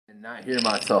not hear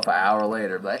myself an hour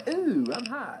later, like, ooh, I'm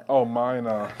hot. Oh, mine.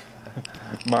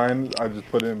 Mine. I just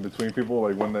put in between people,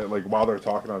 like when they, like while they're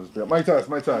talking, I'll just be like, mic test,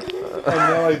 and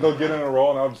then like they'll get in a roll,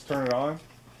 and I'll just turn it on.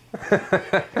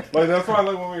 Like that's why,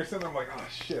 like when we were sitting there, I'm like, oh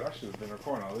shit, I should have been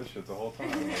recording all this shit the whole time.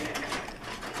 Like,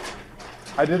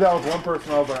 I did that with one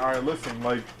person. I was like, all right, listen,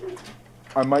 like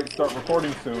I might start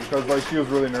recording soon because like she was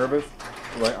really nervous.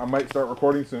 Like I might start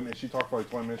recording soon, and she talked for like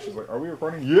 20 minutes. She's like, are we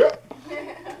recording? Yeah.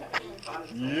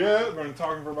 Yeah, we've been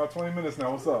talking for about 20 minutes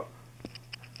now. What's up?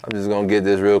 I'm just gonna get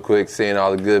this real quick, seeing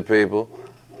all the good people.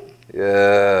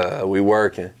 Yeah, we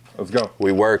working. Let's go.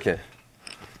 We working.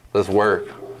 Let's work.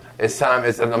 It's time.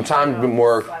 I'm trying to be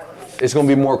more. It's gonna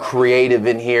be more creative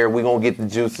in here. We're gonna get the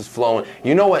juices flowing.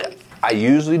 You know what I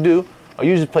usually do? I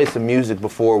usually play some music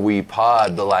before we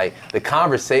pod, but like the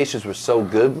conversations were so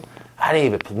good, I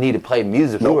didn't even need to play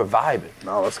music. Nope. We were vibing.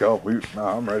 No, let's go.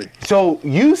 I'm ready. So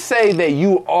you say that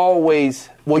you always,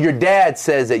 well, your dad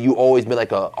says that you always been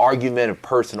like an argumentative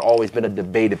person, always been a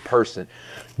debated person.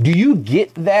 Do you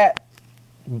get that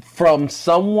from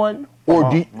someone, or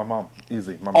do you, my mom,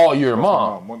 easy. My mom. Oh, your That's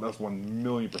mom. My mom. That's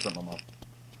 1,000,000% my mom.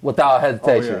 without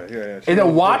hesitation? Oh, yeah. Is it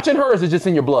watching her, or is it just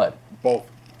in your blood? Both.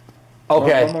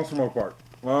 Okay. My mom's from Oak Park.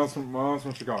 My mom's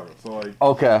from Chicago. So like.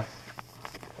 Okay.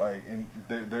 Like, and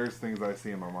there's things I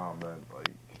see in my mom that, like,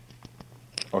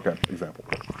 okay, example.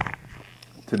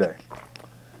 Today.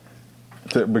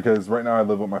 Because right now I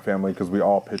live with my family because we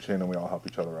all pitch in and we all help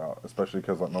each other out. Especially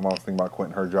because, like, my mom's thinking about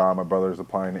quitting her job. My brother's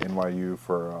applying to NYU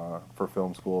for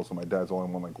film school, so my dad's the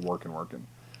only one, like, working.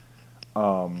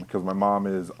 Because my mom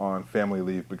is on family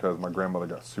leave because my grandmother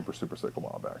got super, super sick a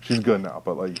while back. She's good now,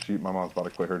 but, like, my mom's about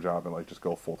to quit her job and, like, just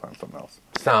go full-time something else.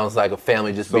 Sounds like a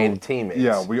family just being teammates.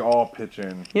 Yeah, we all pitch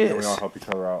in Yes. and we all help each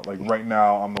other out. Like right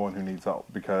now, I'm the one who needs help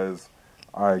because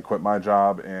I quit my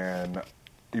job, and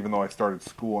even though I started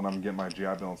school and I'm getting my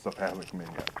GI Bill and stuff, it hasn't come in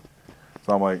yet.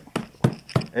 So I'm like,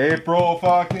 April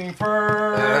fucking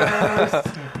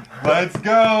 1st, let's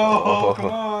go,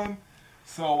 come on.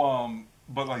 So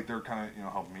but like they're kind of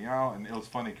helping me out, and it was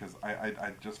funny because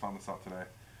I just found this out today.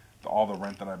 All the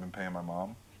rent that I've been paying my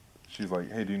mom. She's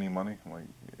like, hey, do you need money? I'm like,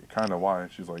 kind of, why?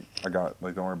 She's like, I got,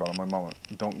 like, don't worry about it. My mom,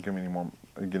 don't give me any more,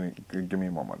 give me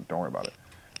more money. Don't worry about it.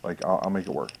 Like, I'll make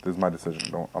it work. This is my decision.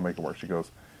 I'll make it work. She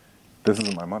goes, this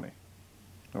isn't my money.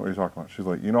 What are you talking about? She's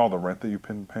like, you know all the rent that you've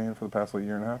been paying for the past, like,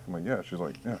 year and a half? I'm like, yeah. She's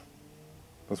like, yeah,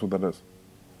 that's what that is.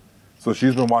 So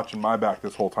she's been watching my back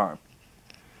this whole time.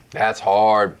 That's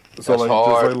hard. So, That's like,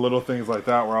 hard. just, like, little things like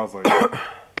that where I was like,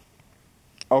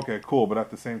 okay, cool, but at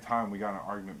the same time, we got in an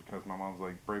argument because my mom's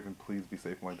like, Braven, please be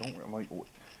safe. I'm like, don't worry. I'm like,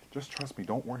 just trust me.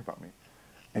 Don't worry about me.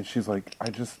 And she's like, I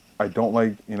don't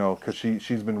like, because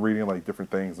she's been reading, like,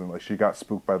 different things, and, like, she got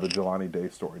spooked by the Jelani Day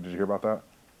story. Did you hear about that?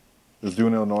 This dude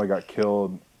in Illinois got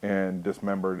killed and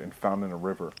dismembered and found in a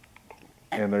river.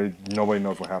 And nobody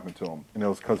knows what happened to him. And it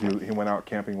was because he went out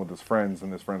camping with his friends,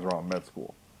 and his friends were all in med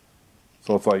school.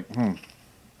 So it's like,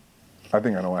 I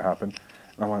think I know what happened.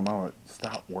 And I'm like, Mama,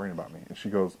 stop worrying about me. And she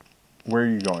goes, where are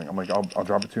you going? I'm like, I'll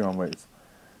drop it to you on Waze.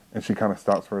 And she kind of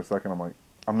stops for a second. I'm like,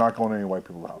 I'm not going to any white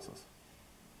people's houses.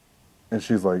 And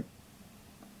she's like,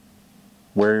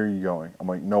 where are you going? I'm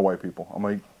like, no white people. I'm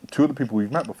like, two of the people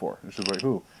we've met before. And she's like,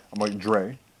 who? I'm like,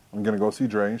 Dre. I'm going to go see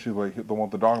Dre. And she's like, the one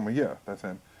with the dog? I'm like, yeah, that's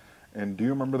him. And do you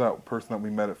remember that person that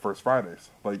we met at First Fridays,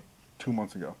 like 2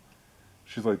 months ago?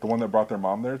 She's like, the one that brought their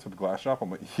mom there to the glass shop? I'm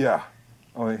like, yeah.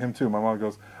 I'm like, him too. My mom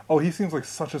goes, oh, he seems like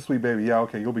such a sweet baby. Yeah,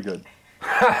 okay, you'll be good.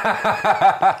 Mama,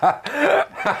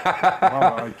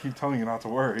 I keep telling you not to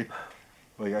worry.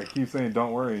 Like, I keep saying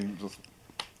don't worry.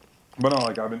 But no,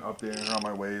 like, I've been updating her on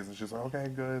my ways, and she's like, okay,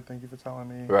 good. Thank you for telling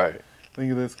me. Right.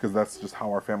 Think of this, because that's just how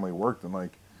our family worked. And,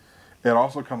 like, it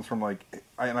also comes from, like,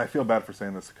 and I feel bad for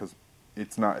saying this because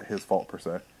it's not his fault, per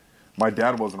se. My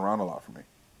dad wasn't around a lot for me.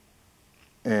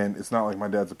 And it's not like my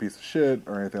dad's a piece of shit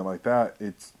or anything like that.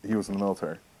 He was in the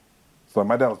military. So like,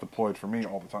 my dad was deployed for me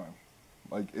all the time.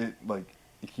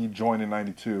 He joined in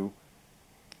 92.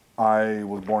 I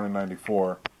was born in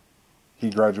 94. He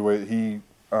graduated, he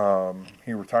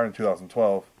retired in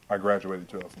 2012. I graduated in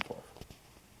 2012.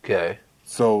 Okay.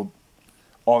 So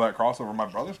all that crossover, my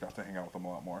brothers got to hang out with him a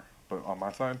lot more. But on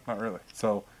my side, not really.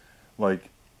 So, like,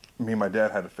 me and my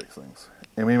dad had to fix things.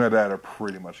 And me and my dad are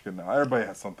pretty much good now. Everybody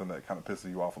has something that kind of pisses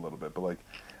you off a little bit. But, like,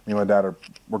 me and my dad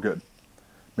we're good.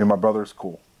 Me and my brother's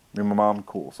cool. Me and my mom,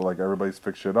 cool. So, like, everybody's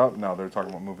fixed shit up. Now they're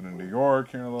talking about moving to New York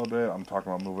here in a little bit. I'm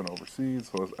talking about moving overseas.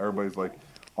 So everybody's, like,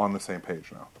 on the same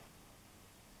page now.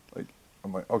 Like,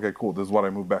 I'm like, okay, cool. This is what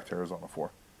I moved back to Arizona for.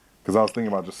 Because I was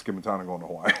thinking about just skipping town and going to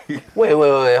Hawaii.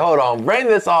 Wait, hold on. Bring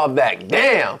this all back.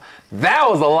 Damn, that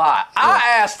was a lot. I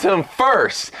asked him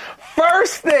first.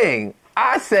 First thing,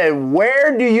 I said,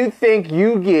 where do you think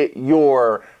you get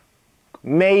your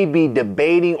maybe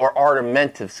debating or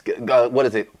argumentative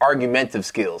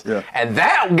skills? Yeah. And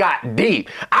that got deep.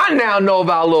 I now know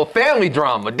about a little family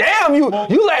drama. Damn, you lay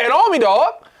it on me,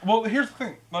 dog. Well, here's the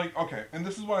thing. Like, okay, and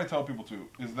this is what I tell people too,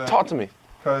 is that... Talk to me.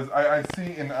 Because I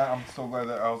see, and I'm so glad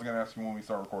that I was going to ask you when we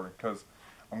start recording, because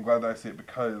I'm glad that I see it,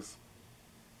 because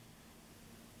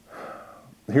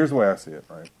here's the way I see it,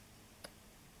 right?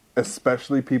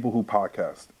 Especially people who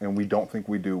podcast, and we don't think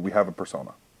we do, we have a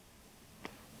persona.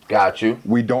 Got you.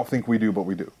 We don't think we do, but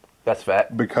we do. That's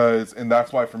fact. Because, and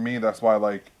that's why for me, that's why,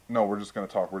 like, no, we're just going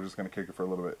to talk, we're just going to kick it for a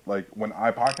little bit. Like, when I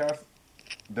podcast,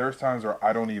 there's times where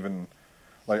I don't even,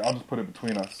 like, I'll just put it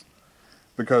between us.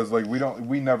 Because, like,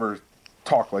 we never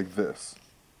talk like this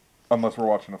unless we're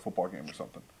watching a football game or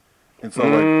something. And so,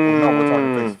 like, no, we're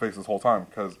talking face to face this whole time.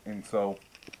 And so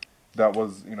that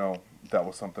was, that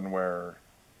was something where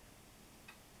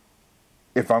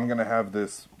if I'm going to have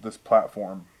this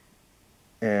platform,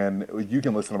 and you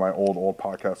can listen to my old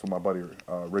podcast with my buddy,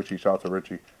 Richie, shout out to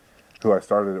Richie, who I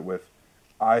started it with.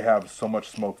 I have so much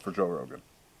smoke for Joe Rogan.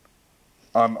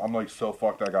 I'm like so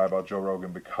fuck that guy about Joe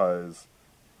Rogan because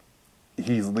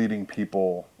he's leading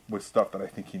people with stuff that I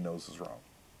think he knows is wrong.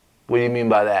 What do you mean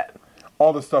by that?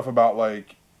 All this stuff about,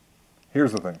 like,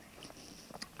 here's the thing.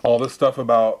 All this stuff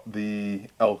about the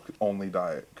elk-only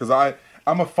diet. Because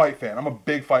I'm a fight fan. I'm a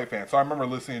big fight fan. So I remember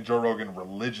listening to Joe Rogan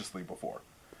religiously before.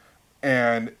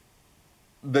 And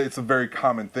it's a very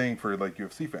common thing for, like,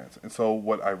 UFC fans. And so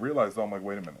what I realized, though, I'm like,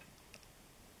 wait a minute.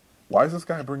 Why is this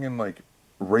guy bringing, like,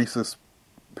 racist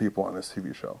people on this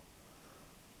TV show?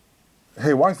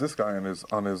 Hey, why is this guy on his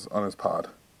pod?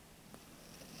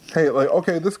 Hey, like,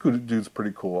 okay, this dude's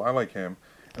pretty cool. I like him.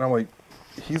 And I'm like,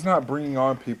 he's not bringing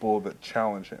on people that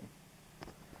challenge him.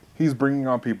 He's bringing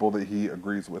on people that he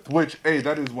agrees with. Which, hey,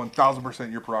 that is 1,000%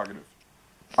 your prerogative.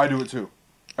 I do it too.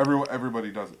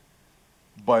 Everybody does it.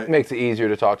 But It makes it easier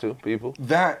to talk to people.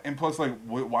 that, and plus, like,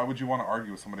 why would you want to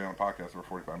argue with somebody on a podcast for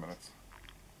 45 minutes?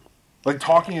 Like,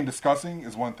 talking and discussing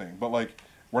is one thing. But, like,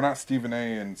 we're not Stephen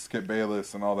A. and Skip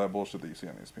Bayless and all that bullshit that you see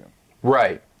on ESPN.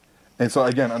 Right. And so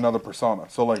again, another persona.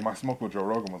 So like my smoke with Joe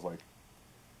Rogan was like,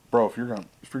 bro, if you're gonna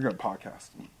podcast,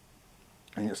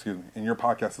 and your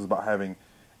podcast is about having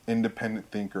independent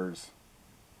thinkers,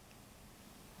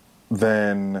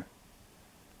 then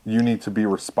you need to be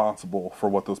responsible for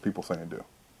what those people say and do.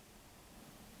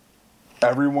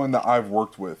 Everyone that I've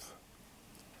worked with,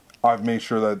 I've made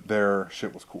sure that their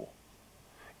shit was cool.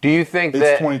 Do you think It's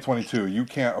that 2022. You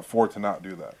can't afford to not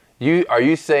do that. are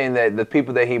you saying that the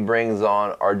people that he brings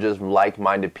on are just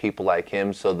like-minded people like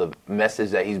him, so the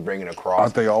message that he's bringing across?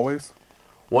 Aren't they always?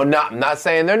 Well, not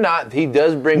saying they're not. He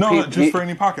does bring No, people. just for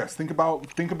any podcast. Think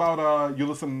about you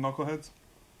listen to Knuckleheads?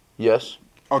 Yes.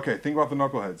 Okay, think about the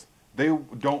Knuckleheads. They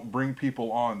don't bring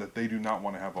people on that they do not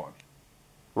want to have on.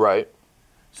 Right.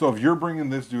 So if you're bringing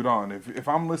this dude on, if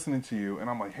I'm listening to you and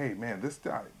I'm like, hey man, this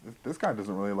guy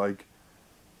doesn't really like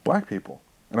black people.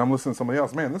 And I'm listening to somebody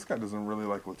else, man, this guy doesn't really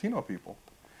like Latino people.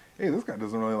 Hey, this guy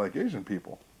doesn't really like Asian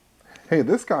people. Hey,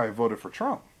 this guy voted for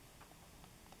Trump.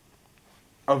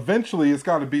 Eventually, it's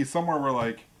got to be somewhere where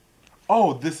like,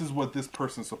 oh, this is what this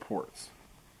person supports.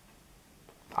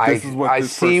 I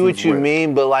see what you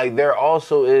mean, but like there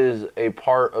also is a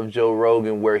part of Joe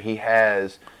Rogan where he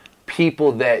has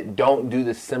people that don't do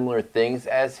the similar things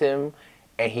as him,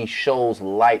 and he shows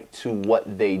light to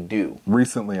what they do.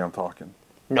 Recently, I'm talking.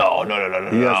 No. He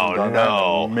hasn't done that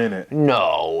in a minute.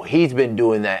 No, he's been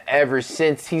doing that ever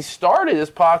since he started this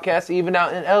podcast, even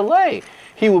out in L.A.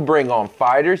 He would bring on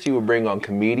fighters, he would bring on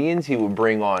comedians, he would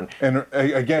bring on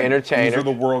again, entertainers. These are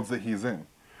the worlds that he's in.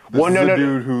 This is a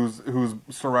dude who's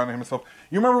surrounding himself.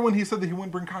 You remember when he said that he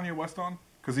wouldn't bring Kanye West on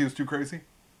because he was too crazy?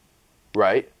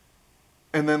 Right.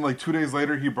 And then like 2 days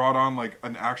later, he brought on like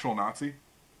an actual Nazi.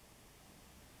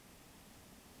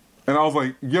 And I was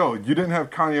like, yo, you didn't have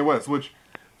Kanye West, which...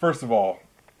 First of all,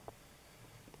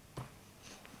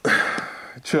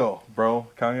 chill, bro.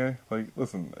 Kanye, like,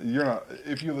 listen, you're not.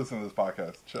 If you listen to this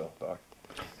podcast, chill, dog.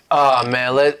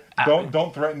 Man,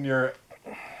 Don't threaten your.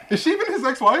 Is she even his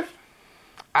ex-wife?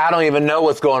 I don't even know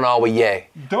what's going on with Ye.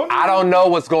 I don't know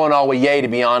what's going on with Ye, to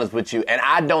be honest with you, and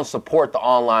I don't support the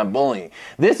online bullying.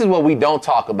 This is what we don't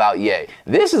talk about, Ye.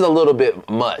 This is a little bit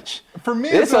much. For me,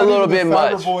 it's a little bit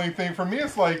much. Cyberbullying thing. For me,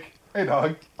 it's like, hey,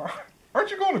 dog. Aren't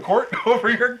you going to court over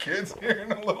your kids here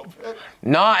in a little bit?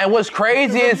 Nah, and what's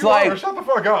crazy is like, shut the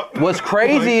fuck up. what's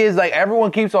crazy is like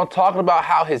everyone keeps on talking about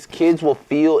how his kids will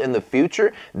feel in the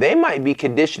future. They might be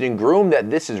conditioned and groomed that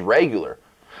this is regular.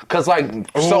 Cause like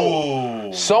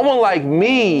someone like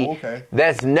me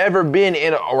that's never been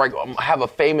in or like have a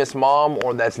famous mom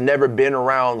or that's never been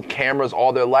around cameras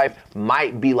all their life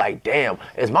might be like, damn,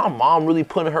 is my mom really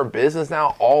putting her business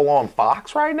now all on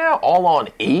Fox right now, all on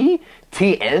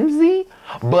TMZ?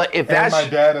 But if that's my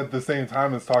dad at the same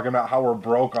time is talking about how we're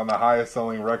broke on the highest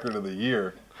selling record of the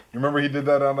year. You remember he did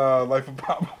that on Life of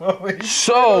Pablo?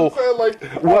 So, you know like,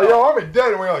 well, yo, I'm in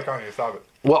debt, and we're like, Kanye, stop it.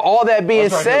 Well, all that being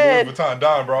said, Louis Vuitton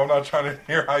Don, bro. I'm not trying to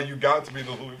hear how you got to be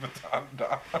the Louis Vuitton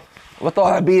Don. With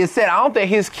all that being said, I don't think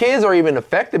his kids are even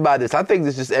affected by this. I think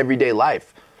this is just everyday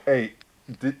life. Hey,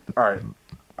 all right,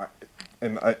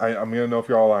 I'm gonna know if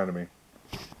you're all lying to me.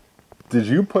 Did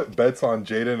you put bets on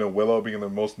Jaden and Willow being the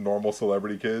most normal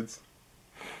celebrity kids?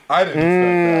 I didn't expect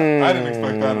that. I didn't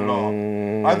expect that at all.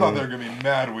 I thought they were gonna be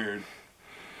mad weird.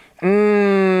 What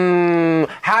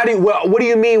do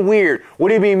you mean weird? What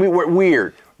do you mean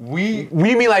weird? You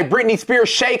mean like Britney Spears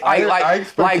shake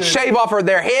like shave off of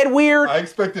their head weird? I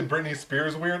expected Britney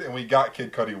Spears weird, and we got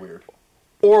Kid Cudi weird.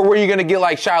 Or were you gonna get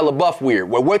like Shia LaBeuf weird?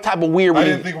 What type of weird? I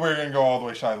didn't think we were gonna go all the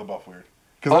way Shia LaBeuf weird.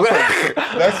 Because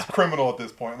that's criminal at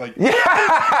this point. Like, you know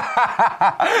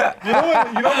what?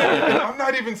 I'm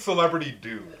not even celebrity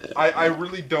dude. I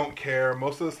really don't care.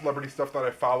 Most of the celebrity stuff that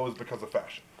I follow is because of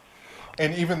fashion.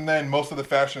 And even then, most of the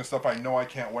fashion stuff I know I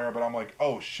can't wear, but I'm like,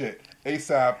 oh shit,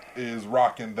 ASAP is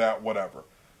rocking that whatever.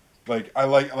 Like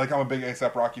I'm a big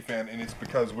ASAP Rocky fan, and it's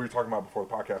because we were talking about before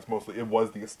the podcast. Mostly, it was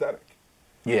the aesthetic.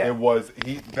 Yeah, it was.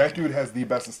 That dude has the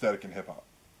best aesthetic in hip hop.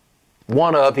 He's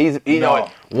one of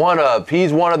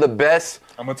the best.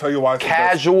 I'm gonna tell you why.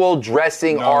 Casual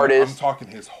dressing artists. I'm talking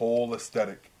his whole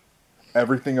aesthetic.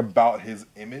 Everything about his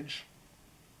image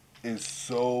is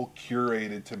so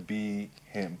curated to be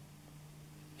him.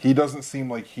 He doesn't seem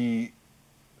like he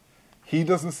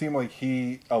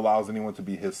allows anyone to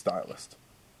be his stylist.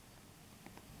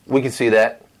 We can see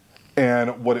that.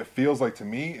 And what it feels like to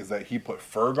me is that he put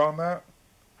Ferg on that.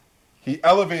 He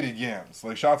elevated Yams.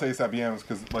 Like, shout out to ASAP Yams,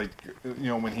 because, like, you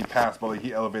know, when he passed, but, like,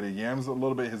 he elevated Yams a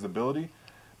little bit, his ability.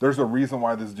 There's a reason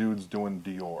why this dude's doing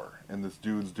Dior, and this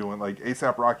dude's doing, like,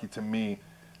 ASAP Rocky, to me,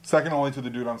 second only to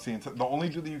the dude I'm seeing. The only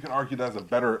dude that you can argue that has a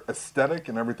better aesthetic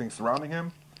and everything surrounding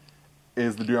him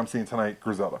is the dude I'm seeing tonight,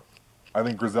 Griselda. I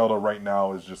think Griselda right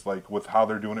now is just, like, with how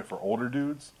they're doing it for older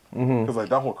dudes, because, like,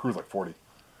 that whole crew's, like, 40.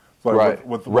 So, like, right.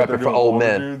 With what they're doing for old older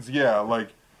men. Dudes, yeah,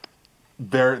 like,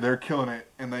 they're killing it,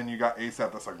 and then you got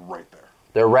ASAP that's like right there.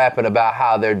 They're rapping about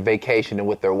how they're vacationing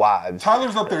with their wives.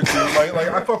 Tyler's up there too. like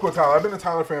I fuck with Tyler. I've been a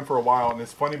Tyler fan for a while, and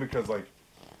it's funny because like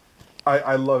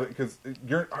I love it because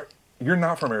you're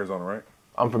not from Arizona, right?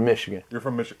 I'm from Michigan. You're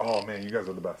from Michigan. Oh man, you guys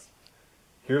are the best.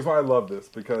 Here's why I love this,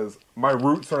 because my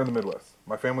roots are in the Midwest.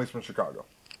 My family's from Chicago.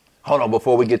 Hold on,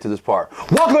 before we get to this part.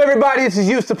 Welcome, everybody. This is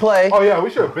Used to Play. Oh, yeah,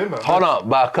 we should have been there. Hold on.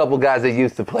 By a couple guys that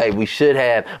used to play. We should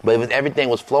have, but everything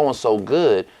was flowing so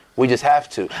good, we just have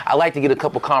to. I like to get a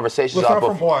couple conversations off. Listen, I'm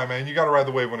from Hawaii, man. You got to ride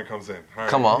the wave when it comes in. Right?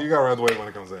 Come on. You got to ride the wave when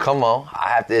it comes in. Come on. I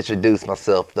have to introduce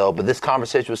myself, though, but this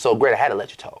conversation was so great, I had to let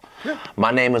you talk. Yeah.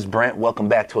 My name is Brent. Welcome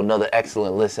back to another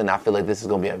excellent listen. I feel like this is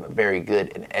going to be a very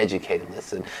good and educated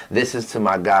listen. This is to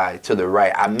my guy to the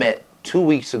right. I met 2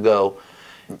 weeks ago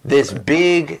this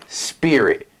big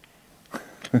spirit.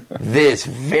 This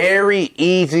very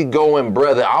easygoing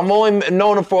brother. I'm only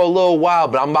known him for a little while,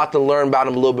 but I'm about to learn about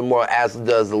him a little bit more, as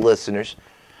does the listeners.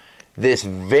 This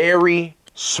very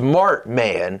smart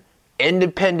man,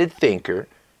 independent thinker,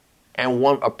 and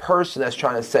a person that's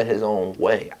trying to set his own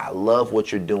way. I love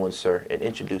what you're doing, sir, and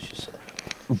introduce yourself.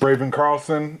 Braven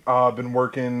Carlson. I've been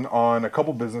working on a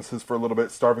couple businesses for a little bit.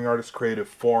 Starving Artist Creative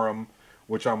Forum,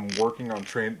 which I'm working on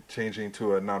changing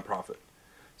to a nonprofit.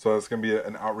 So that's going to be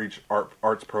an outreach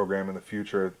arts program in the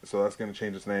future. So that's going to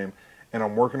change its name. And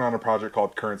I'm working on a project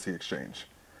called Currency Exchange.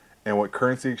 And what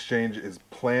Currency Exchange is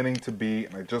planning to be,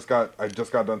 and I just got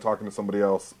done talking to somebody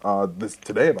else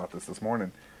today about this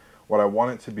morning. What I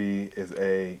want it to be is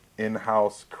a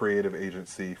in-house creative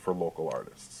agency for local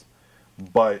artists.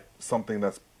 But something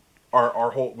that's our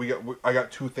whole I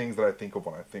got two things that I think of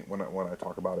when I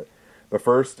talk about it. The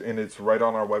first, and it's right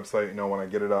on our website, you know, when I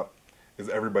get it up, is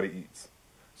everybody eats.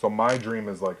 So my dream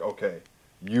is like, okay,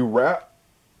 you rap,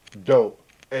 dope.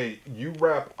 Hey, you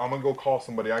rap, I'm going to go call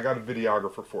somebody. I got a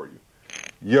videographer for you.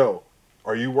 Yo,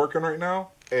 are you working right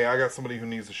now? Hey, I got somebody who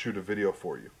needs to shoot a video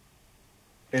for you.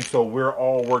 And so we're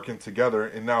all working together,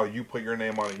 and now you put your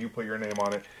name on it, you put your name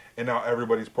on it, and now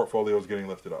everybody's portfolio is getting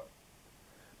lifted up.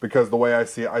 Because the way I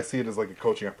see it as like a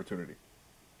coaching opportunity.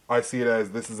 I see it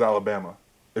as, this is Alabama.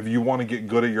 If you want to get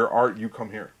good at your art, you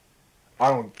come here. I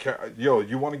don't care. Yo,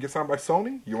 you want to get signed by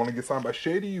Sony? You want to get signed by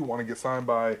Shady? You want to get signed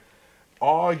by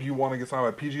AUG? You want to get signed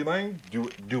by PG Lang?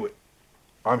 Do it.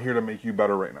 I'm here to make you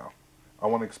better right now. I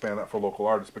want to expand that for local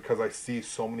artists because I see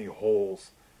so many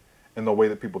holes in the way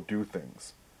that people do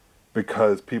things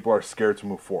because people are scared to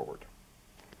move forward.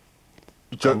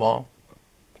 Come on.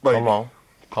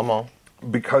 Come on.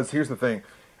 Because here's the thing,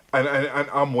 and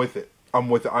I'm with it.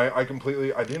 I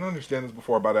completely, I didn't understand this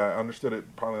before, but I understood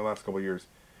it probably in the last couple of years.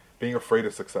 Being afraid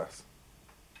of success.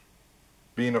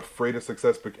 And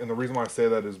the reason why I say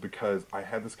that is because I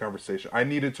had this conversation. I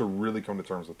needed to really come to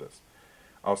terms with this.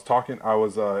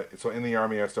 So in the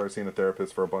Army, I started seeing a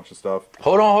therapist for a bunch of stuff.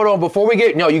 Hold on. Before we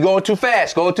get, no, you're going too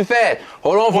fast. Hold on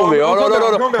for me. Hold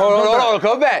on.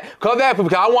 Come back.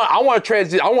 Because I want to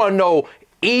transition. I want to know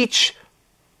each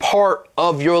part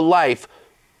of your life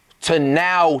to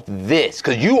now this.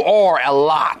 Because you are a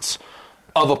lot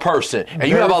of a person, and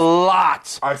you have a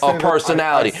lot of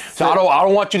personality. So I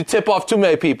don't want you to tip off too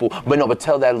many people. But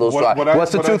tell that a little story.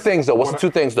 What's the two things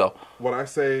though? What I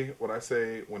say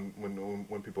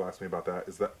when people ask me about that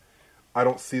is that I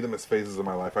don't see them as phases of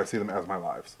my life. I see them as my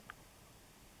lives.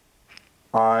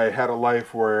 I had a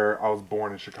life where I was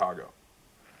born in Chicago.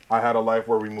 I had a life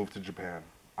where we moved to Japan.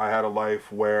 I had a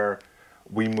life where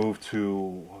we moved to,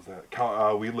 what was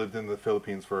that? We lived in the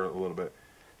Philippines for a little bit.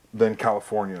 Then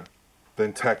California.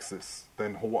 Then Texas.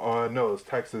 Then Hawaii. No, it was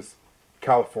Texas,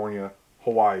 California,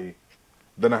 Hawaii.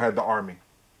 Then I had the Army.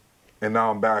 And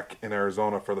now I'm back in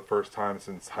Arizona for the first time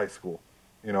since high school.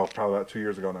 Probably about 2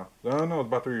 years ago now. No, it's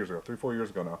about 3 years ago. 4 years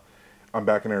ago now. I'm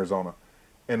back in Arizona.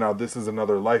 And now this is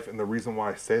another life. And the reason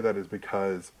why I say that is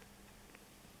because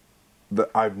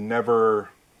I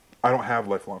don't have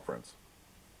lifelong friends.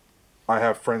 I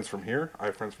have friends from here.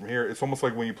 It's almost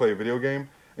like when you play a video game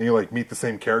and you like meet the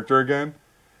same character again.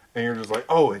 And you're just like,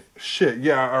 oh, shit,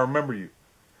 yeah, I remember you.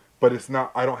 But it's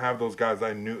not, I don't have those guys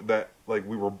I knew that, like,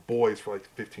 we were boys for like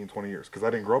 15, 20 years. Because I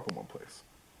didn't grow up in one place.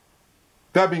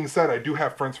 That being said, I do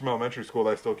have friends from elementary school that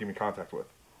I still keep in contact with.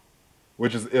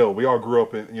 Which is ill. We all grew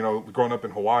up growing up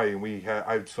in Hawaii. And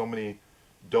I had so many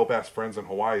dope-ass friends in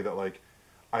Hawaii that, like,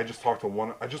 I just talked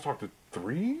to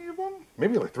 3 of them?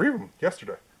 Maybe like 3 of them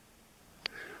yesterday.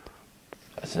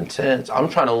 That's intense. I'm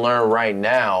trying to learn right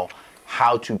now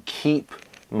how to keep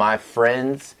my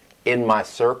friends in my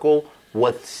circle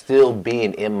with still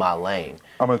being in my lane.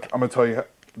 I'm gonna tell you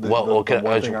the one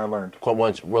thing I learned.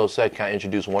 Real sec, can I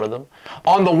introduce one of them?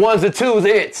 On the ones and twos,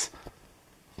 it's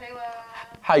Shayla.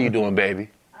 How you doing, baby?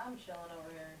 I'm chilling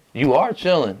over here. You are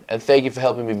chilling, and thank you for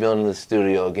helping me build in the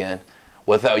studio again.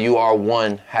 Without you are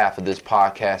one half of this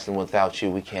podcast, and without you,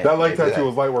 we can't. That leg tattoo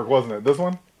was light work, wasn't it? This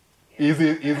one,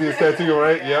 easiest tattoo,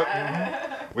 right? Yep. Mm-hmm.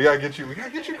 We gotta get you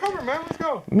covered, man. Let's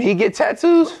go. Me get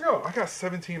tattoos? Let's go. I got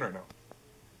 17 right now.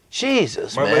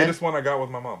 Jesus, man. My latest one I got with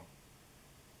my mom.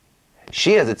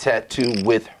 She has a tattoo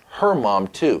with her mom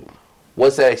too.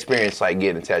 What's that experience like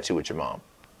getting a tattoo with your mom?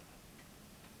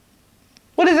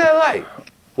 What is that like?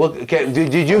 Well, okay,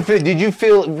 did you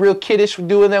feel real kiddish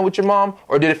doing that with your mom,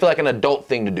 or did it feel like an adult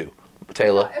thing to do,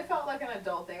 Taylor? It felt like an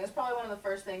adult thing. It's probably one of the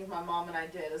first things my mom and I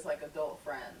did as like adult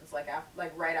friends, like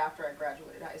right after I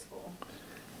graduated high school.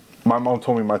 My mom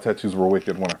told me my tattoos were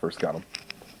wicked when I first got them.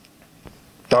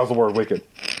 That was the word, wicked.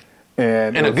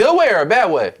 And in a good way or a bad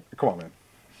way? Come on, man.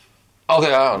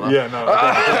 Okay, I don't know. Yeah, no.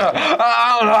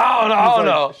 I don't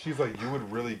know. She's like, you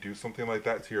would really do something like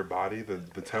that to your body?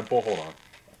 The temple? Hold on.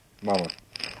 Mama.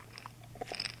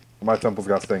 My temple's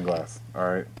got stained glass, all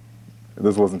right?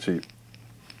 This wasn't cheap.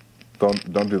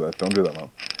 Don't do that. Don't do that,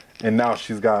 Mom. And now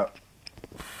she's got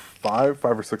 5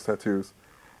 or 6 tattoos.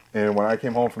 And when I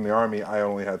came home from the Army, I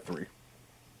only had 3.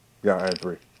 Yeah, I had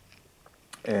 3.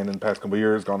 And in the past couple of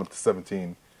years, gone up to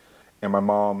 17. And my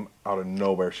mom, out of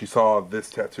nowhere, she saw this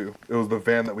tattoo. It was the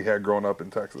van that we had growing up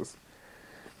in Texas.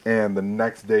 And the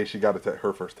next day, she got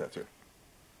her first tattoo.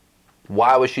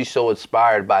 Why was she so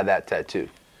inspired by that tattoo?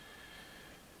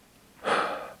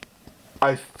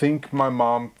 I think my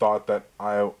mom thought that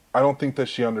I don't think that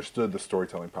she understood the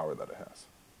storytelling power that it has.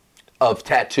 Of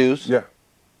tattoos? Yeah.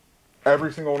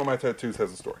 Every single one of my tattoos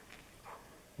has a story.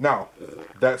 Now,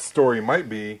 that story might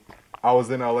be, I was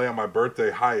in LA on my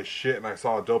birthday, high as shit, and I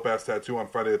saw a dope-ass tattoo on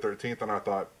Friday the 13th, and I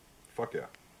thought, fuck yeah.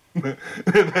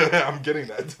 I'm getting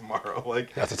that tomorrow.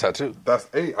 Like, that's a tattoo. That's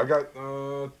 8. I got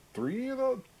 3 of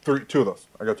those? 2 of those.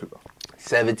 I got 2 of those.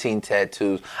 17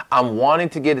 tattoos. I'm wanting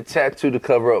to get a tattoo to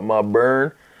cover up my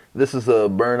burn This is a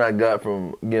burn I got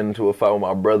from getting into a fight with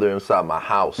my brother inside my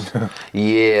house.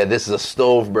 Yeah, this is a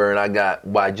stove burn I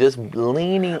got by just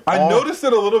leaning I on. noticed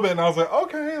it a little bit, and I was like,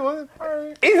 okay, well, all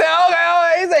right. He said,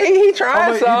 okay. He said, he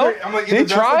trying some. I'm like, He either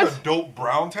that's trying. like a dope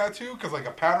brown tattoo, because like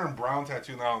a pattern brown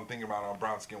tattoo, now I'm thinking about it on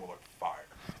brown skin will look fire.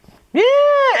 Yeah,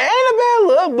 ain't a bad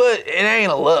look, but it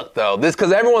ain't a look though. This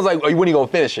because everyone's like, when are you gonna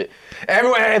finish it?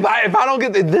 Everyone, if I don't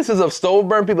get this is a stove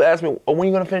burn. People ask me, oh, when are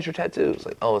you gonna finish your tattoo? It's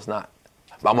like, oh, it's not.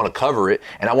 I'm gonna cover it,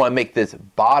 and I want to make this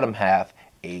bottom half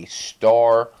a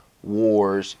Star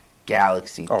Wars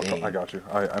galaxy Oh, thing. I got you.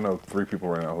 I know 3 people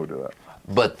right now who do that.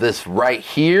 But this right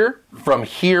here, from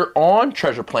here on,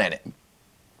 Treasure Planet.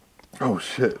 Oh,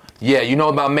 shit. Yeah, you know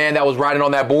about man that was riding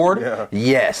on that board? Yeah.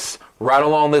 Yes, right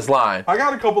along this line. I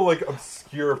got a couple like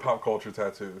obscure pop culture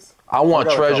tattoos. I want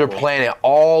got a Treasure couple. Planet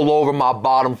all over my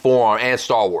bottom forearm and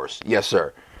Star Wars. Yes,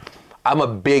 sir. I'm a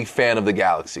big fan of the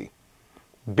galaxy.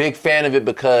 Big fan of it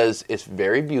because it's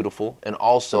very beautiful and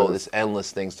also there's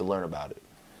endless things to learn about it.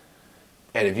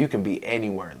 And if you can be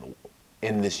anywhere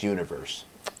in this universe,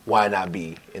 why not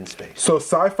be in space? So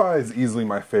sci-fi is easily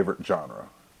my favorite genre.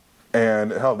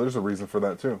 And hell, there's a reason for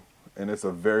that too. And it's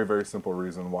a very, very simple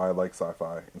reason why I like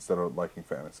sci-fi instead of liking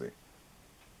fantasy.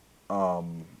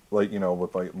 Like, you know,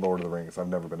 with like Lord of the Rings, I've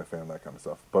never been a fan of that kind of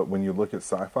stuff. But when you look at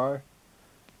sci-fi,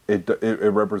 it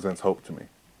represents hope to me.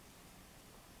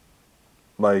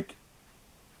 Like,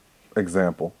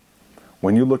 example,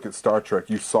 when you look at Star Trek,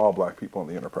 you saw black people in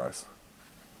the Enterprise.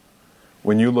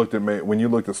 When you looked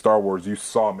at Star Wars, you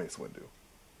saw Mace Windu.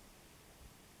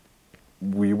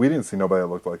 We didn't see nobody that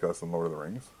looked like us in Lord of the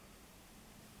Rings.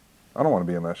 I don't want to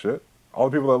be in that shit. All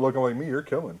the people that look like me, you're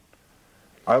killing.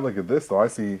 I look at this though, I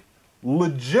see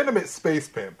legitimate space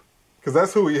pimp, because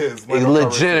that's who he is.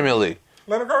 Legitimately.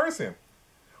 Lando Calrissian.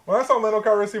 When I saw Lando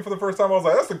Calrissian for the first time, I was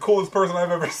like, that's the coolest person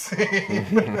I've ever seen.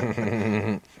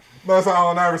 When I saw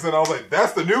Alan Iverson, I was like,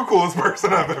 that's the new coolest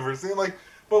person I've ever seen. Like,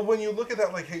 but when you look at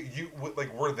that, like, hey,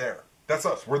 we're there. That's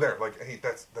us. We're there. Like, hey,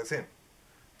 that's him.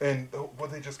 And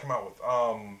what they just come out with,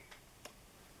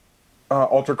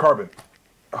 Altered Carbon.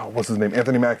 Oh, what's his name?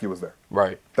 Anthony Mackie was there.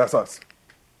 Right. That's us.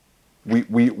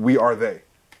 We are they.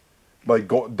 Like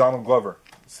Donald Glover,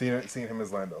 seeing him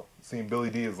as Lando, seeing Billy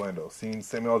D as Lando, seeing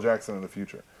Samuel L. Jackson in the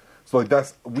future. So like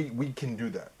that's we can do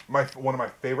that. One of my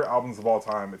favorite albums of all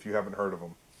time, if you haven't heard of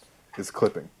them, is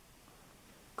Clipping.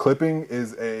 Clipping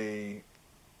is a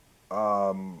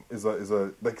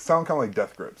like sound kind of like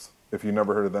Death Grips. If you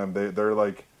never heard of them, they're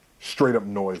like straight up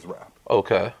noise rap.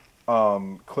 Okay.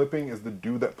 Clipping is the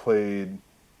dude that played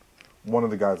one of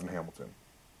the guys in Hamilton.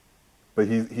 But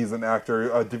he's an actor.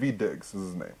 Daveed Diggs is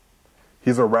his name.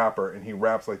 He's a rapper, and he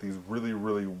raps like these really,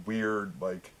 really weird,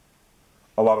 like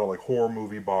a lot of like horror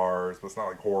movie bars, but it's not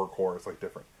like horrorcore. It's like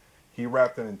different. He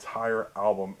rapped an entire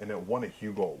album, and it won a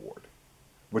Hugo Award,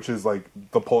 which is like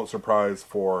the Pulitzer Prize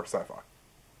for sci-fi.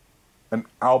 An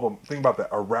album. Think about that.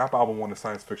 A rap album won a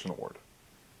science fiction award.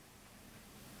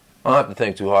 I don't have to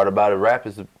think too hard about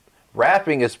it.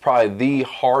 Rapping is probably the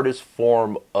hardest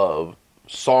form of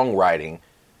songwriting.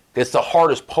 It's the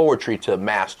hardest poetry to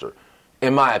master,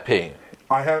 in my opinion.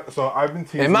 I've been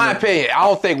teasing. In my opinion, I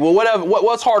don't think. Well,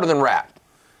 what's harder than rap?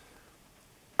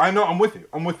 I know. I'm with you.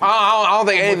 I don't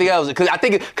think anything else.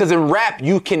 Because in rap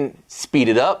you can speed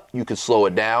it up, you can slow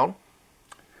it down.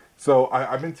 So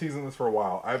I've been teasing this for a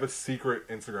while. I have a secret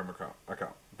Instagram account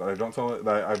that I don't tell.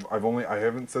 That I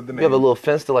haven't said the name. You have a little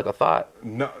fence to like a thought.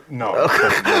 No. You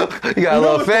got a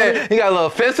little fence. You got a little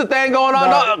fencer thing going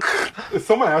on. No.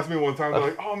 Someone asked me one time, they're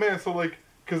like, "Oh man, so like."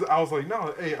 Because I was like,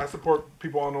 no, hey, I support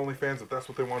people on OnlyFans. If that's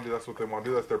what they want to do, that's what they want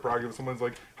to do. That's their prerogative. Someone's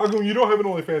like, how come you don't have an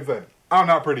OnlyFans then? I'm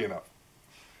not pretty enough.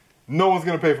 No one's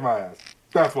going to pay for my ass.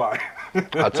 That's why.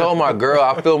 I told my girl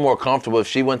I feel more comfortable if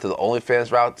she went to the OnlyFans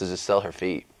route to just sell her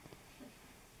feet.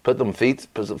 Put them pics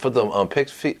of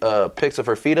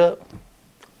her feet up.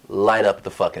 Light up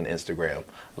the fucking Instagram.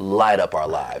 Light up our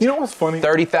lives. You know what's funny?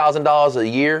 $30,000 a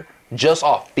year just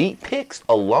off feet pics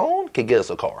alone could get us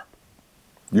a car.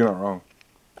 You're not wrong.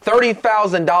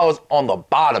 $30,000 on the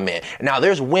bottom end. Now,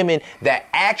 there's women that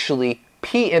actually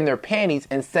pee in their panties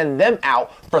and send them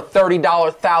out for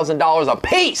 $30,000 a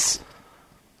piece.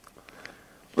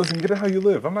 Listen, get it how you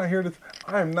live. I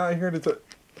am not here to.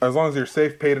 As long as you're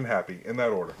safe, paid, and happy, in that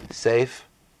order. Safe,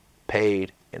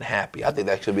 paid, and happy. I think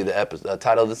that should be the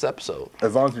title of this episode.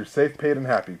 As long as you're safe, paid, and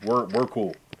happy, we're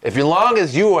cool. As long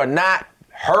as you are not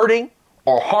hurting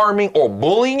or harming or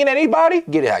bullying anybody,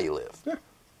 get it how you live. Yeah.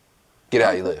 Get it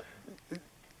how you live.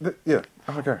 Yeah,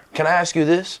 okay. Can I ask you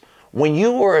this? When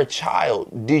you were a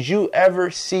child, did you ever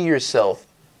see yourself,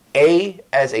 A,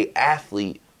 as an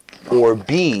athlete, or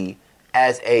B,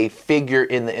 as a figure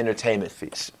in the entertainment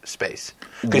space?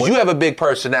 Because you have a big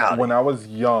personality. When I was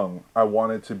young, I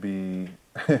wanted to be.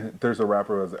 There's a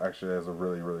rapper who actually has a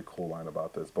really, really cool line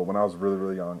about this. But when I was really,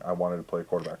 really young, I wanted to play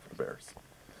quarterback for the Bears.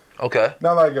 Okay.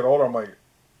 Now that I get older, I'm like,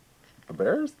 the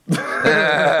Bears? You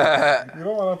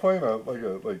don't want to play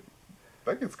in like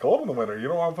that gets cold in the winter. You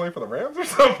don't want to play for the Rams or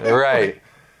something? Right.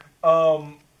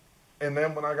 And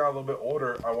then when I got a little bit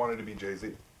older, I wanted to be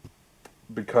Jay-Z.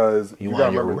 Because you gotta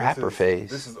want your remember, rapper phase.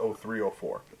 This is 03,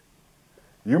 04.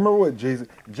 You remember what Jay-Z...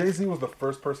 Jay-Z was the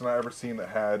first person I ever seen that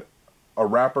had a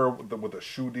rapper with a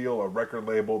shoe deal, a record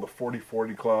label, the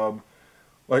 40/40 Club,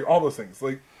 like all those things.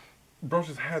 Like, bro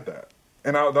just had that.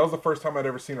 And that was the first time I'd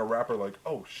ever seen a rapper like,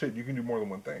 oh shit, you can do more than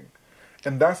one thing.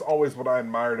 And that's always what I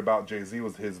admired about Jay-Z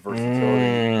was his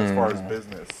versatility as far as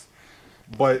business.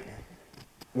 But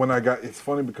when I got, it's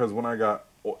funny because when I got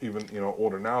even,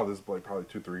 older now, this is like probably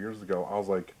 2-3 years ago, I was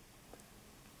like,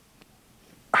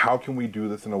 how can we do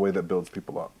this in a way that builds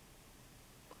people up?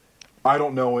 I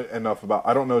don't know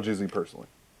I don't know Jay-Z personally.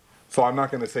 So I'm not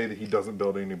going to say that he doesn't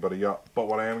build anybody up. But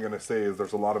what I am going to say is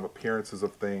there's a lot of appearances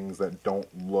of things that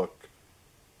don't look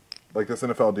like this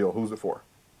NFL deal. Who's it for?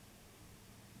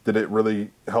 Did it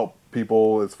really help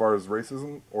people as far as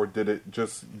racism? Or did it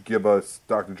just give us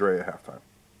Dr. Dre at halftime?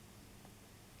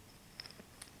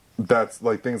 That's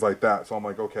like things like that. So I'm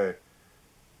like, okay.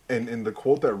 And the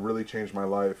quote that really changed my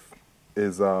life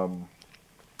is, I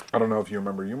don't know if you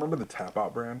remember. You remember the Tap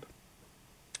Out brand?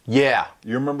 Yeah.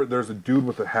 You remember there's a dude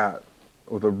with a hat,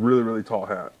 with a really, really tall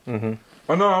hat. Mm-hmm.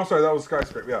 Oh, no, I'm sorry. That was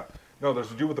Skyscraper. Yeah. No,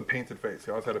 there's a dude with a painted face.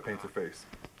 He always had a painted face.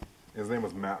 His name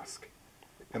was Mask.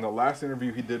 In the last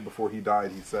interview he did before he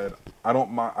died, he said, I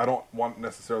don't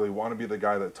necessarily want to be the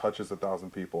guy that touches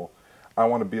 1,000 people. I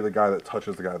want to be the guy that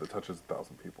touches the guy that touches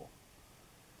 1,000 people.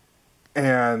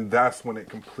 And that's when it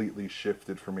completely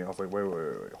shifted for me. I was like, wait,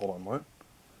 hold on, what?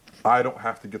 I don't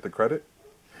have to get the credit?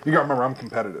 You gotta remember, I'm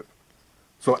competitive.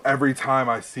 So every time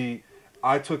I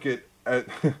took it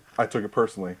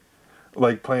personally.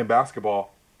 Like playing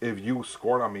basketball, if you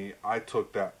scored on me, I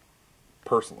took that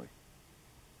personally.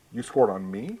 You scored on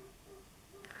me,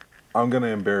 I'm gonna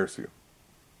embarrass you.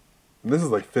 And this is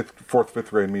like fourth,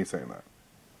 fifth grade me saying that.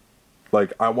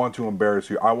 Like, I want to embarrass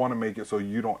you. I want to make it so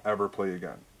you don't ever play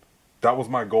again. That was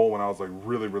my goal when I was like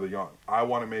really, really young. I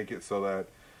want to make it so that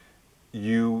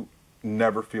you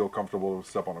never feel comfortable to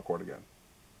step on a court again.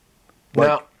 Like,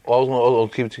 now, I was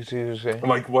going to keep saying.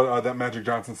 Like what that Magic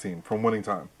Johnson scene from Winning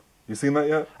Time. You seen that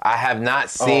yet? I have not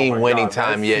seen Winning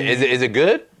Time yet. Is it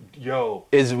good? Yo,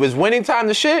 was Winning Time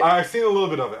the shit? I've seen a little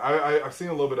bit of it. I've seen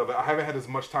a little bit of it. I haven't had as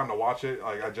much time to watch it.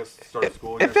 Like, I just started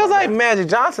school. It feels like Magic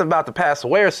Johnson about to pass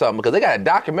away or something because they got a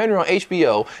documentary on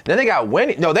HBO. Then they got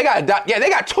Winning. No, they got they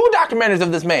got 2 documentaries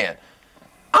of this man.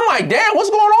 I'm like, damn, what's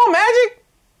going on, Magic?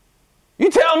 You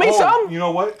tell me something? You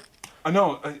know what? I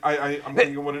know. I'm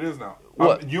thinking what it is now.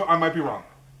 What? I might be wrong.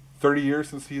 30 years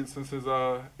since his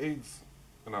AIDS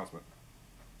announcement.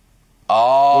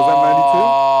 Oh,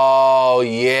 was that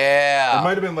 92? Yeah. It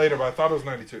might have been later, but I thought it was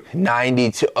 92.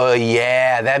 92. Oh,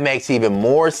 yeah. That makes even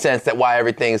more sense that why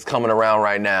everything's coming around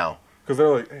right now. Because they're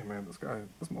like, hey, man, this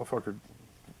motherfucker,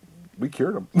 we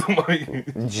cured him.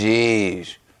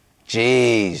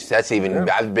 Jeez. That's even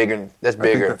that's bigger. That's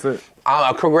bigger. I think that's it.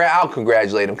 I'll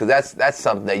congratulate him because that's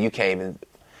something that you can't even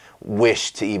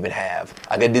wish to even have.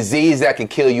 Like a disease that can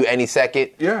kill you any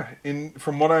second. Yeah, and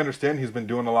from what I understand, he's been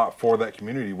doing a lot for that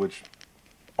community, which,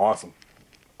 awesome.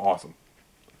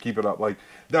 Keep it up. Like,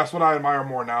 that's what I admire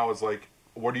more now is like,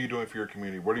 what are you doing for your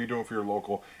community? What are you doing for your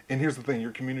local? And here's the thing,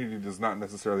 your community does not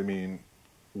necessarily mean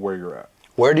where you're at.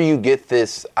 Where do you get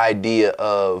this idea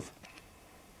of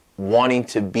wanting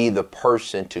to be the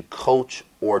person to coach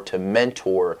or to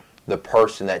mentor the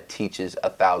person that teaches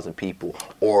 1,000 people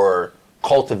or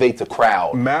cultivates a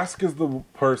crowd? Mask is the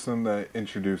person that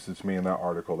introduced it to me in that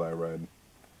article that I read.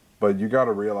 But you got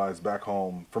to realize back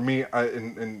home, for me,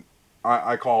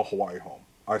 I call Hawaii home.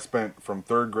 I spent from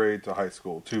 3rd grade to high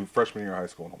school, to freshman year of high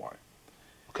school in Hawaii.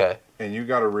 Okay. And you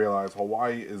got to realize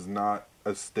Hawaii is not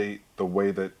a state the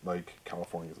way that, like,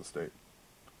 California is a state.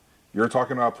 You're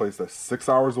talking about a place that's 6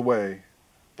 hours away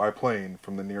by plane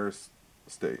from the nearest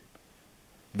state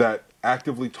that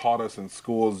actively taught us in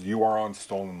schools you are on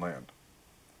stolen land.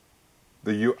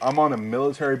 I'm on a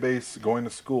military base going to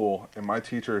school, and my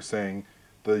teacher is saying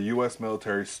the U.S.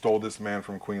 military stole this man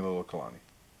from Queen Liliuokalani.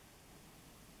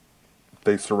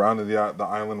 They surrounded the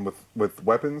island with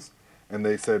weapons, and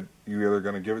they said, you're either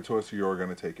going to give it to us or you're going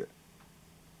to take it.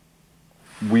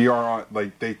 We are on,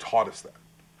 like, they taught us that.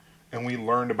 And we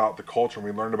learned about the culture, and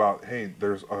we learned about, hey,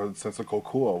 there's a sense of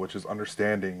kokua, which is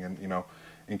understanding and,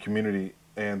 in community.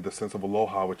 and the sense of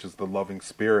aloha, which is the loving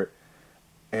spirit,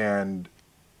 and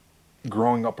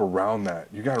growing up around that.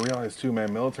 You got to realize too,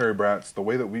 man, military brats, the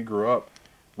way that we grew up,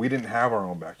 we didn't have our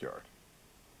own backyard.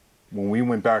 When we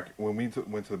went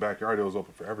to the backyard, it was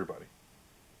open for everybody.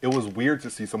 It was weird to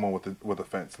see someone with a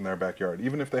fence in their backyard,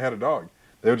 even if they had a dog.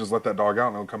 They would just let that dog out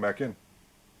and it would come back in.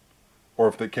 Or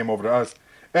if they came over to us,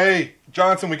 hey,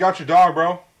 Johnson, we got your dog,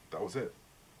 bro. That was it.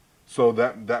 So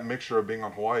that mixture of being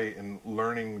on Hawaii and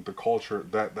learning the culture,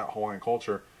 that Hawaiian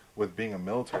culture, with being a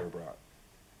military brat,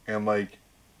 and like,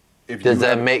 if you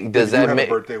had a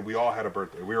birthday, we all had a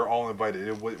birthday. We were all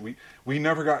invited. We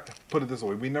never got, put it this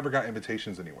way, we never got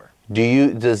invitations anywhere.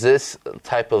 Does this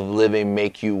type of living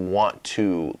make you want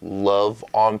to love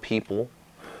on people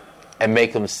and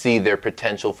make them see their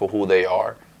potential for who they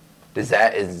are? How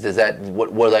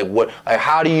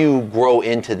do you grow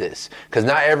into this? Because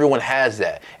not everyone has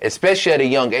that, especially at a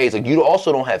young age. Like, you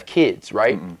also don't have kids,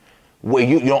 right? Mm-mm. Where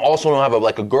you also don't have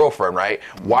a girlfriend, right?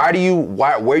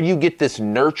 Mm-hmm. Where do you get this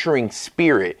nurturing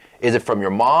spirit? Is it from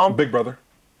your mom? Big brother.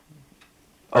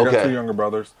 I got 2 younger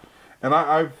brothers, and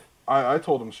I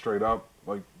told them straight up,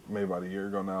 like maybe about a year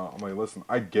ago now. I'm like, listen,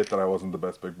 I get that I wasn't the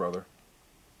best big brother.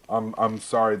 I'm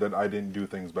sorry that I didn't do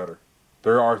things better.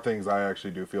 There are things I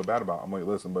actually do feel bad about. I'm like,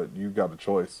 listen, but you got a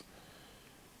choice.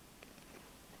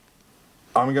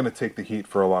 I'm going to take the heat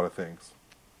for a lot of things.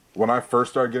 When I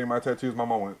first started getting my tattoos, my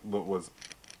mom was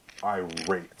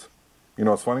irate. You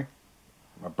know what's funny?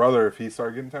 My brother, if he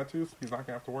started getting tattoos, he's not going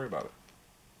to have to worry about it.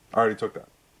 I already took that.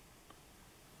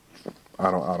 I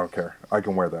don't care. I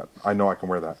can wear that. I know I can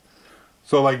wear that.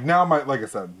 So like now, like I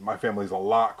said, my family's a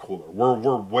lot cooler.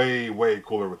 We're way, way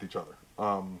cooler with each other.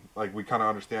 Like we kind of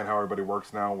understand how everybody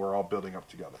works now. We're all building up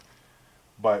together.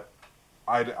 But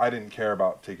I didn't care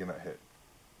about taking that hit.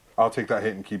 I'll take that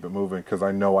hit and keep it moving because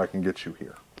I know I can get you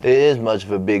here. It is much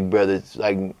of a big brother. It's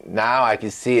like now I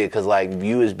can see it because like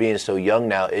you as being so young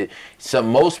now.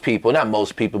 Most people, not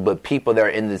most people, but people that are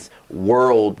in this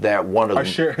world that want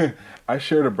to. I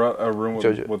shared a room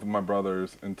with my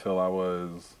brothers until I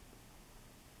was.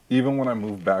 Even when I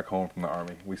moved back home from the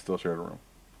Army, we still shared a room.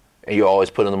 And you're always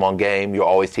putting them on game. You're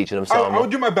always teaching them something. I would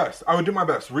do my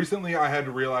best. Recently, I had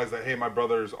to realize that, hey, my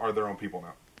brothers are their own people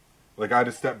now. Like, I had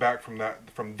to step back from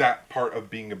that part of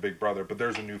being a big brother. But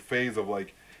there's a new phase of,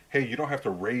 like, hey, you don't have to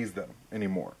raise them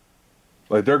anymore.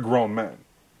 Like, they're grown men.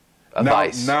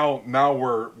 Advice. Now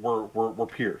we're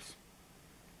peers.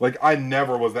 Like, I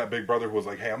never was that big brother who was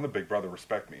like, hey, I'm the big brother,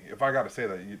 respect me. If I got to say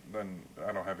that, then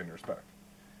I don't have any respect.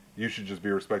 You should just be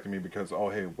respecting me because, oh,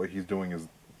 hey, what he's doing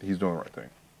he's doing the right thing.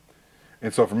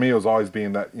 And so for me, it was always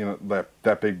being that, you know,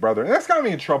 that big brother. And that's got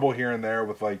me in trouble here and there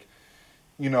with, like,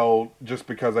 you know, just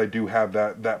because I do have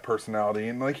that personality.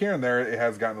 And, like, here and there, it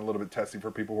has gotten a little bit testy for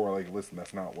people who are like, listen,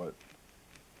 that's not what,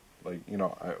 like, you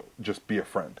know, just be a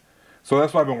friend. So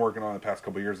that's what I've been working on the past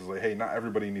couple of years is like, hey, not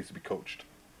everybody needs to be coached.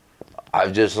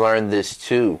 I've just learned this,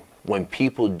 too. When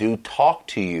people do talk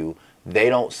to you, they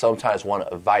don't sometimes want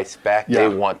advice back. Yeah.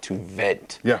 They want to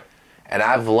vent. Yeah. And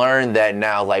I've learned that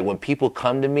now, like when people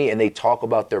come to me and they talk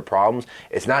about their problems,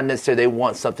 it's not necessarily they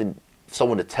want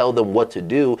someone to tell them what to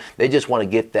do. They just want to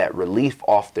get that relief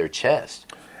off their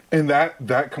chest. And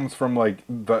that comes from like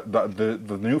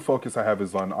the new focus I have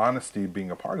is on honesty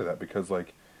being a part of that because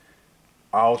like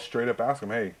I'll straight up ask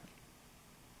them, hey,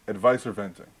 advice or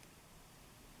venting?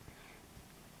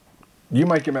 You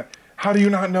might get mad. How do you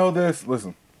not know this?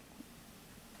 Listen,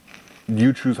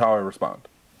 you choose how I respond.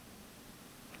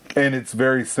 And it's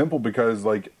very simple because,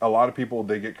 like, a lot of people,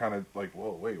 they get kind of like,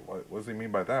 whoa, wait, what does he mean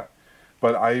by that?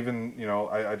 But I even, you know,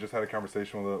 I just had a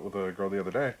conversation with a girl the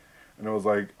other day, and it was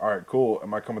like, all right, cool,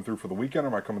 am I coming through for the weekend or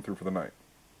am I coming through for the night?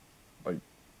 Like,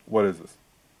 what is this?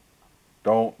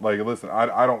 Don't, like, listen,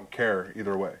 I don't care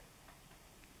either way.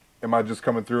 Am I just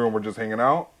coming through and we're just hanging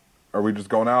out? Are we just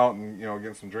going out and, you know,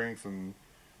 getting some drinks and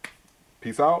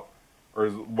peace out? Or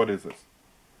what is this?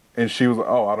 And she was like,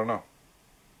 oh, I don't know.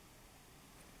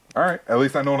 All right, at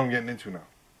least I know what I'm getting into now.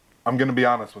 I'm going to be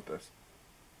honest with this.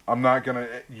 I'm not going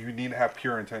to, you need to have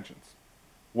pure intentions.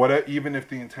 Even if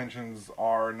the intentions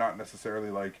are not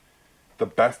necessarily like the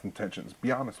best intentions,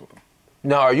 be honest with them.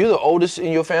 Now, are you the oldest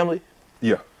in your family?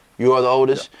 Yeah. You are the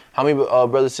oldest? Yeah. How many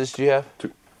brothers and sisters do you have?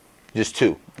 2. Just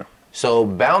 2? Yeah. So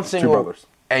bouncing. 2 brothers.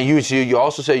 And you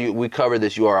also say, we covered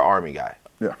this, you are an Army guy.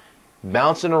 Yeah.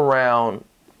 Bouncing around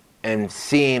and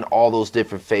seeing all those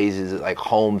different phases, like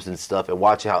homes and stuff, and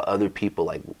watching how other people,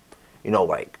 like, you know,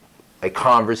 like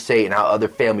conversate and how other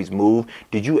families move.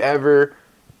 Did you ever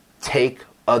take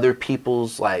other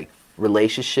people's, like,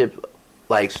 relationship,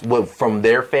 like, from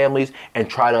their families and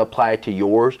try to apply it to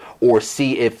yours? Or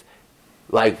see if,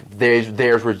 like,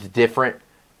 theirs was different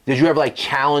Did you ever like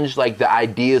challenge like the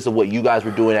ideas of what you guys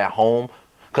were doing at home?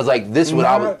 Because like this, what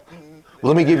I would.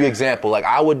 Let me give you an example. Like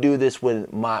I would do this when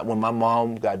my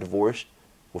mom got divorced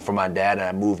from my dad and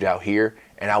I moved out here,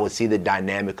 and I would see the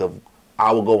dynamic of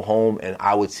I would go home and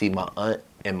I would see my aunt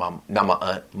and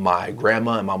my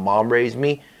grandma and my mom raised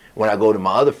me. When I go to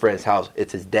my other friend's house,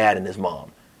 it's his dad and his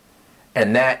mom,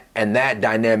 and that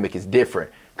dynamic is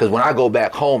different. Because when I go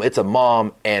back home, it's a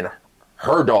mom and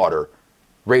her daughter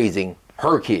raising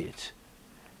her kids.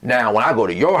 Now, when I go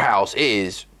to your house, it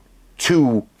is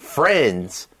two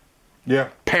friends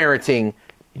parenting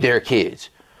their kids.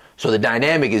 So the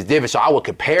dynamic is different. So I would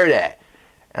compare that.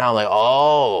 And I'm like,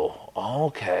 oh,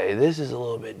 okay, this is a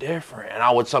little bit different. And I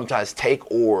would sometimes take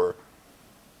or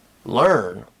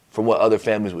learn from what other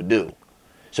families would do.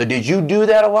 So did you do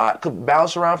that a lot? Could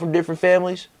bounce around from different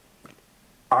families?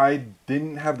 I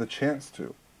didn't have the chance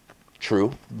to.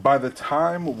 True. By the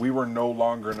time we were no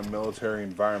longer in a military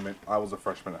environment, I was a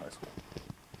freshman in high school.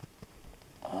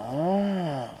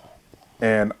 Oh.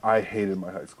 And I hated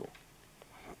my high school.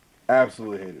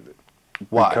 Absolutely hated it.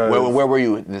 Why? Where were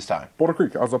you this time? Boulder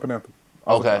Creek. I was up in Anthem.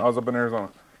 I was up in Arizona.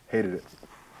 Hated it.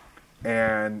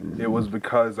 And it was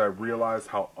because I realized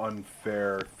how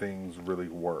unfair things really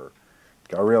were.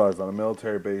 I realized on a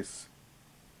military base,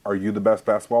 are you the best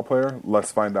basketball player?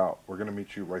 Let's find out. We're going to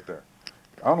meet you right there.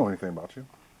 I don't know anything about you.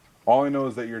 All I know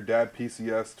is that your dad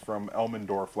PCS'd from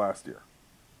Elmendorf last year.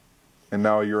 And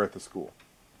now you're at the school.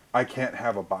 I can't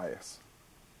have a bias.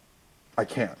 I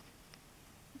can't.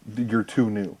 You're too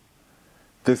new.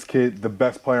 This kid, the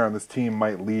best player on this team,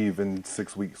 might leave in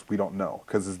 6 weeks. We don't know,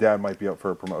 because his dad might be up for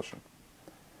a promotion.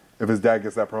 If his dad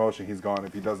gets that promotion, he's gone.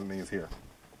 If he doesn't, then he's here.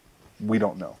 We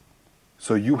don't know.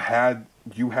 So you had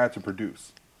to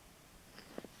produce.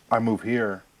 I move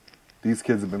here. These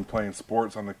kids have been playing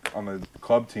sports on the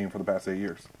club team for the past 8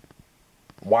 years.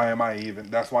 Why am I even?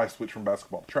 That's why I switched from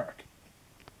basketball to track.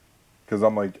 Because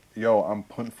I'm like, yo, I'm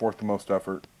putting forth the most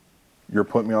effort. You're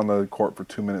putting me on the court for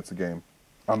 2 minutes a game.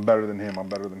 I'm better than him. I'm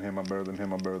better than him. I'm better than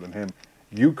him. I'm better than him.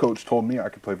 You, coach, told me I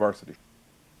could play varsity.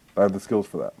 I have the skills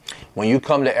for that. When you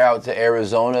come out to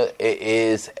Arizona, it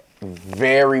is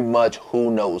very much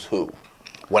who knows who.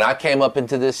 When I came up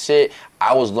into this shit,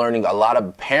 I was learning a lot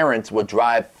of parents would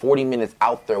drive 40 minutes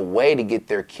out their way to get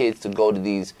their kids to go to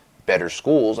these better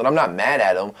schools. And I'm not mad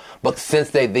at them, but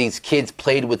since these kids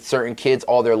played with certain kids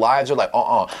all their lives, they're like,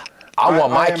 I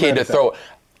want my kid to throw.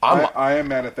 I am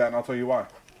mad at that, and I'll tell you why.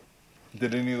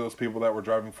 Did any of those people that were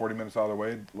driving 40 minutes out of their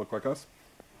way look like us?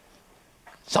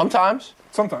 Sometimes.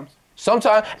 Sometimes.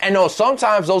 And no,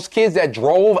 sometimes those kids that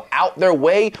drove out their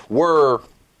way were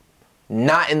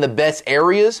not in the best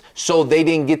areas, so they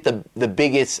didn't get the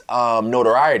biggest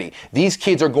notoriety. These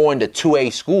kids are going to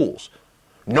 2A schools.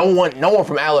 No one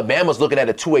from Alabama's looking at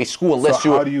a 2A school unless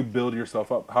how do you build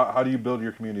yourself up? How do you build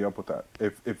your community up with that?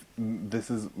 If this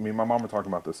is me and my mom are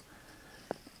talking about this,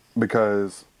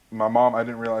 because my mom, I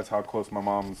didn't realize how close my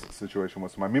mom's situation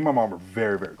was to mine. Me and my mom are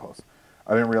very, very close.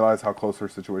 I didn't realize how close her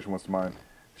situation was to mine.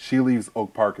 She leaves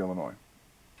Oak Park, Illinois,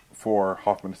 for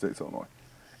Hoffman Estates, Illinois.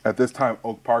 At this time,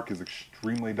 Oak Park is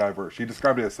extremely diverse. She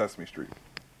described it as Sesame Street.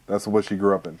 That's what she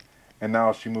grew up in. And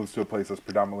now she moves to a place that's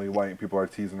predominantly white, and people are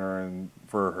teasing her and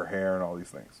for her hair and all these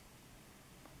things.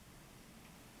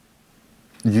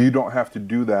 You don't have to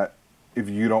do that if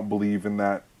you don't believe in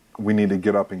that we need to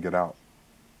get up and get out.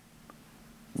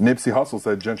 Nipsey Hussle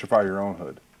said, gentrify your own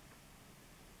hood.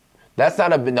 That's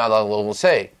not what I will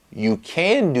say. You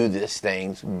can do these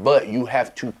things, but you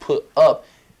have to put up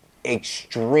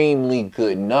extremely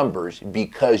good numbers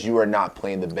because you are not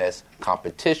playing the best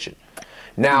competition.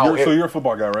 Now, so you're a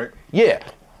football guy, right? Yeah.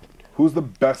 Who's the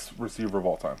best receiver of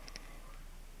all time?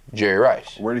 Jerry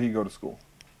Rice. Where did he go to school?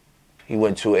 He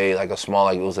went to it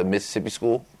was a Mississippi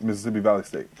school. Mississippi Valley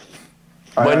State.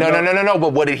 But no.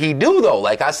 But what did he do though?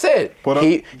 Like I said,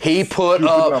 he put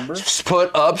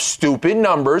up stupid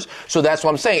numbers. So that's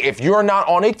what I'm saying. If you're not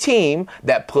on a team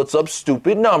that puts up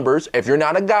stupid numbers, if you're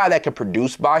not a guy that can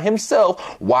produce by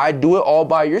himself, why do it all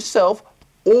by yourself?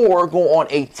 Or go on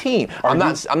a team. I'm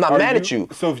not mad at you.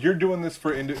 So if you're doing this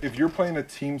if you're playing a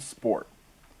team sport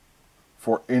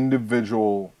for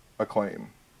individual acclaim,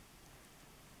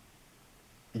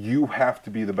 you have to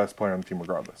be the best player on the team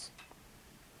regardless.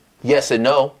 Yes and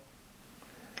no.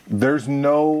 There's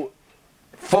no.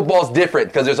 Football's different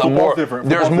because there's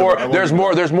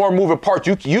more moving parts.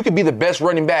 You could be the best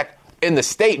running back in the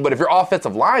state, but if your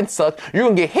offensive line sucks, you're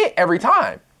gonna get hit every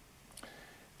time.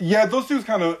 Yeah, those dudes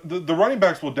kind of the running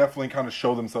backs will definitely kind of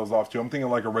show themselves off too. I'm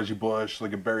thinking like a Reggie Bush,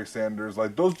 like a Barry Sanders,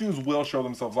 like those dudes will show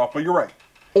themselves off. But you're right.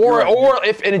 Or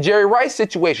if in a Jerry Rice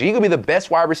situation, he could be the best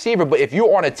wide receiver, but if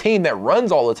you're on a team that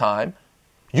runs all the time,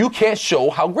 you can't show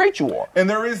how great you are. And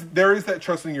there is that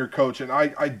trust in your coach, and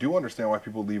I do understand why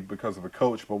people leave because of a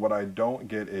coach, but what I don't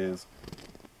get is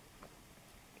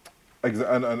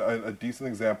a decent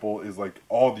example is like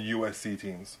all the USC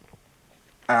teams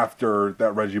after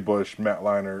that Reggie Bush, Matt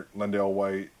Leinart, Lendale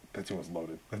White. That team was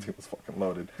loaded. That team was fucking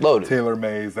loaded. Taylor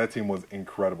Mays. That team was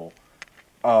incredible.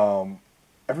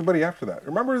 Everybody after that.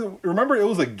 Remember, it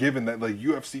was a given that like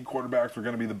UFC quarterbacks were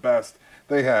going to be the best.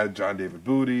 They had John David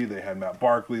Booty. They had Matt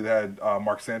Barkley. They had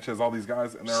Mark Sanchez. All these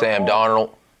guys. And Sam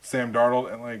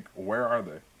Darnold. And like, where are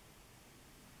they?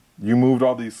 You moved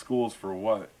all these schools for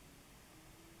what?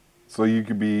 So you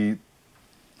could be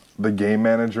the game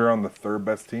manager on the third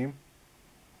best team?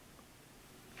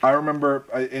 I remember,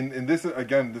 and this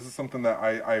is something that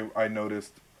I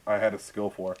noticed I had a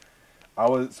skill for.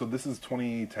 This is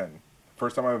 2010.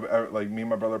 First time I've ever, like, me and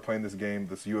my brother playing this game,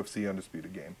 this UFC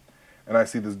Undisputed game. And I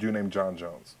see this dude named John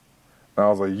Jones. And I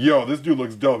was like, yo, this dude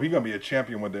looks dope. He's going to be a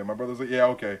champion one day. My brother's like, yeah,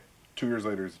 okay. 2 years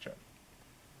later, he's a champion.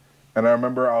 And I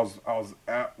remember I was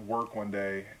at work one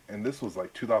day, and this was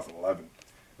like 2011.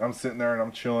 And I'm sitting there, and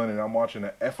I'm chilling, and I'm watching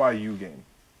an FIU game.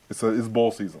 It's bowl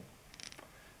season.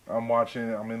 I'm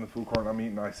watching, I'm in the food court, and I'm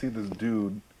eating, and I see this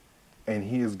dude, and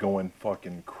he is going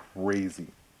fucking crazy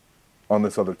on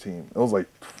this other team. It was like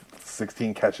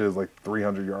 16 catches, like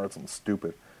 300 yards, something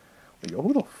stupid. Like, yo,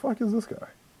 who the fuck is this guy?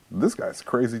 This guy's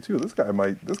crazy too. This guy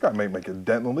might make a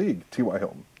dent in the league. T.Y.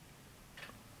 Hilton.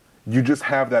 You just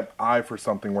have that eye for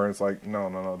something where it's like,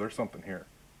 no, there's something here.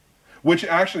 Which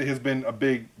actually has been a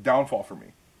big downfall for me.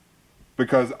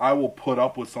 Because I will put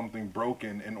up with something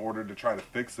broken in order to try to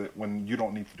fix it when you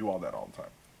don't need to do all that all the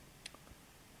time.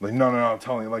 Like, no, I'm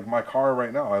telling you, like, my car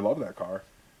right now, I love that car.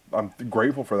 I'm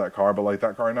grateful for that car, but, like,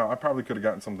 that car right now, I probably could have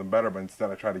gotten something better, but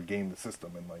instead I try to game the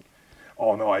system and, like,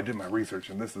 oh, no, I did my research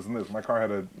and this. My car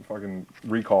had a fucking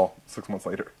recall 6 months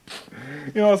later.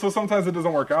 You know, so sometimes it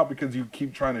doesn't work out because you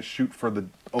keep trying to shoot for the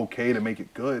okay to make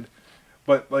it good.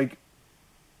 But, like,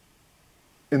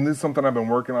 and this is something I've been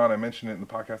working on. I mentioned it in the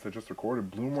podcast I just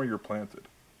recorded. Bloom where you're planted.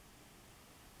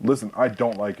 Listen, I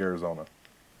don't like Arizona.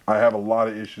 I have a lot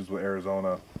of issues with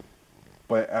Arizona.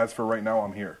 But as for right now,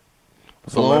 I'm here.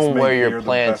 So let's make where you're here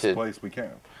planted. the best place we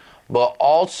can. But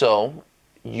also,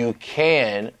 you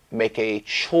can make a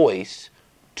choice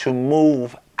to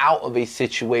move out of a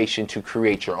situation to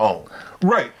create your own.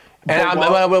 Right. And I'm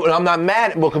not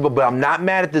mad, but I'm not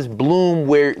mad at this bloom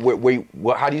where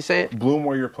how do you say it? Bloom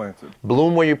where you're planted.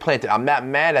 Bloom where you're planted. I'm not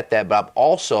mad at that, but I'm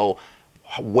also,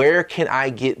 where can I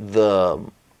get the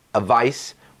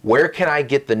advice? Where can I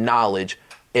get the knowledge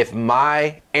if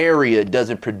my area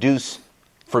doesn't produce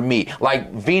for me?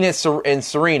 Like Venus and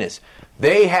Serenas,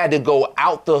 they had to go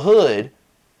out the hood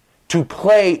to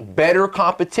play better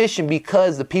competition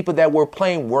because the people that were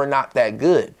playing were not that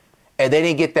good. And they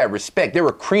didn't get that respect. They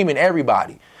were creaming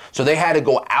everybody. So they had to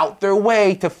go out their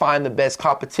way to find the best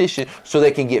competition so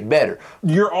they can get better.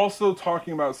 You're also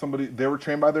talking about somebody, they were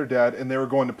trained by their dad and they were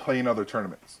going to play in other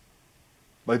tournaments.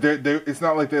 Like, it's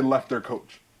not like they left their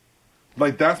coach.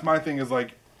 Like, that's my thing is,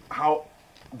 like, how,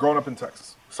 growing up in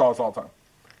Texas, saw this all the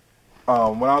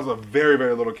time. When I was a very,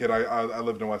 very little kid, I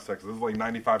lived in West Texas. This was like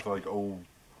 95 to like, it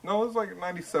was like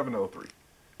 97 to 03.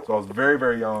 So I was very,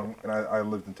 very young, and I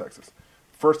lived in Texas.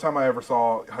 First time I ever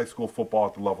saw high school football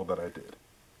at the level that I did.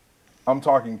 I'm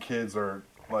talking kids are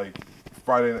like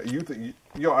Friday night.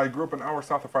 I grew up an hour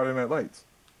south of Friday Night Lights.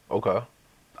 Okay.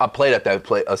 I played at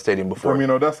that stadium before. From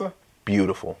Odessa?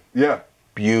 Beautiful. Yeah.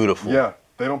 Beautiful. Yeah.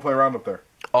 They don't play around up there.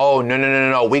 Oh,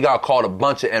 no. We got called a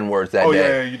bunch of N-words that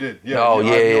day. Yeah, you did. Yeah. Oh, I have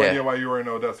no yeah. idea why you were in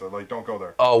Odessa. Like, don't go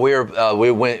there. Oh,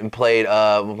 we went and played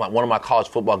one of my college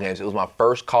football games. It was my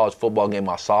first college football game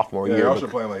my sophomore year. Y'all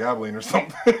should play like Abilene or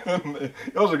something.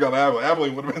 Y'all should go to Abilene.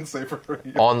 Abilene would have been safer for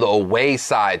you. On the away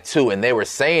side, too, and they were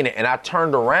saying it, and I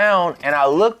turned around, and I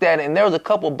looked at it, and there was a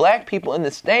couple black people in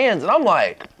the stands, and I'm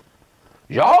like,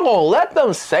 y'all gonna let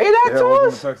them say that to welcome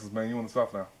us? to Texas, man. You in the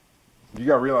South now. You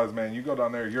gotta realize, man, you go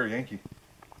down there, you're a Yankee.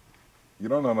 You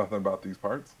don't know nothing about these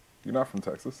parts. You're not from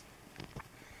Texas.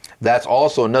 That's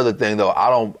also another thing, though.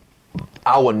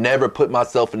 I will never put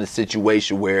myself in a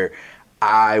situation where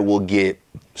I will get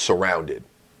surrounded.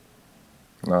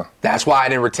 No. That's why I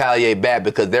didn't retaliate back,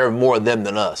 because there are more of them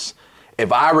than us.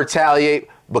 If I retaliate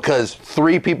because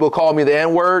 3 people call me the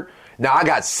N-word, now I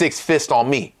got 6 fists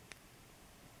on me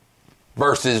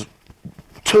versus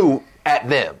 2 at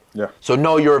them. Yeah. So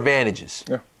know your advantages.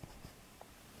 Yeah.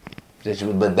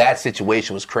 But that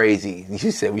situation was crazy.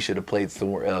 You said we should have played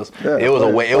somewhere else. Yeah, it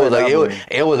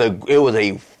was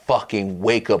a fucking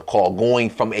wake up call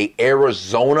going from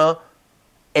Arizona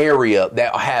area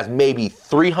that has maybe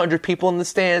 300 people in the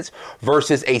stands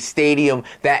versus a stadium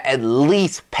that at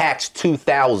least packs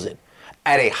 2,000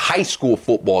 at a high school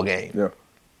football game. Yeah.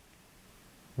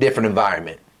 Different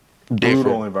environment.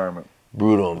 Brutal environment.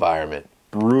 Brutal environment.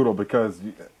 Brutal because,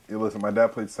 listen, my dad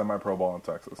played semi-pro ball in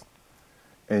Texas.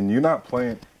 And you're not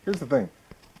playing. Here's the thing.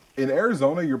 In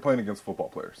Arizona, you're playing against football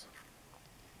players.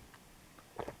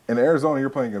 In Arizona, you're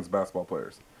playing against basketball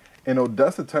players. In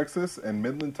Odessa, Texas, and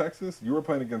Midland, Texas, you were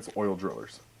playing against oil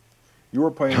drillers. You were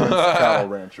playing against cattle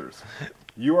ranchers.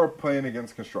 You are playing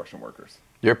against construction workers.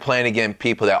 You're playing against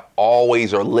people that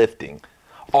always are lifting,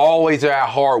 always are at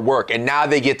hard work, and now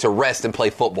they get to rest and play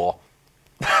football.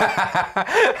 And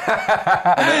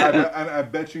I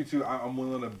bet you, too, I'm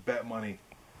willing to bet money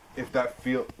if that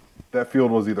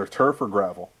field was either turf or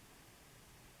gravel.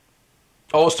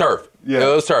 Oh, it was turf. Yeah.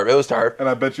 It was turf. It was turf. And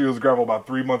I bet you it was gravel about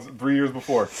 3 years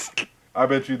before. I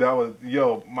bet you that was,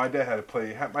 my dad had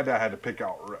to pick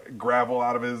out gravel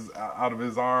out of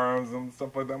his arms and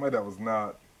stuff like that. My dad was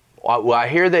not. Well, I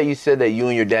hear that you said that you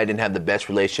and your dad didn't have the best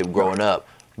relationship growing up,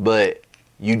 but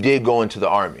you did go into the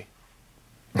Army.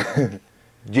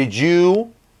 Did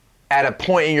you, at a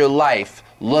point in your life,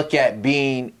 look at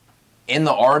being in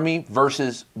the Army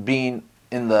versus being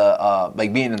in the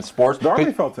being in sports? The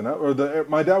Army felt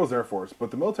my dad was Air Force, but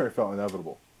the military felt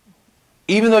inevitable.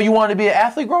 Even though you wanted to be an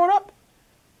athlete growing up?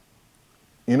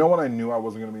 You know when I knew I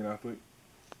wasn't going to be an athlete?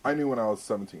 I knew when I was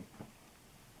 17.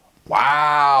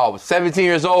 Wow, 17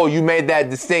 years old, you made that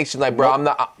distinction. Like, bro, I'm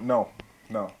not. No.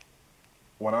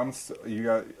 When I'm sorry,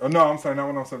 not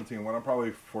when I'm 17. When I'm probably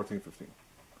 14, 15.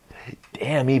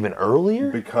 Damn, even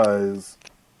earlier? Because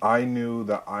I knew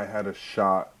that I had a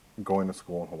shot going to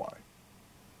school in Hawaii.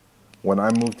 When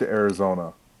I moved to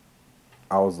Arizona,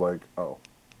 I was like, oh,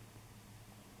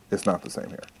 it's not the same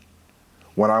here.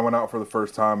 When I went out for the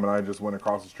first time and I just went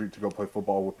across the street to go play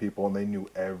football with people and they knew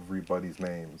everybody's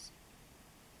names,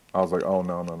 I was like, oh,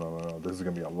 no. This is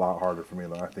going to be a lot harder for me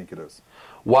than I think it is.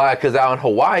 Why? Because out in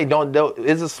Hawaii,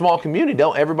 it's a small community.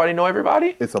 Don't everybody know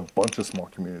everybody? It's a bunch of small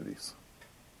communities.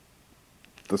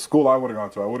 The school I would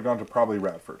have gone to probably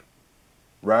Radford.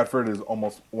 Radford is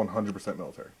almost 100%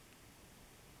 military.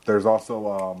 There's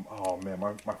also,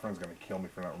 my friend's going to kill me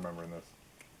for not remembering this.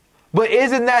 But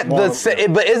isn't that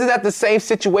the same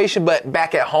situation? But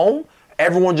back at home,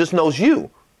 everyone just knows you.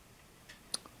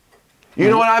 You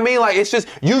know what I mean? Like, it's just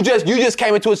you just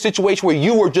came into a situation where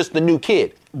you were just the new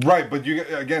kid. Right, but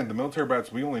the military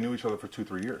brats, we only knew each other for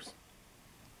 2-3 years.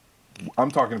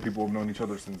 I'm talking to people who've known each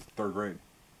other since 3rd grade.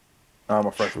 I'm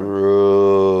a freshman.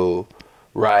 True.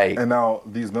 Right. And now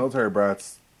these military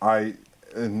brats, is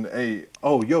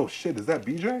that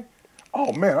BJ?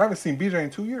 Oh man, I haven't seen BJ in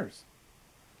 2 years.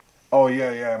 Oh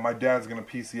yeah, my dad's gonna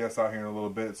PCS out here in a little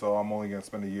bit, so I'm only gonna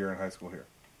spend a year in high school here.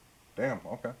 Damn,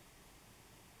 okay.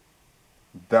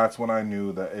 That's when I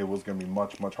knew that it was gonna be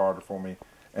much, much harder for me.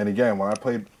 And again, when I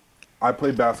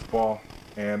played basketball,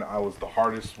 and I was the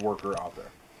hardest worker out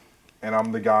there. And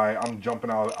I'm the guy, I'm jumping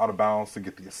out of bounds to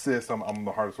get the assist. I'm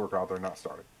the hardest worker out there, not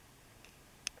starting.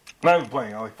 Not even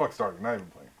playing. I'm like, fuck starting, not even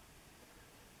playing.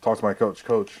 Talk to my coach.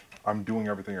 Coach, I'm doing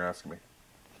everything you're asking me.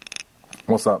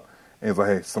 What's up? And he's like,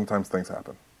 hey, sometimes things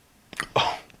happen.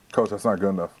 Oh, Coach, that's not good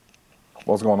enough.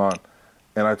 What's going on?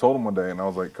 And I told him one day, and I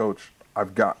was like, Coach,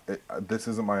 I've got it. This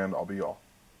isn't my end all be all.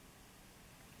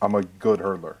 I'm a good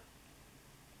hurdler.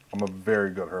 I'm a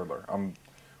very good hurdler. I'm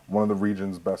one of the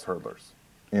region's best hurdlers.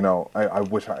 You know, I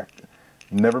wish I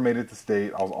never made it to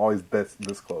state. I was always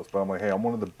this close. But I'm like, hey, I'm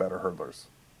one of the better hurdlers.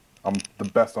 I'm the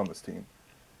best on this team.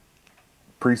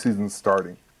 Preseason's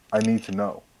starting. I need to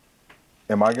know.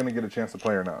 Am I going to get a chance to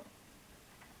play or not?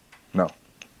 No.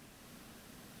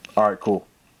 All right, cool.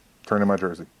 Turn in my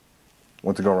jersey.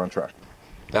 Went to go run track.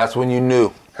 That's when you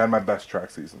knew. Had my best track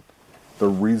season. The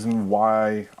reason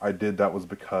why I did that was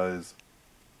because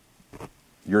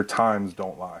your times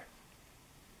don't lie.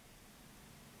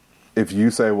 If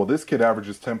you say, well, this kid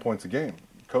averages 10 points a game,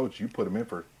 coach, you put him in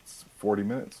for 40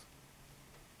 minutes.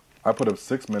 I put up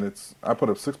 6 minutes. I put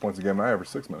up 6 points a game, and I average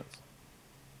 6 minutes.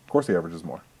 Of course he averages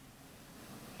more.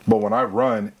 But when I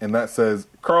run, and that says,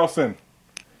 Carlson,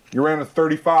 you ran a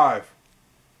 35.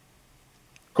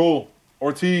 Cool.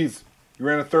 Ortiz, you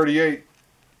ran a 38.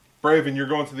 Braven, you're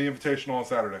going to the Invitational on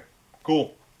Saturday.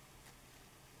 Cool.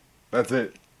 That's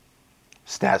it.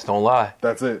 Stats don't lie.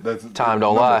 That's it. That's Time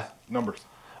don't lie. Numbers.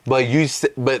 But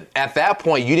at that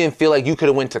point, you didn't feel like you could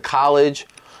have went to college.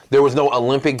 There was no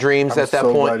Olympic dreams at that I'm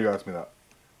so point. glad you asked me that.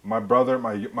 My brother,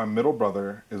 my middle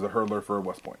brother, is a hurdler for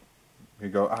West Point. He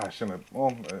goes, I shouldn't have.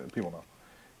 Well, people know.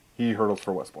 He hurdles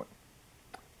for West Point.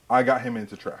 I got him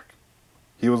into track.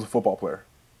 He was a football player.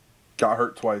 Got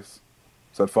hurt twice.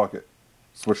 Said fuck it.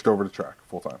 Switched over to track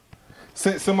full time.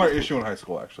 Similar issue in high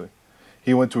school, actually.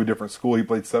 He went to a different school. He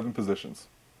played 7 positions.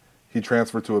 He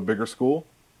transferred to a bigger school.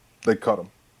 They cut him.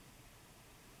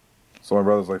 So my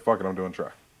brother's like, fuck it, I'm doing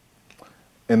track.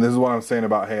 And this is what I'm saying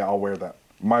about, hey, I'll wear that.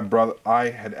 I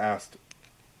had asked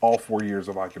all 4 years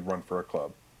if I could run for a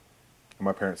club. And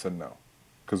my parents said no.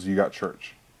 Because you got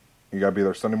church. You got to be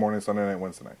there Sunday morning, Sunday night,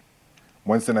 Wednesday night.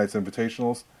 Wednesday night's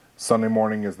invitationals. Sunday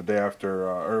morning is the day after,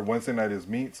 or Wednesday night is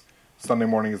meets. Sunday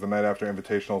morning is the night after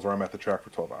invitationals where I'm at the track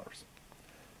for 12 hours.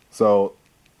 So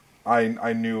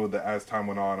I knew that as time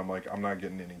went on, I'm like, I'm not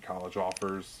getting any college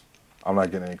offers. I'm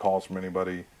not getting any calls from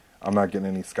anybody. I'm not getting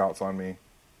any scouts on me.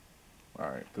 All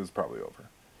right, this is probably over.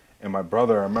 And my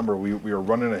brother, I remember we were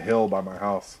running a hill by my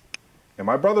house. And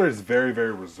my brother is very,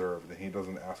 very reserved, and he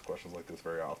doesn't ask questions like this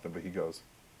very often, but he goes,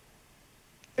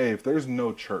 hey, if there's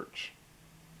no church,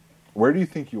 where do you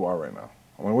think you are right now?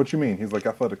 I'm like, what you mean? He's like,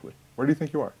 athletically. Where do you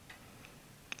think you are?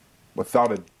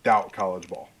 Without a doubt, college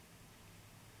ball.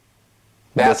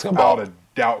 Basketball. Without a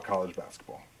doubt, college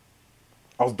basketball.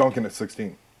 I was dunking at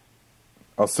 16.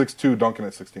 I was 6'2", dunking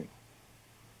at 16.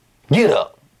 Get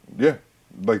up. Yeah,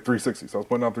 like 360s. I was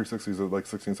putting out 360s at like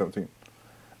 16, 17.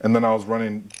 And then I was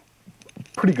running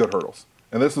pretty good hurdles.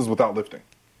 And this is without lifting.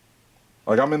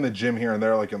 Like, I'm in the gym here and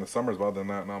there, like in the summers, but other than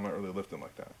that, no, I'm not really lifting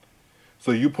like that.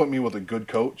 So you put me with a good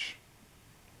coach,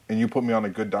 and you put me on a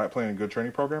good diet plan and a good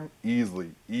training program,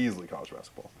 easily college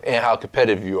basketball. And how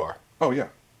competitive you are. Oh, yeah.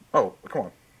 Oh, come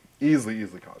on. Easily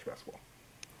college basketball.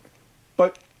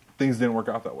 But things didn't work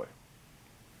out that way.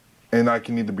 And I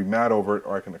can either be mad over it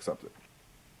or I can accept it.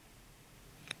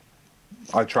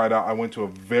 I tried out. I went to a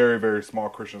very, very small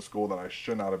Christian school that I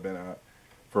should not have been at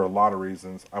for a lot of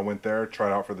reasons. I went there,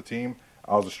 tried out for the team.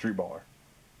 I was a street baller.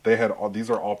 These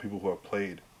are all people who have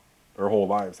played their whole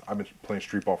lives. I've been playing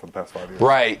street ball for the past 5 years.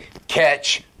 Right.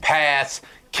 Catch, pass,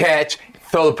 catch,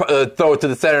 throw it to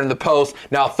the center of the post.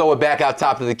 Now throw it back out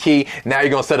top of the key. Now you're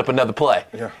going to set up another play.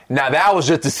 Yeah. Now that was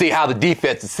just to see how the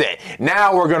defense is set.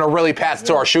 Now we're going to really pass it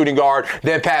to our shooting guard,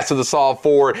 then pass to the solid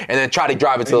forward, and then try to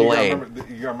drive it to the lane.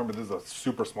 You got to remember, this is a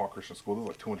super small Christian school. There's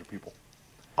like 200 people.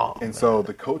 Oh, and so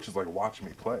the coach is like watching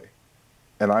me play.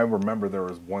 And I remember there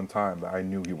was one time that I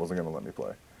knew he wasn't going to let me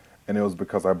play. And it was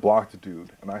because I blocked a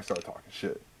dude and I started talking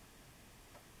shit.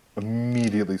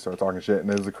 Immediately started talking shit. And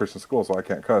it was a Christian school, so I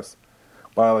can't cuss.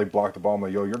 But I like blocked the ball. I'm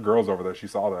like, yo, your girl's over there. She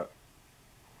saw that.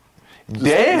 Just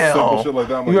damn. Simple shit like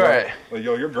that. I'm like, right.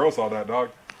 yo, your girl saw that,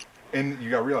 dog. And you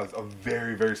got to realize, a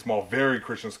very, very small, very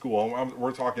Christian school.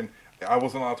 We're talking, I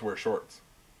wasn't allowed to wear shorts.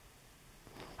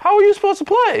 How are you supposed to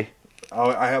play?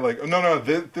 I had like, no,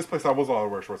 this place I was allowed to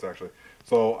wear shorts, actually.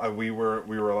 So we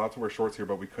were allowed to wear shorts here,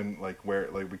 but we couldn't we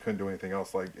couldn't do anything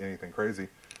else, like anything crazy.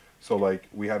 So like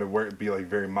we had to be like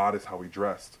very modest how we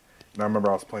dressed. And I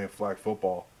remember I was playing flag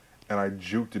football, and I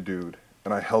juked a dude,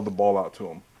 and I held the ball out to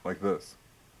him like this.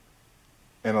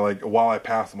 And like while I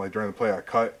passed him, like during the play, I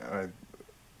cut and I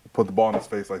put the ball in his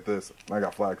face like this, and I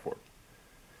got flagged for it.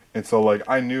 And so like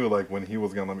I knew like when he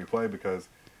was gonna let me play because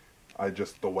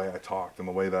the way I talked and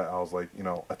the way that I was like, you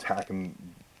know, attacking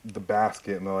the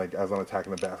basket, and like as I'm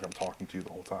attacking the basket, I'm talking to you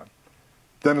the whole time.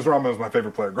 Dennis Rodman was my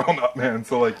favorite player growing up, man.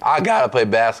 So like, I gotta play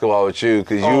basketball with you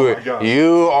because God.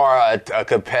 you are a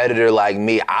competitor like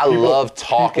me. I love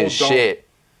talking shit.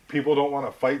 People don't want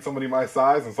to fight somebody my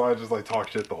size, and so I just like talk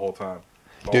shit the whole time.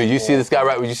 Dude, you see this guy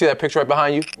right? You see that picture right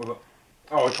behind you?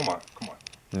 Oh, come on.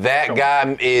 That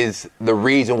guy is the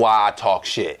reason why I talk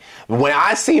shit. When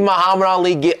I see Muhammad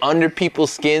Ali get under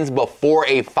people's skins before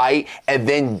a fight and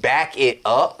then back it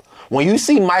up, when you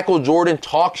see Michael Jordan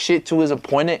talk shit to his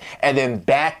opponent and then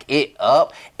back it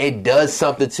up, it does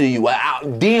something to you.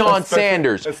 Deion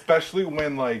Sanders. Especially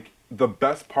when, like, the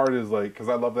best part is, like, because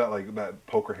I love that, like, that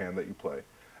poker hand that you play.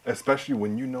 Especially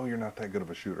when you know you're not that good of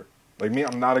a shooter. Like me,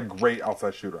 I'm not a great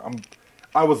outside shooter.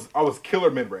 I was killer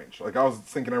mid-range. Like, I was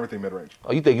sinking everything mid-range.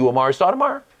 Oh, you think you Amari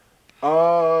Stoudemire?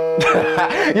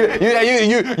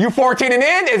 You 14 and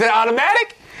in? Is it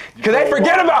automatic? Because they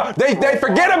forget about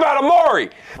Amari.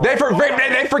 They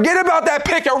forget about that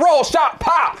pick and roll shot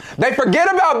pop. They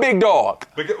forget about Big Dog.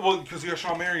 Because you got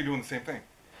Sean Mary doing the same thing.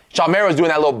 Sean Mary was doing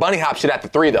that little bunny hop shit at the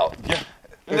 3 though. Yeah.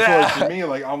 And so like, for me,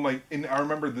 like I'm like, and I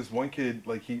remember this one kid,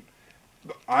 like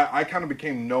I kind of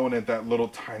became known at that little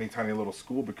tiny little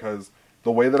school because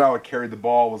the way that I would carry the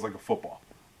ball was like a football.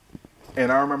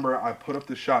 And I remember I put up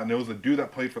this shot, and it was a dude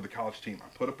that played for the college team. I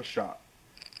put up a shot.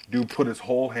 Dude put his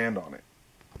whole hand on it.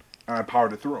 And I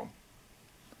powered it through him.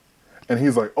 And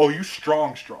he's like, oh, you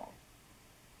strong.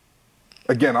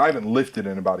 Again, I haven't lifted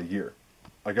in about a year.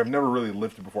 Like, I've never really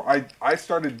lifted before. I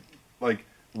started, like,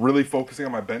 really focusing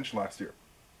on my bench last year.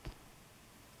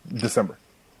 December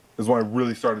is when I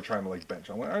really started trying to like bench.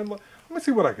 I'm like, all right, let me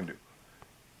see what I can do.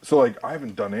 So like I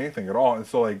haven't done anything at all, and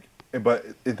so like, but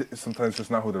it sometimes it's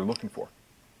just not who they're looking for.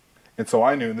 And so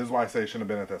I knew, and this is why I say I shouldn't have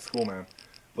been at that school, man.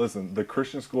 Listen, the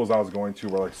Christian schools I was going to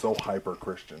were like so hyper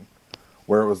Christian,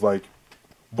 where it was like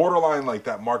borderline like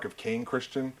that Mark of Cain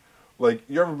Christian. Like,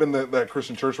 you ever been to that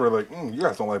Christian church where like, you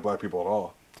guys don't like black people at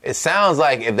all? It sounds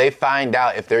like if they find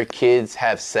out if their kids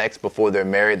have sex before they're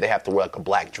married, they have to wear like a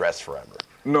black dress forever.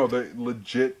 No, they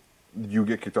legit, you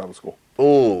get kicked out of school.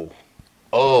 Ooh.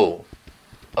 Oh.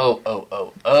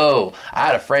 I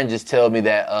had a friend just tell me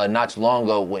that not too long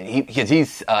ago, because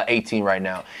he's 18 right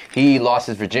now, he lost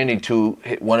his virginity to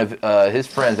one of his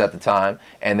friends at the time,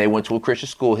 and they went to a Christian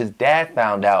school. His dad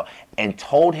found out and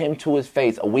told him to his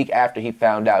face a week after he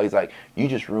found out. He's like, "You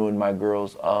just ruined my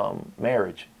girl's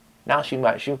marriage. Now she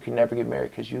can never get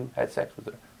married because you had sex with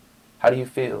her. How do you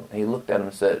feel?" And he looked at him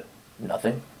and said,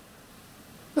 "Nothing."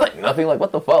 He's like, "Nothing? Like,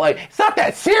 what the fuck? Like, it's not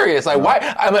that serious. Like,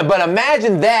 why?" I mean, but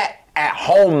imagine that at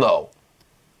home, though.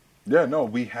 Yeah, no,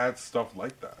 we had stuff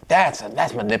like that.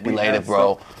 That's manipulative,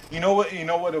 bro. Stuff. You know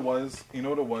what it was?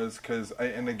 Because,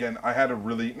 and again, I had to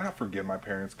really, not forgive my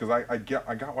parents, because I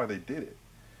got why they did it.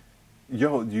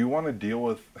 Yo, do you want to deal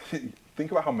with,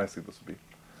 think about how messy this would be.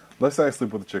 Let's say I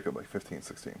sleep with a chick at like 15,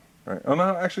 16, right? Oh,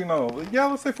 no, actually, no. Yeah,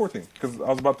 let's say 14, because I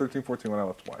was about 13, 14 when I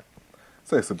left Hawaii.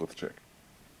 Say I sleep with a chick.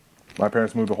 My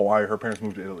parents moved to Hawaii, her parents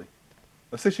moved to Italy.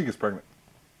 Let's say she gets pregnant.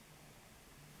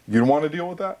 You don't want to deal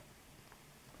with that?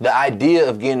 The idea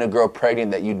of getting a girl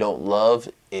pregnant that you don't love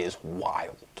is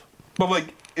wild. But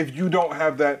like, if you don't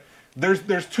have that,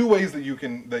 there's two ways that you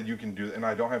can do it. And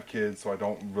I don't have kids, so I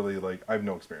don't really like. I have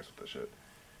no experience with this shit.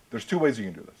 There's two ways you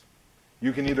can do this.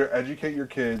 You can either educate your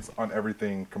kids on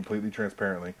everything completely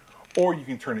transparently, or you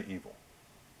can turn it evil.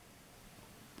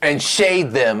 And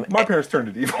shade them. My parents turned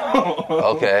it evil.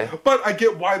 Okay. But I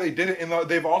get why they did it, and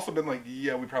they've also been like,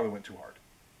 yeah, we probably went too hard.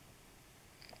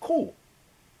 Cool.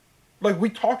 Like, we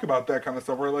talk about that kind of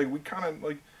stuff where, like, we kind of,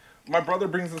 like, my brother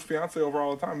brings his fiance over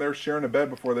all the time. They were sharing a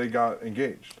bed before they got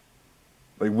engaged.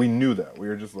 Like, we knew that. We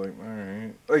were just like, all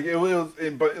right. Like,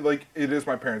 but, like, it is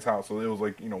my parents' house, so it was,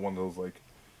 like, you know, one of those, like,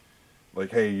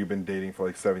 hey, you've been dating for,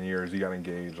 like, 7 years. You got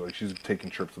engaged. Like, she's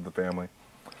taking trips with the family.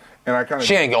 And I kind of...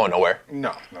 She ain't going nowhere.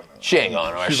 No. She ain't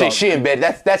going nowhere. She in bed.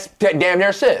 That's damn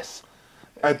near sis.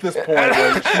 At this point,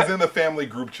 like, she's in the family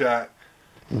group chat.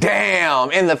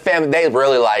 Damn, in the family, they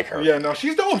really like her. Yeah, no,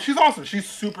 she's dope. She's awesome. She's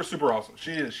super, super awesome.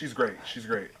 She is. She's great. She's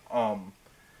great.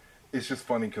 It's just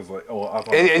funny because, like,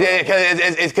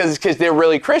 it's because they're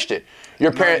really Christian.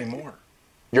 Your parents. Not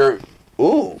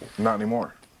anymore. Not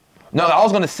anymore. No, I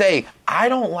was gonna say I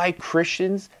don't like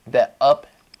Christians that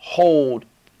uphold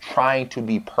trying to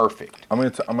be perfect. I'm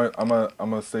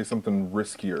gonna say something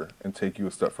riskier and take you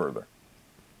a step further.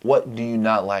 What do you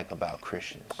not like about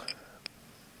Christians?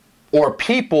 Or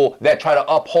people that try to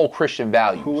uphold Christian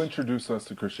values? Who introduced us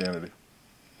to Christianity?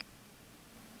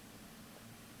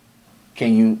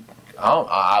 Can you?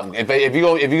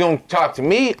 If you're gonna talk to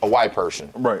me, a white person,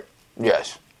 right?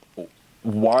 Yes.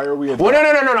 Why are we? Well,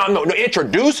 no.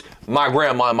 Introduce my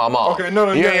grandma and my mom. Okay, no.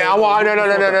 But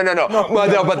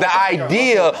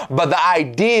the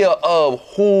idea of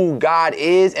who God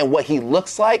is and what He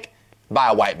looks like by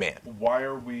a white man. Why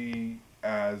are we,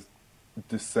 as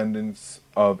descendants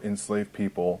of enslaved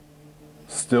people,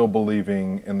 still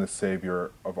believing in the Savior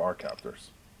of our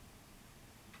captors?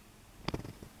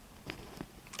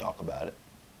 Talk about it.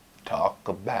 Talk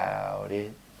about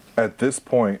it. At this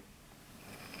point,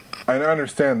 I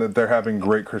understand that they're having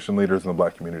great Christian leaders in the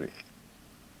black community.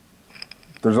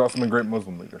 There's also been great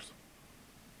Muslim leaders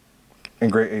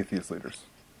and great atheist leaders.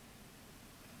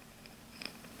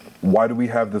 Why do we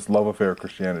have this love affair of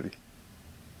Christianity?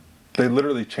 They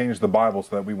literally changed the Bible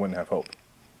so that we wouldn't have hope.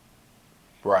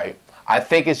 Right. I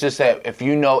think it's just that if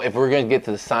we're going to get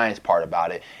to the science part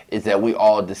about it, is that we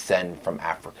all descend from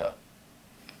Africa.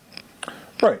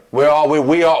 Right. We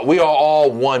are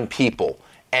all one people.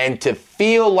 And to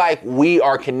feel like we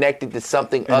are connected to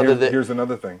something and other than... Here's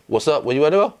another thing. What's up? What you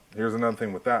want to do? Here's another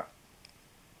thing with that.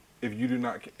 If you do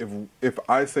not... If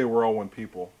I say we're all one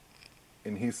people,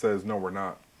 and he says, no, we're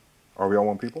not, are we all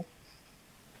one people?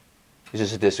 Is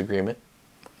this a disagreement?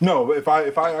 No, but if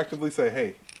I actively say,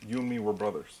 hey, you and me, we're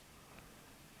brothers,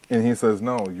 and he says,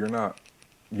 no, you're not.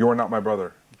 You are not my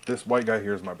brother. This white guy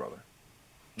here is my brother.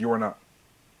 You are not.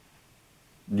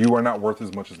 You are not worth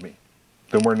as much as me.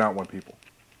 Then we're not one people.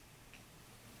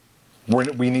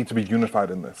 We need to be unified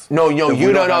in this. No.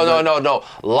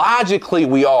 Logically,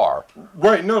 we are.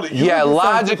 Right. No.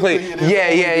 Logically.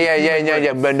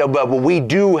 Yeah. But we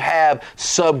do have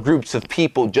subgroups of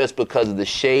people just because of the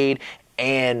shade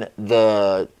and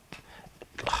the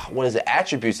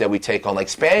attributes that we take on. Like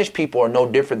Spanish people are no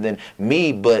different than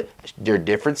me, but they're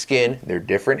different skin, they're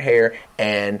different hair,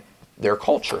 and their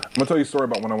culture. I'm gonna tell you a story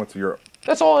about when I went to Europe.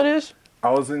 That's all it is.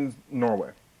 I was in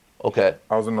Norway. Okay.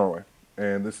 I was in Norway,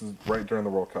 and this is right during the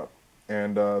World Cup.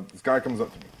 And this guy comes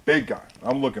up to me, big guy.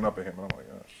 I'm looking up at him, and I'm like,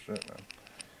 oh shit, man.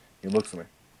 He looks at me.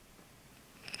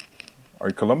 Are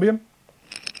you Colombian?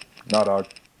 No, dog.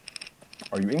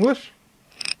 Are you English?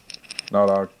 No,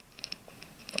 dog.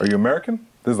 Are you American?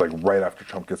 This is like right after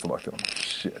Trump gets elected. I'm like,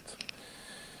 shit.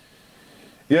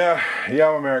 Yeah,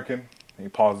 I'm American. He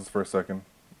pauses for a second.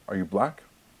 Are you black?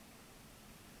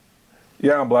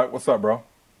 Yeah, I'm black. What's up, bro?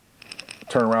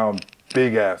 Turn around,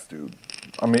 big ass dude.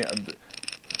 I mean,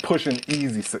 pushing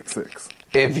easy 6'6".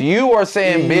 If you are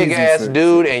saying big ass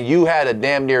dude and you had a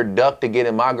damn near duck to get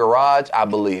in my garage, I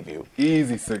believe you.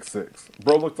 Easy 6'6".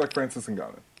 Bro looked like Francis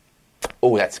Ngannou.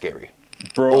 Oh, that's scary.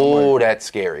 Bro, Oh, like, that's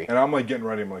scary. and I'm like getting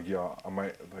ready. I'm like, yo, I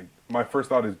might like. My first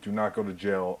thought is, do not go to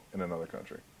jail in another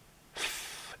country.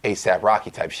 ASAP Rocky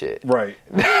type shit. Right.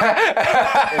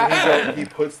 And he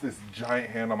puts this giant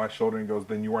hand on my shoulder and goes,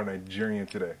 then you are Nigerian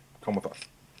today. Come with us.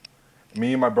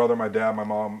 Me and my brother, my dad, my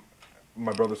mom,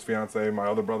 my brother's fiance, my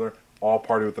other brother, all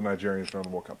party with the Nigerians during the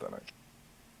World Cup that night.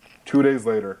 2 days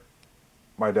later,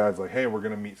 my dad's like, hey, we're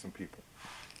going to meet some people.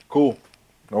 Cool.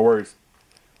 No worries.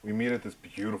 We meet at this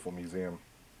beautiful museum.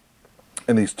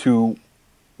 And this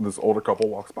older couple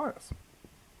walks by us.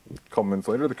 A couple minutes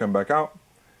later, they come back out.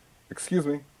 Excuse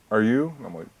me, are you? And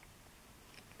I'm like,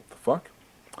 what the fuck?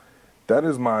 That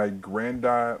is my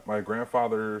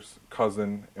grandfather's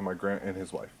cousin and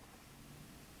his wife.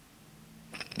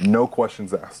 No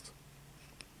questions asked.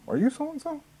 Are you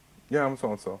so-and-so? Yeah, I'm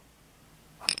so-and-so.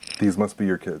 These must be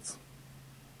your kids.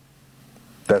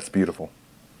 That's beautiful.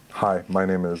 Hi, my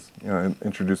name is,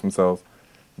 introduce themselves.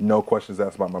 No questions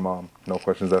asked about my mom. No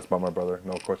questions asked about my brother.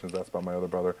 No questions asked about my other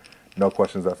brother. No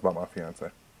questions asked about my fiance.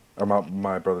 Or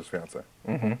my brother's fiance.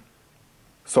 Mm-hmm.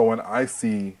 So when I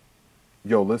see,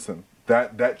 listen,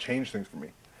 that changed things for me.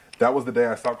 That was the day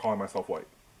I stopped calling myself white.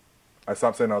 I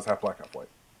stopped saying I was half black, half white.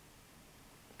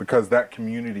 Because that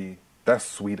community, that's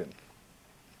Sweden.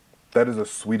 That is a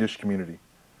Swedish community.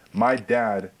 My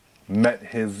dad met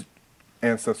his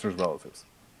ancestors' relatives.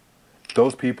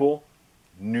 Those people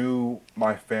knew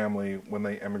my family when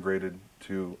they emigrated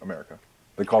to America.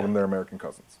 They called them their American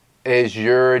cousins. Is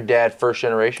your dad first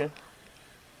generation?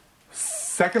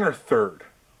 Second or third.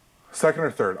 I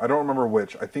don't remember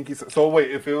which. I think he said. So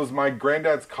wait, if it was my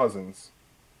granddad's cousins,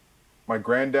 my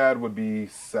granddad would be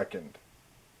second.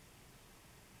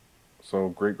 So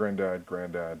great granddad,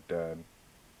 granddad, dad.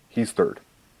 He's third.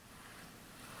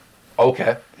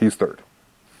 Okay. He's third.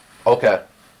 Okay.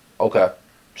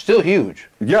 Still huge.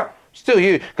 Yeah. Still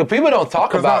huge. Because people don't talk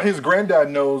Because about. now his granddad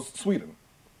knows Sweden.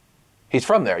 He's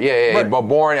from there. Yeah. Right. But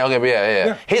born. Okay.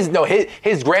 Yeah. His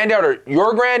granddad or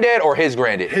your granddad or his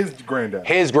granddad? His granddad.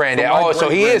 His granddad. So So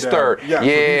he is third. Yeah. So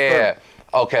he's third.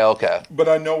 Okay. But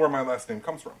I know where my last name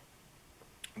comes from.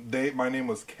 My name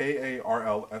was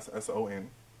Karlsson,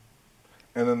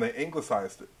 and then they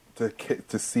anglicized it to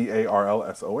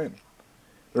Carlson.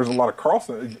 There's a lot of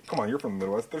Carlson. Come on, you're from the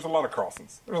Midwest. There's a lot of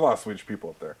Carlsons. There's a lot of Swedish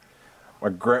people up there. My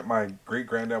great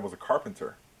granddad was a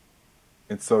carpenter,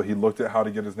 and so he looked at how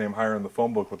to get his name higher in the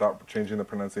phone book without changing the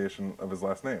pronunciation of his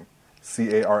last name,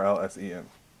 Carlsen.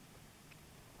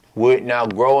 Now,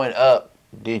 growing up,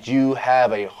 did you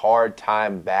have a hard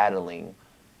time battling?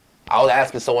 I was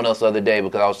asking someone else the other day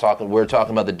because we were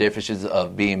talking about the differences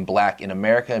of being black in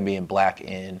America and being black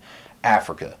in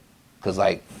Africa, because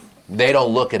they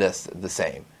don't look at us the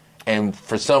same, and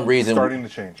for some reason Starting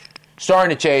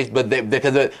to change, but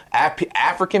because the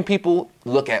African people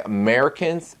look at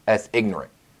Americans as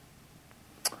ignorant,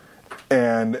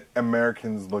 and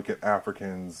Americans look at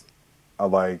Africans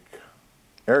like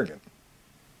arrogant.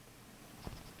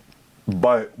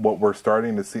 But what we're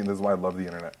starting to see, and this is why I love the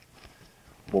internet,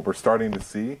 what we're starting to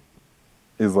see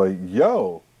is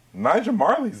Nigel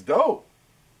Marley's dope.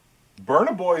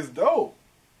 Burna Boy's dope.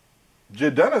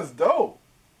 Jadena's dope.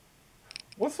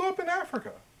 What's up in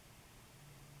Africa?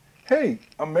 Hey,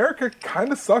 America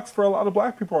kind of sucks for a lot of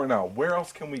black people right now. Where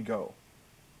else can we go?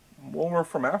 Well, we're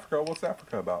from Africa. What's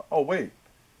Africa about? Oh, wait.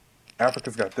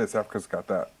 Africa's got this. Africa's got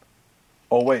that.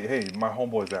 Oh, wait. Hey, my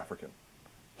homeboy's African.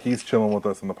 He's chilling with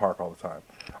us in the park all the time.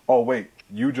 Oh, wait.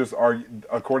 You just are,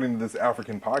 according to this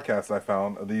African podcast I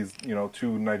found, these,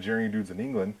 two Nigerian dudes in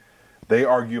England, they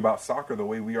argue about soccer the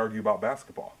way we argue about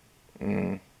basketball.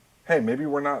 Mm. Hey, maybe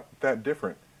we're not that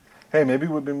different. Hey, maybe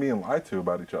we've been being lied to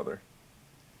about each other.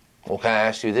 Well, can I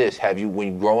ask you this? Have you,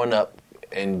 when growing up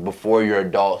and before your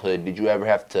adulthood, did you ever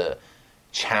have to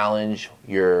challenge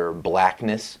your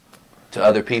blackness to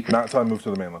other people? Not until I moved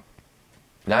to the mainland.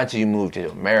 Not until you moved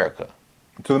to America.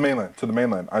 To the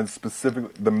mainland. I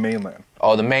specifically, the mainland.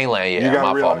 Oh, the mainland, yeah. You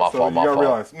gotta realize, My fault. You gotta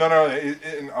realize. No,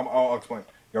 I'll explain.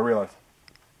 You gotta realize.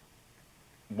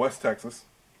 West Texas,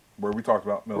 where we talked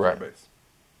about, military base.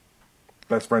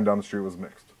 Best friend down the street was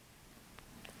mixed.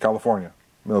 California,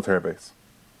 military base.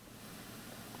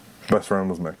 Best friend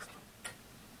was mixed.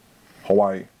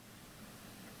 Hawaii.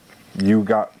 You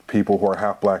got people who are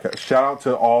half black. Shout out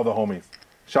to all the homies.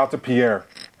 Shout out to Pierre,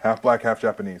 half black, half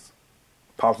Japanese.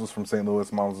 Pops was from St.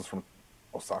 Louis. Mom's was from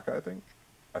Osaka, I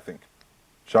think.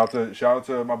 Shout out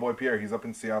to my boy Pierre. He's up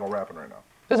in Seattle rapping right now.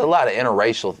 There's a lot of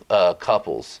interracial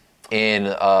couples in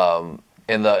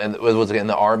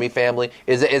the Army family.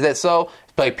 Is that so?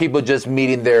 Like people just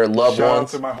meeting their loved Shout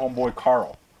ones. out to my homeboy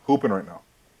Carl, hooping right now.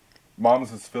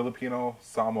 Mom's is Filipino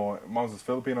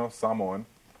Samoan.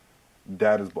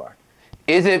 Dad is black.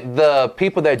 Is it the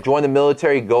people that join the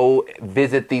military go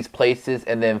visit these places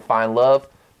and then find love?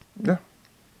 Yeah.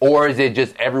 Or is it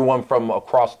just everyone from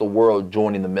across the world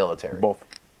joining the military? Both.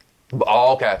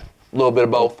 Oh, okay. A little bit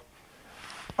of both.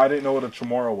 I didn't know what a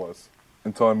Chamorro was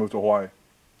until I moved to Hawaii.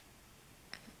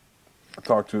 I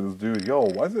talked to this dude. Yo,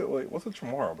 what's a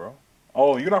Chamorro, bro?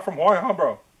 Oh, you're not from Hawaii, huh,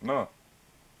 bro? No.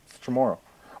 It's Chamorro.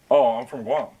 Oh, I'm from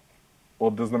Guam. Well,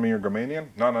 doesn't that mean you're Gamanian?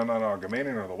 No.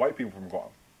 Gamanian are the white people from Guam.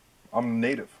 I'm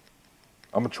native.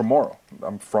 I'm a Chamorro.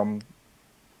 I'm from...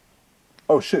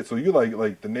 Oh, shit. So you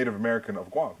like the Native American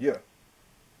of Guam? Yeah.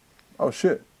 Oh,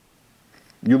 shit.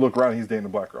 You look around, he's dating a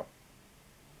black girl.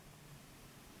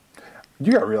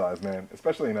 You gotta realize, man,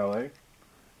 especially in LA,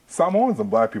 Samoans and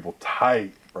black people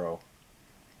tight, bro.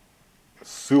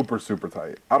 Super, super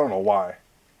tight. I don't know why.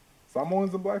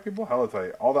 Samoans and black people, hella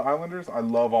tight. All the Islanders, I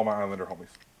love all my Islander homies.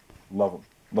 Love them.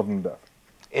 Love them to death.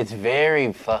 It's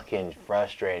very fucking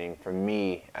frustrating for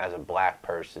me as a black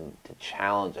person to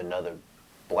challenge another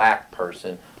black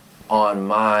person on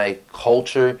my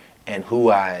culture and who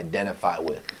I identify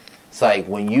with. It's like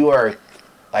when you are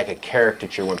like a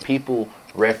caricature, when people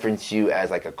reference you as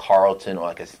like a Carlton or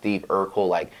like a Steve Urkel,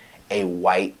 like a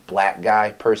white black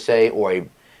guy per se, or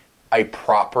a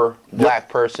proper black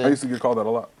person. I used to get called that a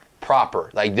lot. Proper.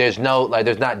 Like there's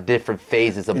not different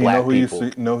phases of black people.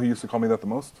 You know who used to call me that the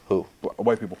most? Who?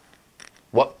 White people.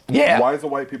 What? Yeah. Why is the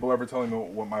white people ever telling me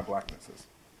what my blackness is?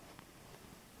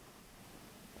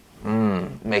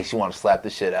 Makes you want to slap the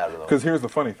shit out of them. Because here's the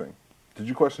funny thing. Did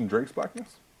you question Drake's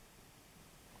blackness?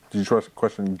 Did you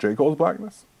question J. Cole's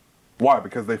blackness? Why?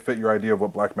 Because they fit your idea of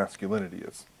what black masculinity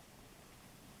is.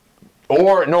 They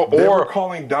were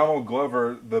calling Donald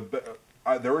Glover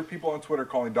there were people on Twitter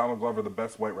calling Donald Glover the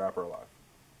best white rapper alive.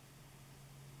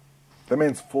 That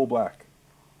man's full black.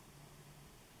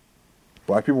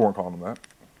 Black people weren't calling him that.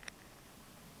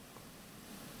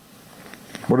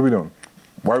 What are we doing?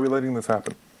 Why are we letting this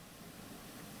happen?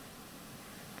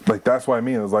 Like, that's what I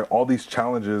mean. It's like all these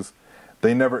challenges,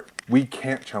 we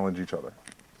can't challenge each other.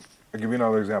 I'll give you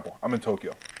another example. I'm in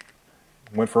Tokyo.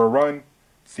 Went for a run,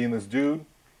 seen this dude,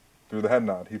 threw the head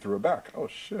nod. He threw it back. Oh,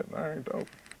 shit. All right, dope.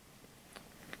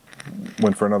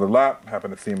 Went for another lap,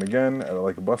 happened to see him again at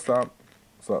like a bus stop.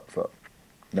 What's up?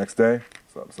 Next day,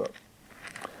 what's up?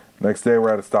 Next day,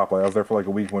 we're at a stoplight. I was there for like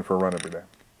a week, went for a run every day.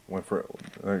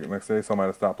 Next day, saw him at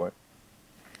a stoplight.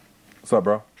 What's up,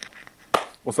 bro?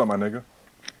 What's up, my nigga?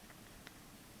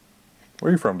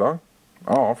 Where you from, dog?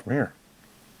 Oh, I'm from here.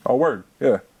 Oh, word,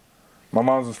 yeah. My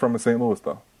mom's is from St. Louis,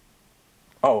 though.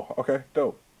 Oh, okay,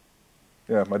 dope.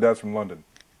 Yeah, my dad's from London.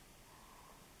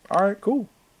 All right, cool.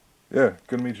 Yeah,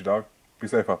 good to meet you, dog. Be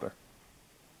safe out there.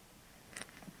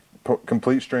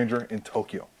 Complete stranger in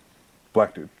Tokyo.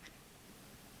 Black dude.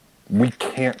 We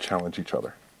can't challenge each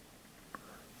other.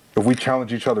 If we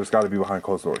challenge each other, it's got to be behind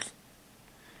closed doors.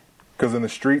 Because in the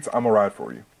streets, I'm a ride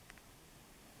for you.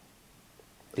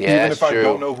 Yeah, even that's if true. I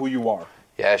don't know who you are.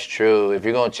 Yeah, that's true. If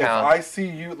you're going to challenge... If I see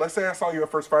you... Let's say I saw you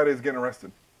at First Fridays getting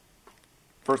arrested.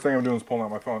 First thing I'm doing is pulling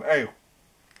out my phone. Hey,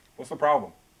 what's the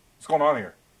problem? What's going on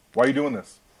here? Why are you doing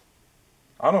this?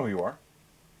 I don't know who you are.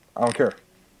 I don't care.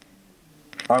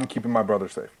 I'm keeping my brother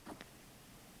safe.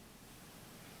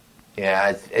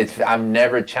 Yeah, I've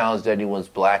never challenged anyone's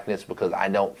blackness because I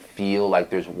don't feel like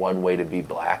there's one way to be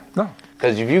black. No.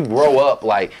 Because if you grow up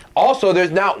like... Also,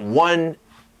 there's not one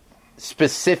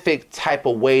specific type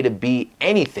of way to be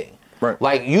anything. Right.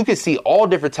 Like, you can see all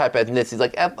different type of ethnicities.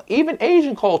 Like, even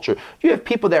Asian culture. You have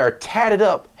people that are tatted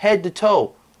up head to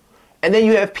toe. And then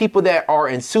you have people that are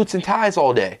in suits and ties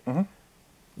all day. Mm-hmm.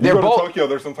 They're you go both... to Tokyo,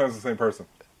 they're sometimes the same person.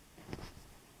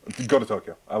 Go to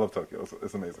Tokyo. I love Tokyo.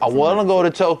 It's amazing. I want to go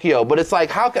to Tokyo, but it's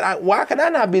like, why can I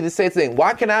not be the same thing?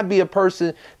 Why can I be a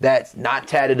person that's not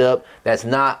tatted up, that's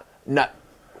not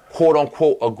quote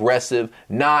unquote aggressive,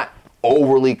 not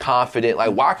overly confident?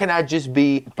 Like, why can I just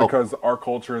be? Because our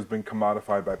culture has been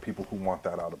commodified by people who want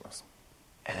that out of us.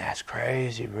 And that's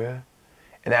crazy, bro.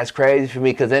 And that's crazy for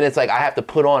me, because then it's like I have to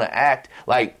put on an act.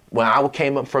 Like, when I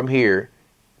came up from here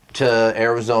to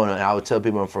Arizona, and I would tell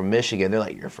people I'm from Michigan, they're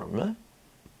like, you're from where?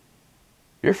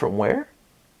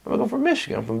 I'm like, I'm from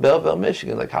Michigan. I'm from Belleville,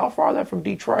 Michigan. Like, how far is that from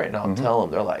Detroit? And I'll tell them.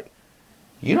 They're like,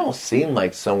 you don't seem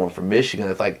like someone from Michigan.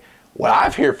 It's like, what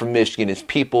I've heard from Michigan is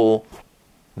people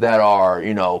that are,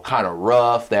 you know, kind of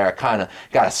rough, that are kind of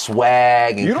got a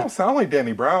swag. And you don't sound like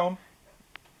Danny Brown.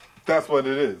 That's what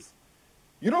it is.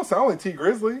 You don't sound like T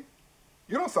Grizzly.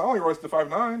 You don't sound like Royce the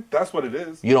 5'9". That's what it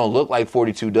is. You don't look like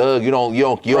 42 Doug. You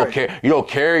don't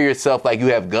carry yourself like you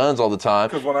have guns all the time.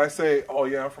 Because when I say, oh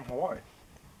yeah, I'm from Hawaii.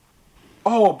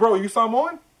 Oh, bro, you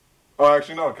Samoan? Oh,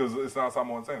 actually no, because it's not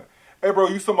Samoan saying it. Hey, bro,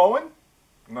 you Samoan?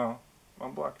 No,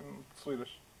 I'm black and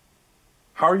Swedish.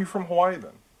 How are you from Hawaii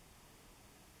then?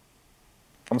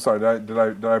 I'm sorry,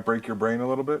 did I break your brain a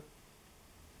little bit?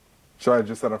 Should I have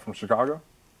just said I'm from Chicago?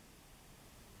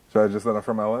 Should I have just said I'm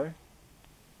from LA?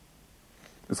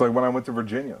 It's like when I went to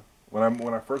Virginia. When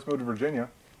I first moved to Virginia,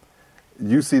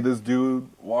 you see this dude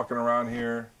walking around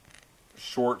here,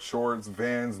 short shorts,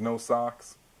 Vans, no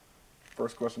socks.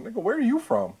 First question, nigga, where are you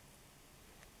from?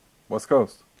 West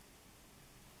Coast.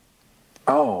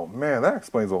 Oh, man, that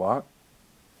explains a lot.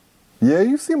 Yeah,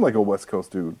 you seem like a West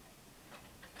Coast dude.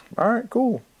 All right,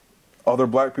 cool. Other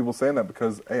black people saying that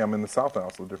because, hey, I'm in the South now,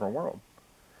 so a different world.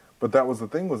 But that was the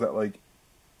thing, was that like,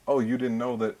 oh, you didn't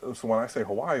know that. So when I say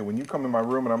Hawaii, when you come in my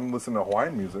room and I'm listening to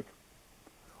Hawaiian music,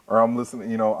 or I'm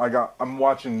listening, you know, I'm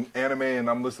watching anime and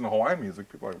I'm listening to Hawaiian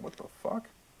music, people are like, what the fuck?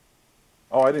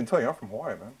 Oh, I didn't tell you, I'm from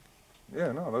Hawaii, man.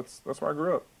 Yeah, no, that's where I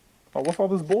grew up. Oh, what's all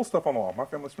this bull stuff on the wall? My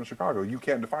family's from Chicago. You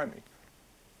can't define me.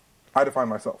 I define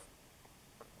myself.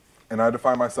 And I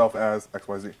define myself as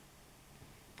XYZ.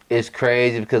 It's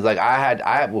crazy because like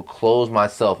I would close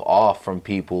myself off from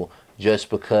people just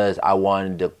because I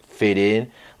wanted to fit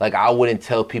in. Like, I wouldn't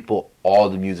tell people all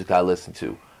the music I listened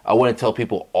to. I wouldn't tell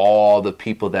people all the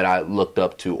people that I looked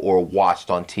up to or watched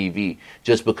on TV,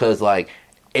 just because like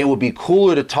it would be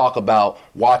cooler to talk about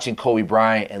watching Kobe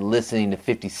Bryant and listening to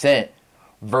 50 Cent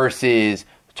versus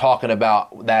talking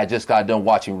about that I just got done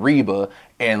watching Reba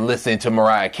and listening to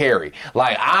Mariah Carey.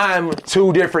 Like, I'm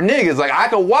two different niggas. Like, I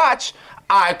could watch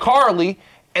iCarly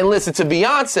and listen to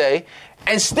Beyonce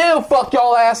and still fuck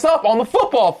y'all ass up on the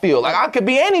football field. Like, I could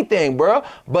be anything, bro.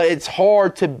 But it's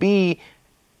hard to be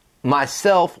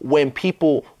myself when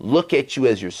people look at you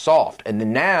as you're soft. And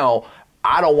then now,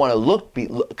 I don't want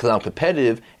to because I'm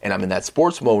competitive and I'm in that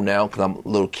sports mode now because I'm a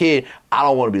little kid, I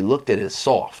don't want to be looked at as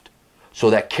soft.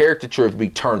 So that caricature of me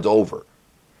turns over.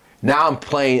 Now I'm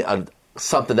playing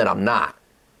something that I'm not.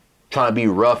 Trying to be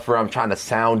rougher, I'm trying to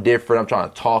sound different, I'm trying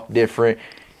to talk different.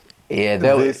 Yeah,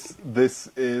 this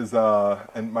is,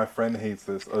 and my friend hates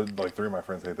this. Like 3 of my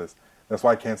friends hate this. That's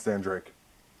why I can't stand Drake.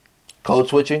 Code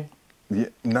switching? Yeah,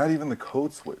 not even the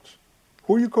code switch.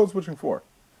 Who are you code switching for?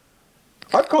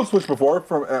 I've code switched before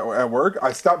at work.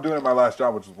 I stopped doing it at my last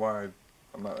job, which is why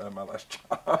I'm not at my last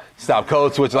job. Stop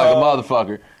code switching like a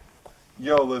motherfucker.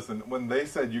 Yo, listen, when they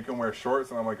said you can wear shorts,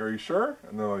 and I'm like, are you sure?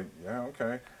 And they're like, yeah,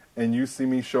 okay. And you see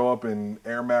me show up in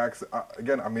Air Max.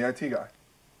 Again, I'm the IT guy.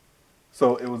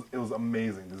 So it was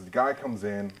amazing. This guy comes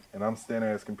in, and I'm standing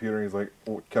at his computer, and he's like,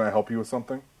 oh, can I help you with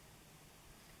something?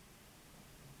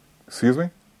 Excuse me?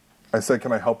 I said,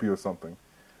 can I help you with something?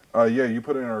 Yeah, you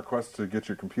put in a request to get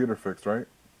your computer fixed, right?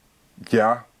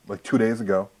 Yeah, like 2 days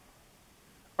ago.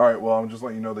 All right, well, I'm just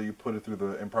letting you know that you put it through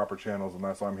the improper channels, and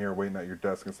that's why I'm here waiting at your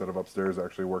desk instead of upstairs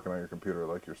actually working on your computer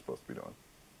like you're supposed to be doing.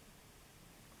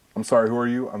 I'm sorry, who are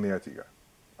you? I'm the IT guy.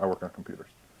 I work on computers.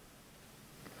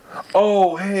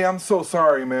 Oh, hey, I'm so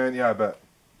sorry, man. Yeah, I bet.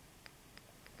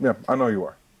 Yeah, I know you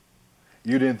are.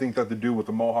 You didn't think that the dude with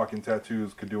the mohawk and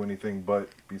tattoos could do anything but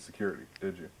be security,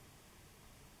 did you?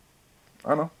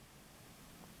 I know.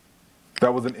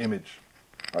 That was an image.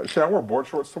 Shit, I wore board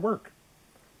shorts to work.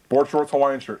 Board shorts,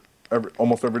 Hawaiian shirt,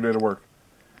 almost every day to work.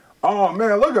 Oh,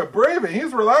 man, look at Braven.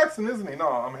 He's relaxing, isn't he? No,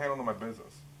 I'm handling my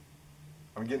business.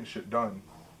 I'm getting shit done.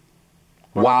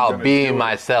 While being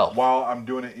myself. While I'm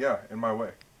doing it, yeah, in my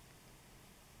way.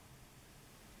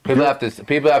 People have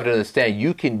to understand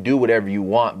you can do whatever you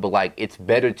want, but like it's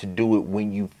better to do it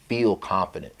when you feel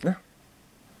confident. Yeah.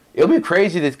 It'll be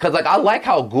crazy because like I like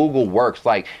how Google works.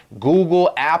 Like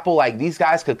Google, Apple, like these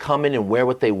guys could come in and wear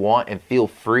what they want and feel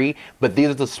free, but these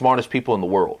are the smartest people in the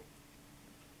world.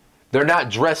 They're not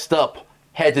dressed up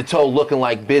head to toe looking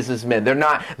like businessmen. They're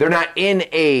not in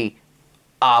a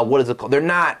what is it called? They're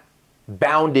not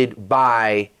bounded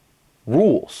by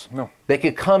rules. No. They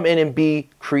could come in and be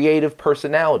creative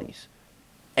personalities.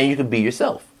 And you can be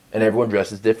yourself. And everyone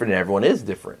dresses different and everyone is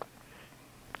different.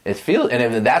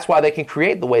 And that's why they can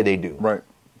create the way they do. Right.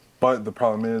 But the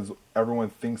problem is everyone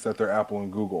thinks that they're Apple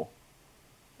and Google,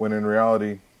 when in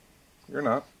reality, you're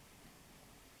not.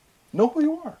 Know who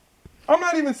you are. I'm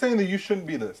not even saying that you shouldn't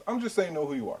be this. I'm just saying know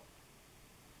who you are.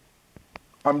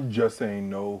 I'm just saying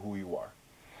know who you are.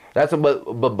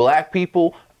 But black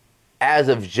people, as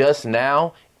of just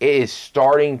now, it is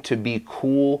starting to be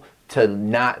cool to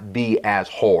not be as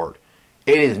hard.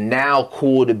 It is now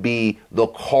cool to be the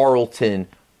Carlton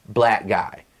black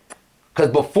guy.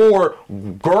 Because before,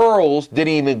 girls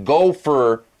didn't even go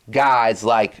for guys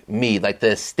like me, like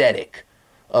the aesthetic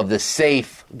of the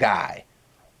safe guy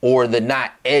or the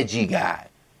not edgy guy.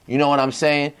 You know what I'm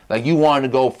saying? Like, you wanted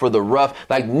to go for the rough.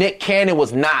 Like, Nick Cannon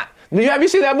was not. Have you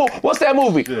seen that movie? What's that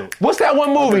movie? Shit. What's that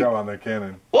one movie? On Nick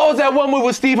Cannon. What was that one movie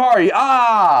with Steve Harvey?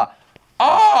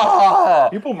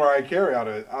 He pulled Mariah Carey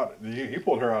he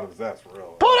pulled her out of his ass for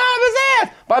real. Pulled out of his ass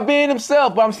by being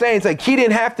himself. But I'm saying, it's like, he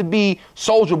didn't have to be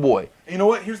Soulja Boy. You know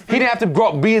what? Here's the thing. He didn't have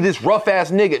to be this rough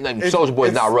ass nigga. Soulja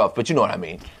Boy's not rough, but you know what I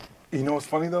mean. You know what's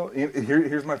funny though?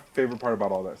 Here's my favorite part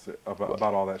about all that shit.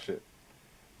 About all that shit.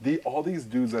 All these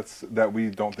dudes that we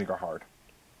don't think are hard.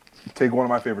 Take one of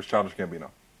my favorites, Childish Gambino.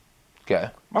 Okay.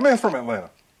 My man's from Atlanta.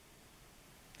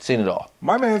 Seen it all.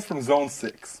 My man's from Zone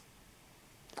 6.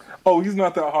 Oh, he's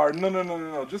not that hard.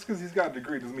 No. Just because he's got a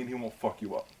degree doesn't mean he won't fuck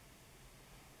you up.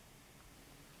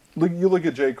 You look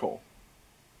at J. Cole.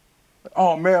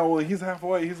 Oh, man, well, he's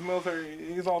halfway. He's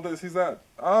military. He's all this. He's that.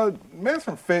 Man's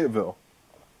from Fayetteville.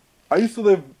 I used to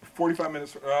live 45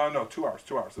 minutes. 2 hours.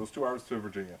 2 hours. It was 2 hours to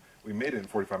Virginia. We made it in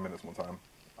 45 minutes one time.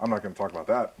 I'm not going to talk about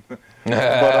that.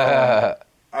 But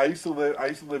I used to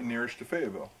live nearest to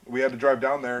Fayetteville. We had to drive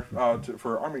down there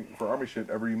for army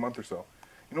shit every month or so.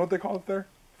 You know what they call it there?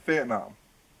 Vietnam.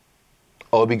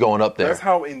 Oh, it'd be going up there. That's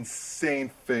how insane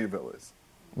Fayetteville is.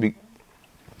 They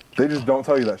just don't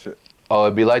tell you that shit. Oh,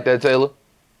 it'd be like that, Taylor?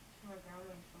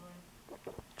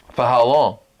 For how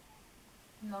long?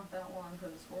 Not that long,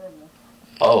 because it's horrible.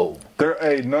 Oh.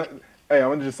 Hey, I'm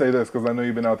going to just say this, because I know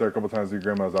you've been out there a couple times, your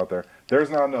grandma's out there. There's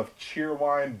not enough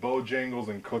Cheerwine, Bojangles,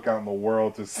 and Cookout in the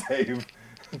world to save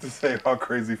how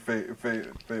crazy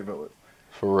Fayetteville is.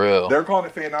 For real. They're calling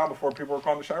it Vietnam before people were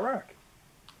calling it Chirac.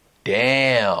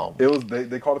 Damn. It was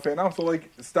they called it Vietnam. So like,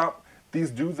 stop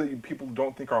these dudes that people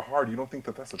don't think are hard. You don't think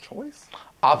that that's a choice?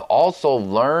 I've also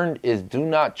learned is do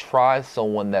not try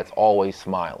someone that's always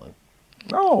smiling.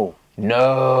 No. My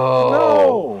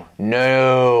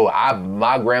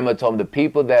grandma told me the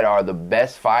people that are the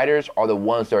best fighters are the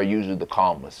ones that are usually the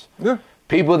calmest. Yeah.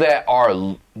 People that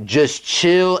are just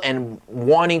chill and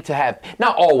wanting to have,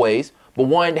 not always, but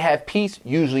wanting to have peace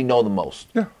usually know the most.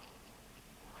 Yeah.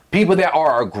 People that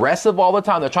are aggressive all the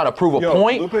time, they're trying to prove a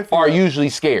point, are usually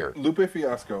scared. Lupe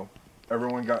Fiasco,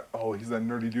 everyone got, he's that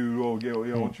nerdy dude. Oh, yeah, why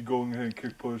don't you go ahead and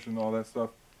kick push and all that stuff.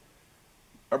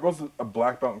 I was a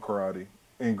black belt in karate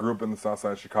and grew up in the south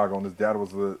side of Chicago, and his dad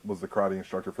was the karate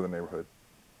instructor for the neighborhood.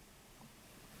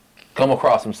 Come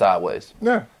across him sideways.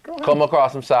 Yeah, go ahead. Come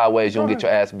across him sideways, you'll get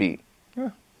your ass beat.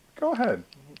 Yeah, go ahead.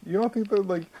 You don't think that,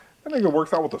 like, that nigga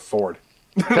works out with a sword.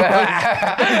 He's gonna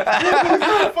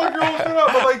fuck your whole shit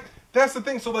up. But, like, that's the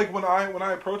thing. So, like, when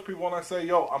I approach people and I say,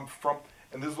 yo, I'm from,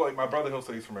 and this is like, my brother, he'll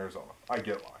say he's from Arizona. I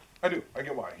get why. I do. I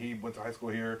get why. He went to high school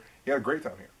here. He had a great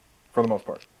time here, for the most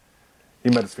part. He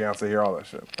met his fiance here, all that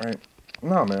shit, right?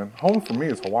 No, man. Home for me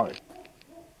is Hawaii.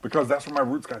 Because that's where my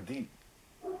roots got deep.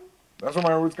 That's where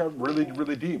my roots got really,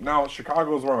 really deep. Now,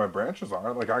 Chicago is where my branches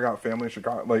are. Like, I got family in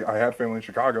Chicago. Like, I had family in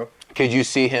Chicago. Could you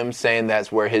see him saying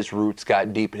that's where his roots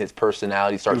got deep and his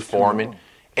personality starts forming?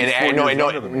 In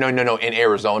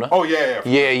Arizona. Oh, yeah.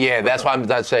 Yeah. That's why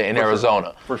I'm saying in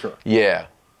Arizona. For sure. Yeah.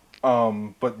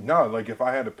 But no, like, if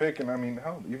I had to pick, and I mean,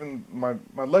 hell, even my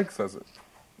leg says it.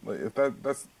 Like, if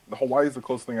that's Hawaii's the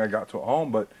closest thing I got to a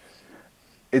home, but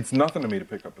it's nothing to me to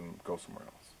pick up and go somewhere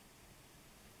else.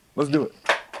 Let's do it.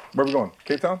 Where are we going?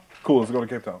 Cape Town? Cool, let's go to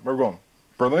Cape Town. Where are we going?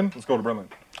 Berlin? Let's go to Berlin.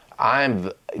 I'm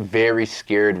very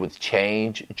scared with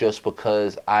change just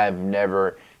because I've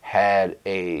never had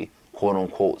a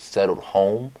quote-unquote settled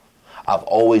home. I've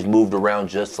always moved around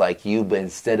just like you, but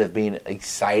instead of being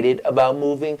excited about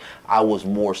moving, I was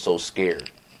more so scared.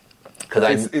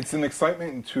 It's an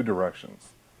excitement in two directions.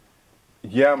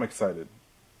 Yeah, I'm excited.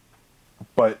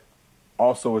 But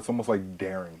also it's almost like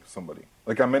daring somebody.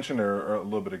 Like I mentioned there a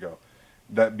little bit ago.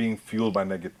 that being fueled by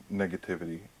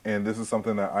negativity. And this is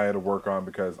something that I had to work on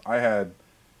because I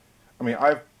might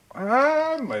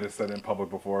have said it in public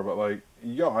before, but like,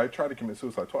 yo, I tried to commit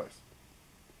suicide twice.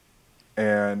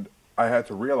 And I had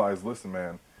to realize, listen,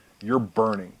 man, you're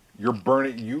burning.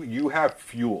 You have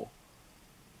fuel.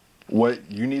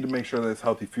 What you need to make sure that it's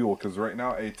healthy fuel, because right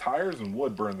now, tires and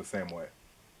wood burn the same way.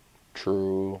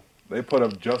 True. They put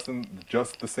up just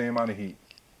the same amount of heat.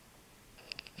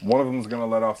 One of them is going to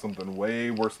let off something way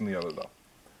worse than the other, though.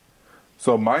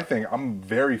 So my thing, I'm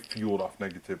very fueled off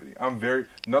negativity.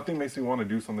 Nothing makes me want to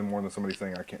do something more than somebody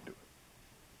saying I can't do it.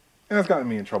 And that's gotten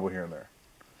me in trouble here and there.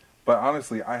 But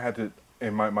honestly, I had to,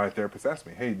 and my therapist asked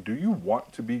me, hey, do you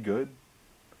want to be good?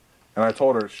 And I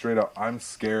told her straight up, I'm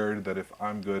scared that if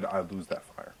I'm good, I lose that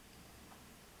fire.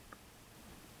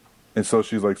 And so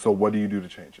she's like, so what do you do to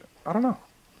change it? I don't know.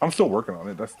 I'm still working on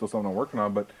it. That's still something I'm working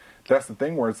on. But that's the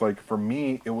thing where it's like, for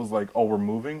me, it was like, oh, we're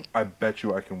moving. I bet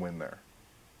you I can win there.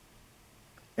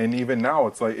 And even now,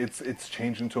 it's like, it's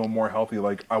changed into a more healthy,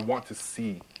 like, I want to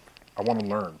see. I want to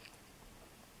learn.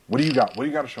 What do you got? What do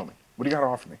you got to show me? What do you got to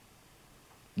offer me?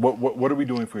 What are we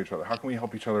doing for each other? How can we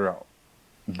help each other out?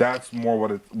 That's more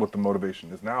what the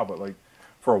motivation is now. But like,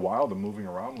 for a while, the moving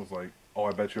around was like, oh,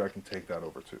 I bet you I can take that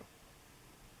over too.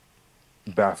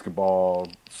 Basketball,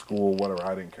 school, whatever,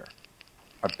 I didn't care.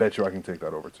 I bet you I can take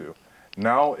that over too.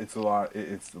 Now it's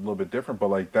it's a little bit different, but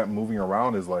like that moving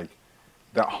around is like,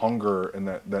 that hunger and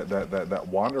that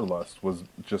wanderlust was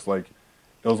just like,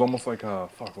 it was almost like,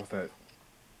 what's that?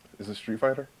 Is it Street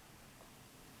Fighter?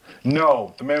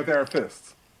 No, The Man with Iron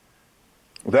Fists.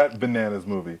 That bananas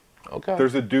movie. Okay.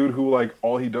 There's a dude who like,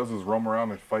 all he does is roam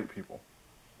around and fight people.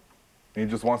 And he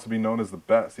just wants to be known as the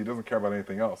best. He doesn't care about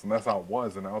anything else. And that's how it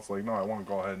was. And now it's like, no, I want to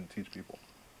go ahead and teach people.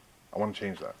 I want to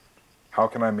change that. How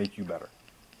can I make you better?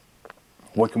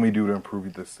 What can we do to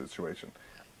improve this situation?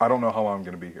 I don't know how long I'm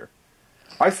going to be here.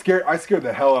 I scared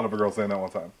the hell out of a girl saying that one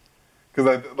time. Because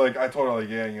I told her, like,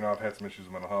 yeah, you know, I've had some issues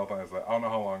with mental health. And I was like, I don't know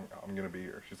how long I'm going to be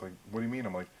here. She's like, what do you mean?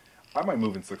 I'm like, I might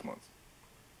move in 6 months.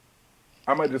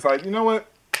 I might decide, you know what?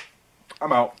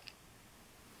 I'm out.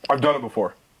 I've done it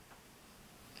before.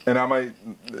 And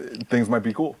things might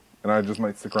be cool. And I just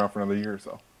might stick around for another year or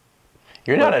so.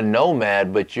 You're not a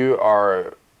nomad, but you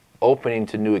are opening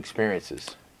to new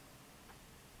experiences.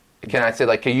 Can I say,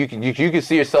 like, you can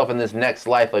see yourself in this next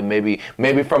life, like maybe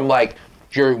from like,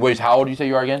 how old do you say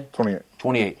you are again? 28.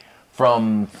 28.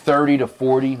 From 30 to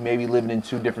 40, maybe living in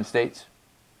 2 different states?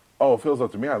 Oh, it feels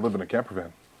up to me. I live in a camper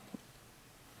van.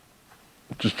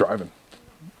 Just driving.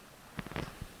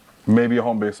 Maybe a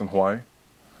home base in Hawaii.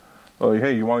 Like,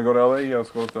 hey, you want to go to LA? Yeah, let's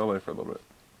go to LA for a little bit.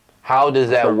 How does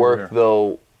that work,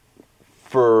 though,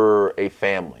 for a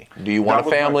family? Do you want a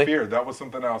family? That was my fear. That was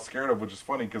something I was scared of, which is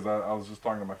funny because I was just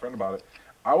talking to my friend about it.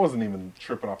 I wasn't even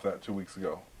tripping off that 2 weeks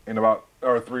ago. Three,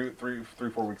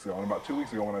 4 weeks ago. And about 2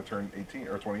 weeks ago when I turned 18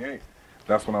 or 28,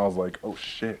 that's when I was like, oh,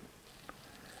 shit.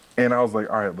 And I was like,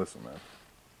 all right, listen, man.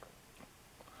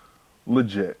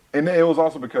 Legit. And it was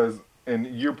also because, and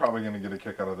you're probably going to get a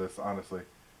kick out of this, honestly.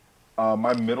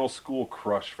 My middle school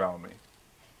crush found me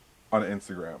on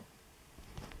Instagram.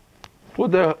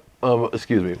 What the...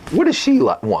 excuse me. What does she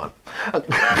want? That's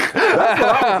what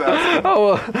I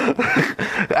was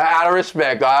asking. Out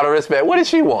of respect. What does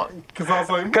she want? Because I was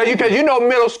like... Because you know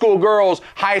middle school girls,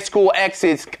 high school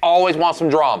exes always want some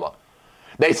drama.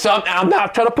 I'm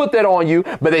not trying to put that on you,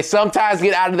 but they sometimes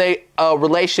get out of their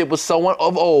relationship with someone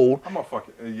of old. I'm gonna fuck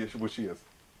it. Yeah, what she is.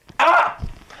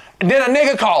 Then a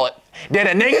nigga call it.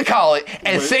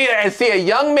 And see a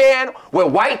young man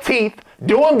with white teeth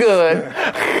doing good.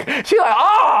 She like,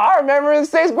 I remember in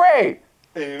 6th grade.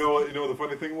 And you know what the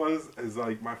funny thing was? Is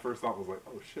like my first thought was like,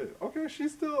 oh shit, okay,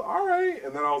 she's still all right.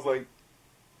 And then I was like,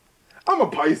 I'm a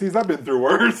Pisces, I've been through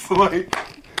worse. Like,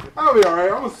 I'll be all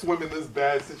right. I'm gonna swim in this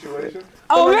bad situation.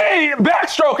 Oh, hey,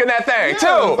 backstroking that thing too.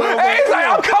 So He's like,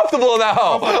 I'm comfortable in that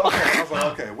home. I was like,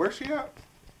 okay, where's she at?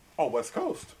 Oh, West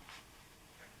Coast.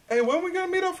 Hey, when are we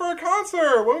gonna meet up for a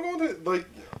concert? When are we going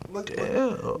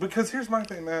to because here's my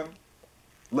thing, man.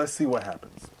 Let's see what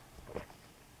happens.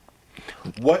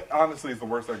 What honestly is the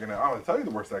worst that can happen? I'm gonna tell you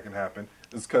the worst that can happen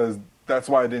is because that's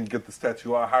why I didn't get this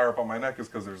tattoo higher up on my neck is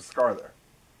because there's a scar there.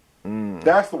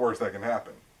 That's the worst that can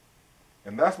happen.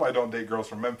 And that's why I don't date girls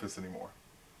from Memphis anymore.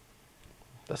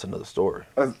 That's another story.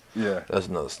 Yeah. That's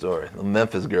another story. The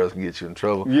Memphis girls can get you in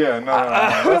trouble. Yeah, no.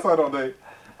 That's why I don't date.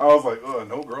 I was like,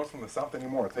 no girls from the South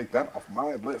anymore. Take that off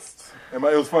my list. And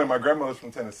it was funny. My grandmother's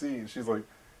from Tennessee, and she's like,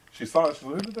 she saw it. She's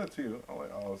like, who did that to you? I'm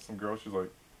like, oh, some girl. She's like,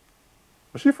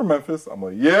 Was she from Memphis? I'm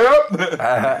like, yep.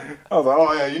 I was like,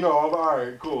 oh yeah, you know, all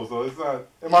right, cool. So it's not.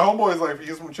 And my homeboy's like,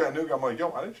 he's from Chattanooga. I'm like, yo,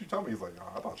 why didn't you tell me? He's like,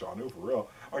 oh, I thought y'all knew for real.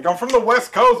 Like, I'm from the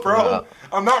West Coast, bro. No.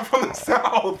 I'm not from the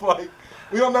South. Like,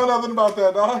 we don't know nothing about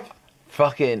that, dog.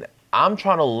 Fucking, I'm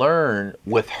trying to learn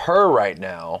with her right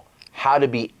now how to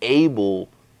be able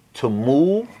to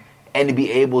move and to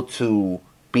be able to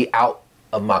be out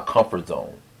of my comfort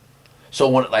zone. So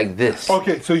when like this.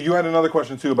 Okay, so you had another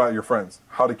question too about your friends.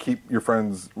 How to keep your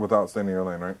friends without staying in your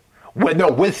lane, right?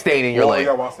 With staying in your lane.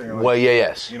 Yeah, while staying in your lane. Well, yeah,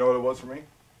 yes. You know what it was for me?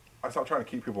 I stopped trying to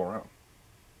keep people around.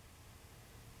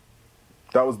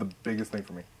 That was the biggest thing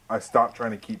for me. I stopped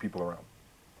trying to keep people around.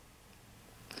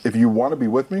 If you want to be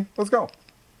with me, let's go.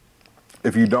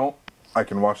 If you don't, I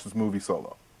can watch this movie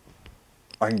solo.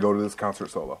 I can go to this concert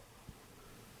solo.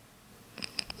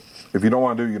 If you don't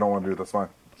want to do it, you don't want to do it. That's fine.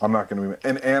 I'm not going to be,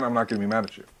 and I'm not going to be mad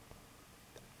at you.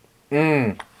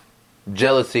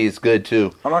 Jealousy is good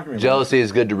too. I'm not gonna be Jealousy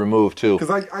is good to remove too. Because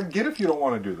I get if you don't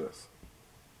want to do this.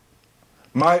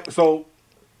 So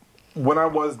when I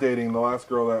was dating the last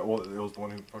girl that, well, it was the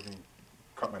one who fucking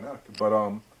cut my neck,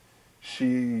 but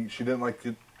she didn't like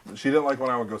it. She didn't like when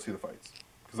I would go see the fights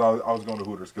because I was going to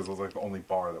Hooters because it was like the only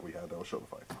bar that we had that would show the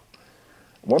fights.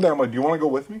 One day I'm like, do you want to go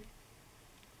with me?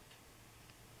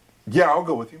 Yeah, I'll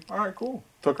go with you. All right, cool.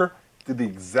 Took her. Did the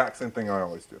exact same thing I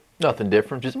always do. Nothing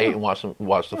different. Just ate and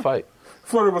watched the fight.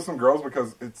 Flirted with some girls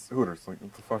because it's Hooters. Like,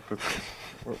 what the fuck?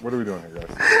 What are we doing here, guys?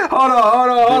 Hold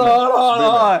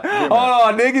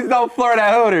on. Niggas don't flirt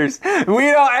at Hooters.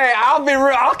 We don't. Hey, I'll be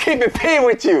real. I'll keep it P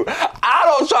with you. I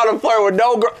don't try to flirt with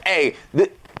no girl. Hey,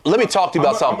 let me talk to you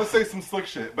about something. I'm gonna say some slick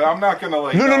shit, but I'm not gonna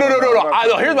like.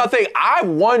 No. Here's my thing. I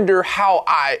wonder how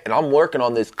and I'm working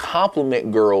on this,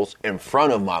 compliment girls in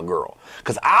front of my girl.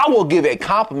 Because I will give a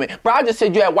compliment. Bro, I just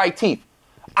said you had white teeth.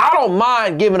 I don't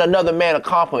mind giving another man a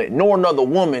compliment, nor another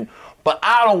woman, but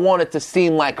I don't want it to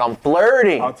seem like I'm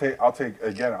flirting. I'll take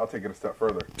it a step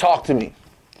further. Talk to me.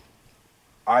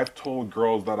 I've told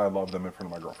girls that I love them in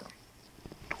front of my girlfriend.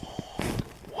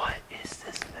 What is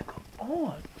this nigga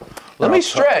on? Let me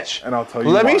stretch. And I'll tell you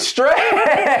Let why. me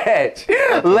stretch.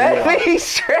 Let me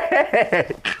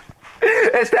stretch.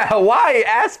 It's that Hawaii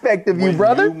aspect of you,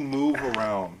 brother. When you move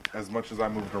around as much as I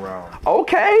moved around.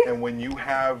 Okay. And when you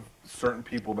have certain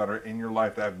people that are in your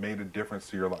life that have made a difference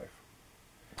to your life.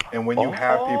 And when you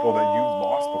have people that you've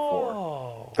lost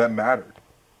before that mattered.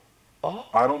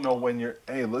 I don't know when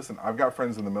hey, listen, I've got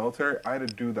friends in the military. I had a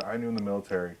dude that I knew in the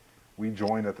military. We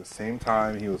joined at the same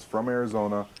time. He was from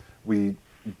Arizona. We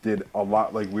did a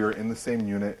lot, like we were in the same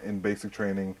unit in basic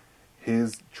training.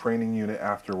 His training unit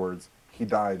afterwards, he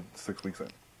died 6 weeks in.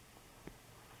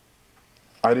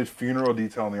 I did funeral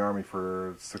detail in the Army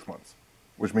for 6 months,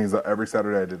 which means that every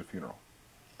Saturday I did a funeral.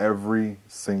 Every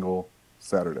single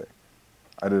Saturday,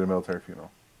 I did a military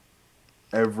funeral.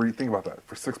 Think about that,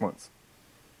 for 6 months.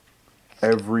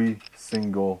 Every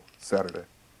single Saturday,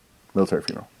 military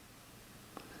funeral.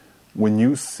 When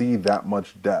you see that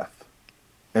much death,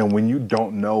 and when you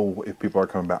don't know if people are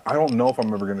coming back, I don't know if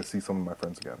I'm ever going to see some of my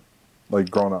friends again. Like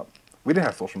growing up, we didn't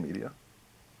have social media.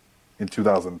 In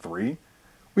 2003,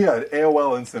 we had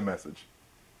AOL Instant Message.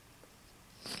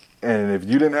 And if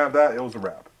you didn't have that, it was a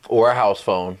wrap. Or a house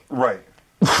phone. Right.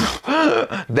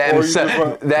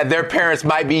 that their parents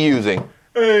might be using.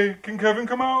 Hey, can Kevin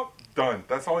come out? Done.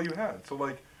 That's all you had. So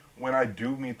like, when I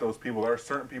do meet those people, there are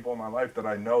certain people in my life that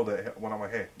I know that when I'm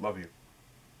like, hey, love you.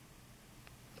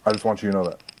 I just want you to know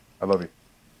that. I love you.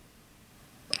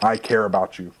 I care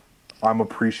about you. I'm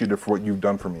appreciative for what you've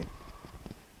done for me.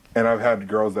 And I've had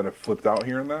girls that have flipped out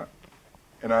here and that.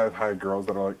 And I've had girls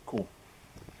that are like, cool.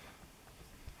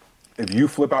 If you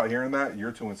flip out here and that,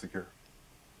 you're too insecure.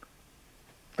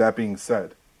 That being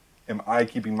said, am I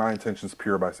keeping my intentions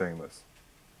pure by saying this?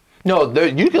 No,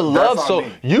 you can love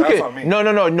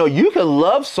No. You can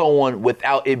love someone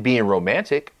without it being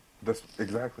romantic. That's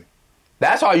exactly.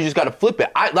 That's how you just got to flip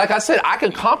it. Like I said, I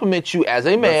can compliment you as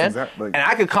a man, and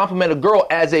I can compliment a girl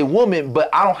as a woman, but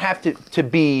I don't have to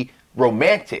be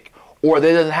romantic, or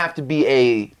there doesn't have to be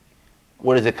a,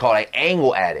 what is it called, an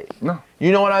angle at it. No.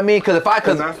 You know what I mean? Because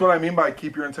that's what I mean by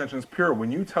keep your intentions pure.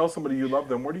 When you tell somebody you love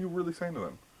them, what are you really saying to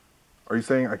them? Are you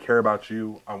saying, I care about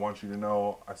you, I want you to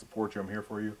know, I support you, I'm here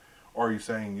for you? Or are you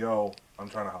saying, yo, I'm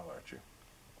trying to holler at you?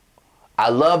 I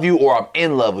love you, or I'm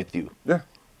in love with you. Yeah.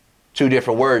 Two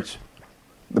different words.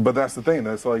 But that's the thing.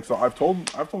 That's like, so I've told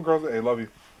girls that, hey, love you.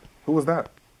 Who was that?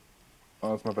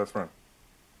 Oh, that's my best friend.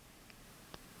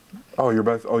 Oh, you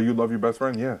love your best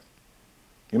friend? Yeah.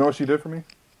 You know what she did for me?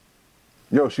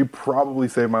 Yo, she probably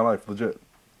saved my life, legit.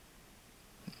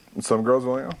 Some girls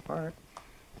are like, oh, all right.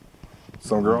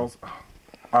 Some girls,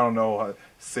 I don't know.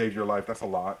 saved your life. That's a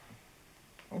lot.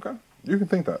 Okay, you can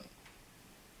think that.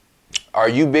 Are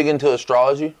you big into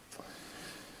astrology?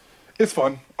 It's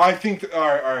fun. I think. All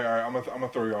right. I'm gonna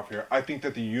throw you off here. I think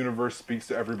that the universe speaks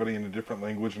to everybody in a different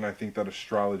language, and I think that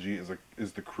astrology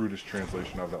is the crudest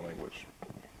translation of that language.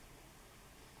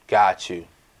 Got you.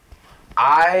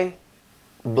 I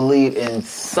believe in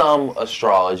some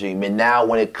astrology, but now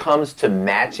when it comes to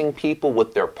matching people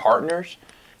with their partners,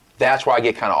 that's where I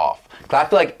get kind of off. Because I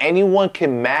feel like anyone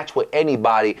can match with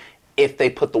anybody if they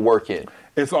put the work in.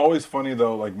 It's always funny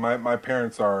though. Like my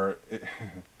parents are.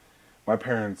 My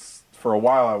parents, for a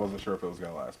while, I wasn't sure if it was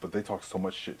gonna last, but they talk so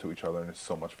much shit to each other, and it's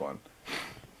so much fun.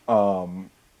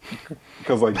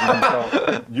 Because like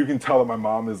you can tell that my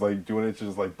mom is like doing it to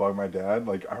just like bug my dad.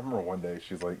 Like I remember one day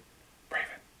she's like,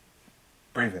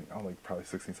 Braven. I'm like probably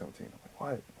 16, 17. I'm like,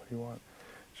 what? What do you want?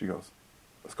 She goes,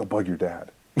 let's go bug your dad.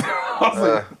 I was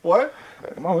like, what?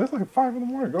 Mom, it's like 5 in the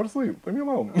morning. Go to sleep. Leave me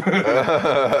alone.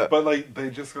 But like they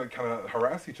just like kind of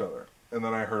harass each other, and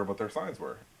then I heard what their signs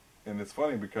were. And it's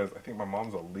funny because I think my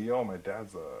mom's a Leo, my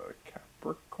dad's a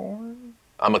Capricorn.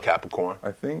 I'm a Capricorn.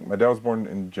 I think my dad was born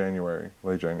in January,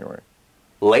 late January.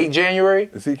 Late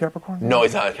January? Is he Capricorn? No,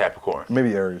 he's not a Capricorn.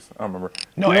 Maybe Aries. I don't remember.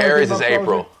 No, Aries is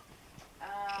April. I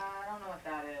don't know what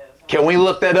that is. Can we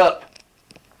look that up?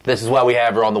 This is why we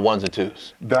have her on the ones and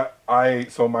twos.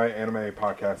 So my anime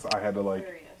podcast, I had to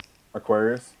like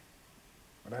Aquarius.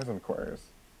 My dad's an Aquarius.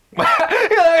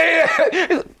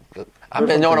 I've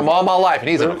been knowing him all my life, and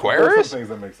he's an Aquarius? There's some things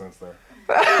that make sense there.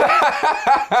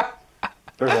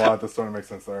 There's a lot that's starting to make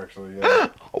sense there, actually, yeah.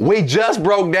 We just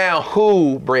broke down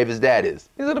who Brave's dad is.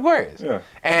 He's an Aquarius. Yeah.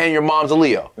 And your mom's a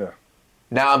Leo. Yeah.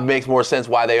 Now it makes more sense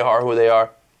why they are who they are.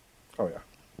 Oh, yeah.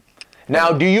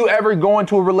 Now, do you ever go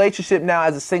into a relationship now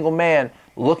as a single man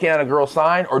looking at a girl's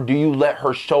sign, or do you let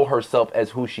her show herself as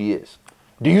who she is?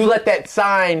 Do you let that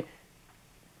sign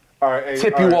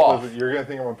tip you off? Listen, you're going to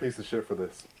think I'm a piece of shit for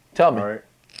this. Tell me. All right?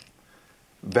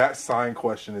 That sign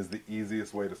question is the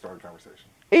easiest way to start a conversation.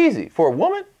 Easy. For a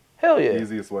woman? Hell yeah.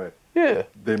 Easiest way. Yeah.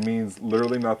 That means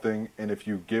literally nothing, and if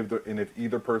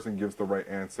either person gives the right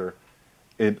answer,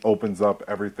 it opens up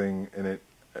everything in it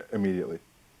immediately.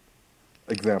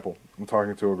 Example, I'm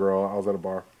talking to a girl, I was at a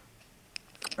bar,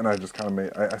 and I just kind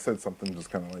of I said something just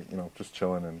kind of like, just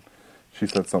chilling, and she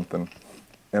said something,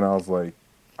 and I was like,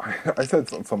 I said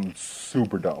something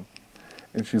super dumb.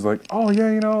 And she's like, oh yeah,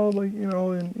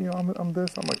 I'm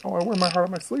this. I'm like, oh, I wear my heart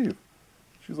on my sleeve.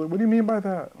 She's like, what do you mean by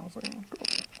that? I was like,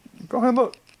 go ahead and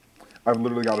look. I've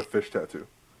literally got a fish tattoo,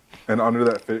 and under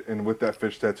that and with that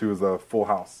fish tattoo is a full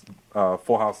house,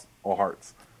 all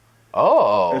hearts.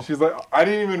 Oh. And she's like, I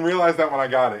didn't even realize that when I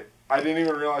got it. I didn't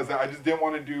even realize that. I just didn't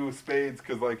want to do spades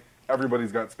because like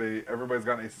everybody's got spades, everybody's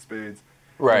got an ace of spades,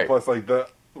 right? And plus like the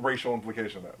racial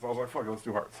implication of that. So I was like, fuck it, let's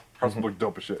do hearts. Hearts would look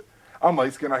dope as shit. I'm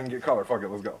light skinned, I can get color. Fuck it,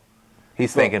 let's go.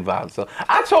 He's thinking about it. So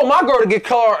I told my girl to get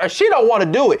color, and she don't want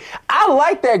to do it. I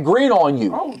like that green on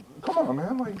you. Oh, come on,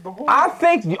 man! Like the whole. I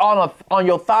think on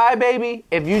your thigh, baby,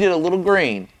 if you did a little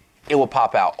green, it would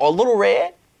pop out, or a little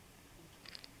red.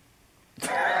 I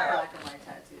like black and white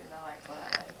tattoos. I like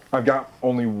black. I've got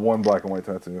only one black and white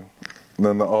tattoo. And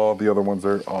then all the other ones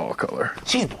are all color.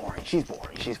 She's boring.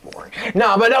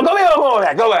 No, but no, go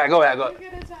back. You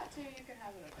get a tattoo, you can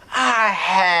have it. I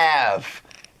have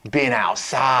been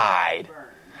outside.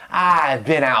 I've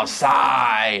been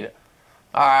outside.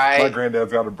 All right. My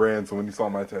granddad's got a brand, so when he saw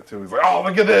my tattoo, he's like, "Oh,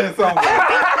 look at this!" I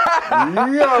was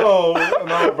like, "Yo!" And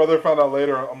then my brother found out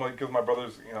later. I'm like, because my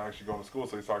brother's actually going to school,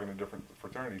 so he's talking to different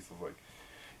fraternities. So he's like,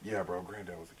 "Yeah, bro,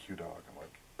 granddad was a Q dog." I'm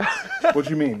like, "What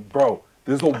you mean, bro?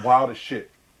 This is the wildest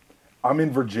shit." I'm in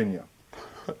Virginia,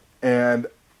 and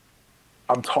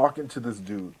I'm talking to this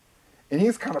dude, and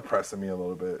he's kind of pressing me a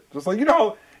little bit, just like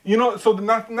So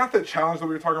not that challenge that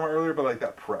we were talking about earlier, but like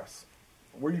that press.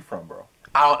 Where you from, bro?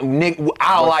 I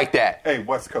don't like that. Hey,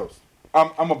 West Coast.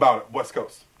 I'm about it. West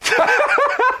Coast.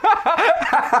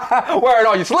 Wear it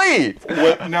on your sleeve.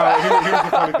 Now, here's the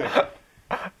funny thing.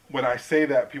 When I say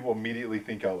that, people immediately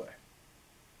think LA.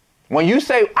 When you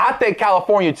say, I think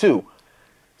California too.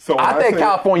 So I think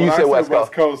California, you say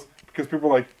West Coast. Because people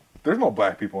are like, there's no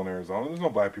black people in Arizona. There's no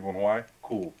black people in Hawaii.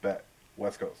 Cool, bet.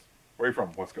 West Coast. Where are you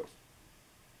from? West Coast.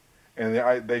 And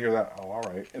they hear that. Oh, all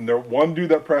right. And there one dude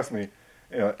that pressed me,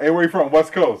 hey, where are you from?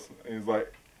 West Coast. And he's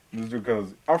like, this dude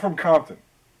goes, I'm from Compton.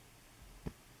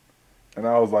 And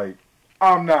I was like,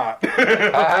 I'm not. And he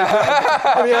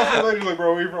asked me later, he's like,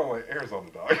 bro, where are you from? I'm like, Arizona,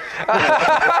 dog.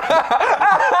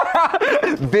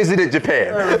 Visited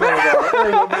Japan. Arizona,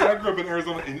 dog. I grew up in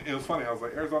Arizona. And it was funny. I was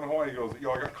like, Arizona, Hawaii. He goes,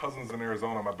 yo, I got cousins in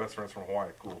Arizona. My best friend's from Hawaii.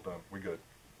 Cool, done. We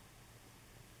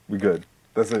good.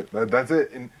 That's it. That's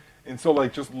it. And And so,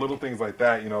 like, just little things like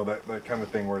that, you know, that kind of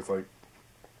thing where it's like,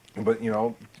 but, you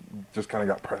know, just kind of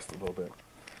got pressed a little bit.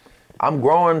 I'm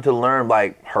growing to learn,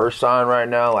 like, her sign right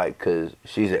now, like, because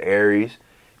she's an Aries.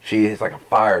 She is, like, a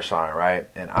fire sign, right?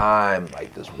 And I'm,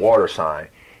 like, this water sign.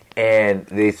 And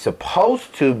they're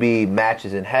supposed to be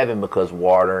matches in heaven because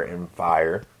water and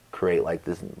fire create, like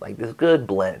this good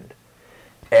blend.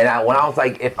 And when I was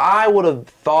like, if I would have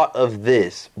thought of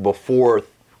this before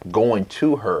going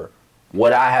to her,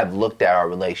 would I have looked at our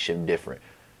relationship different?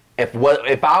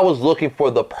 If I was looking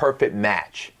for the perfect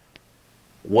match,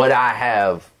 would I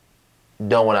have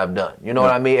done what I've done? You know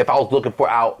what I mean? If I was looking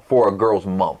for a girl's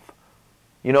month,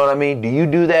 you know what I mean? Do you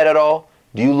do that at all?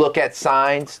 Do you look at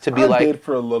signs to be I like? did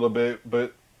for a little bit,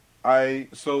 but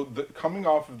coming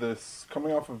off of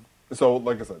so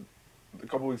like I said, a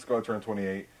couple weeks ago I turned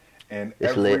 28, and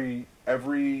every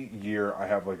year I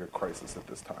have like a crisis at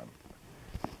this time,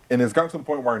 and it's gotten to the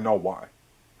point where I know why,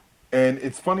 and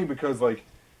it's funny because like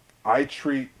I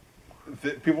treat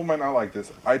people might not like this.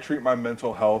 I treat my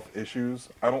mental health issues.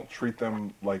 I don't treat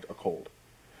them like a cold.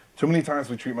 Too many times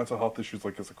we treat mental health issues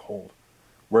like it's a cold.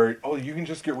 Where, oh, you can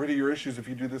just get rid of your issues if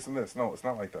you do this and this. No, it's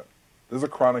not like that. This is a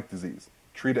chronic disease.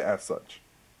 Treat it as such.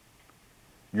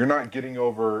 You're not getting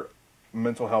over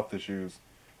mental health issues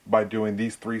by doing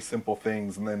these 3 simple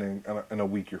things and then in a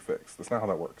week you're fixed. That's not how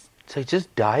that works. It's like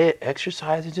just diet,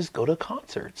 exercise, and just go to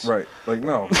concerts. Right. Like,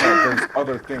 no, there's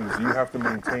other things. You have to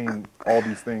maintain all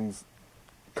these things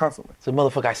constantly. So,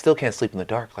 motherfucker, I still can't sleep in the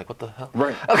dark. Like, what the hell?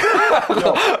 Right.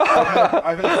 Yo,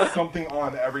 I've had something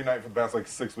on every night for the past, like,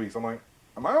 6 weeks. I'm like,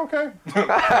 am I okay? I'm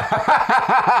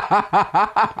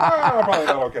probably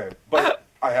not okay. But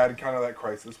I had kind of that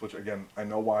crisis, which, again, I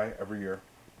know why every year.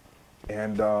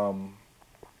 And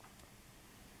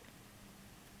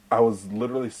I was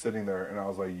literally sitting there, and I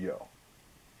was like, yo,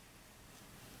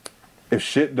 if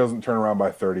shit doesn't turn around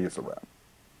by 30, it's a wrap.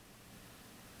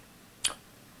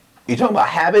 You talking about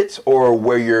habits or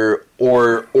where you're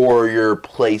or your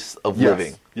place of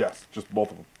living? Yes, just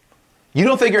both of them. You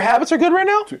don't think your habits are good right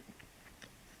now?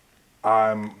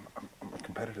 I'm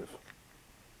competitive.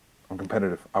 I'm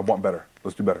competitive. I want better.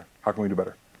 Let's do better. How can we do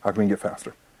better? How can we get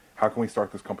faster? How can we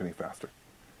start this company faster?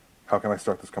 How can I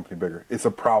start this company bigger? It's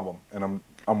a problem, and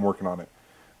I'm working on it.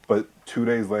 But 2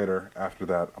 days later, after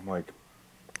that, I'm like,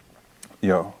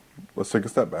 yo, let's take a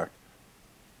step back.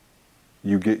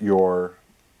 You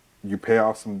pay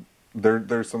off some.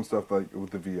 There's some stuff like with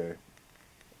the VA.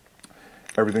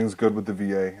 Everything's good with the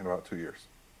VA in about 2 years.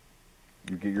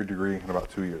 You get your degree in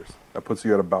about 2 years. That puts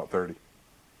you at about 30.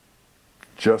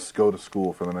 Just go to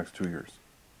school for the next 2 years.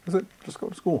 That's it. Just go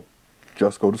to school.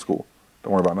 Just go to school.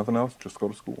 Don't worry about nothing else. Just go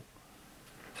to school.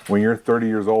 When you're 30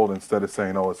 years old, instead of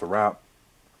saying, oh, it's a wrap,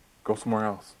 go somewhere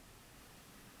else.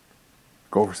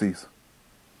 Go overseas.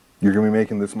 You're going to be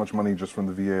making this much money just from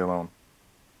the VA alone.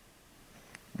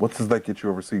 What does that get you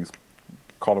overseas?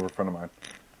 Called over a friend of mine.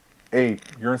 Hey,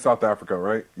 you're in South Africa,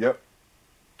 right? Yep.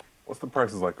 What's the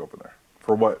prices like over there?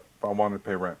 For what? If I wanted to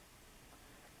pay rent.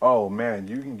 Oh, man,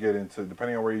 you can get into,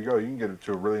 depending on where you go, you can get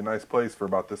into a really nice place for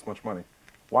about this much money.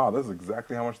 Wow, this is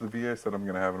exactly how much the VA said I'm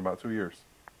going to have in about 2 years.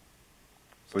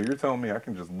 So you're telling me I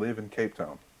can just live in Cape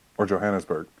Town or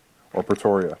Johannesburg or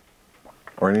Pretoria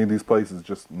or any of these places,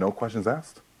 just no questions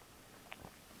asked?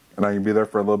 And I can be there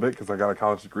for a little bit because I got a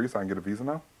college degree, so I can get a visa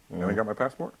now, and I got my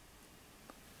passport.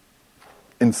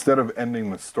 Instead of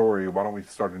ending the story, why don't we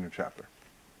start a new chapter?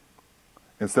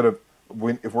 Instead of,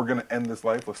 if we're going to end this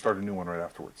life, let's start a new one right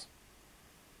afterwards.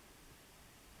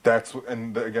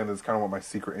 And again, that's kind of what my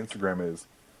secret Instagram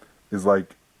is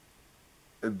like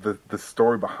the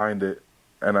story behind it,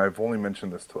 and I've only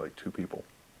mentioned this to like 2 people.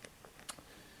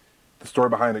 The story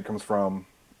behind it comes from,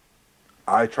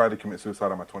 I tried to commit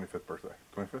suicide on my 25th birthday.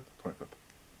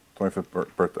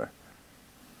 25th birthday.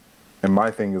 And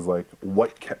my thing is like,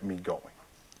 what kept me going?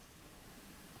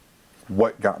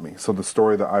 What got me? So the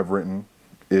story that I've written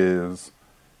it's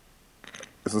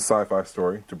a sci-fi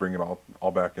story, to bring it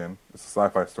all back in. It's a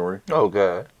sci-fi story.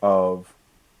 Okay. Of,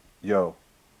 yo,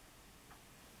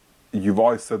 you've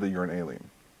always said that you're an alien.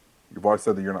 You've always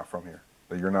said that you're not from here.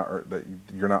 That you're not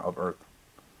you're not of Earth.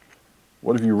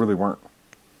 What if you really weren't?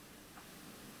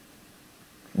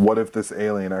 What if this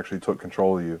alien actually took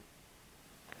control of you?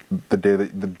 The day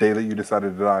that you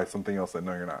decided to die, something else said,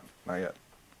 no, you're not. Not yet.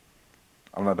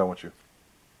 I'm not done with you.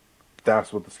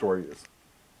 That's what the story is.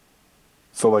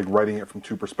 So, like, writing it from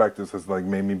 2 perspectives has, like,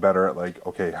 made me better at, like,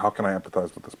 okay, how can I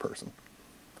empathize with this person?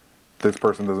 This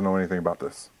person doesn't know anything about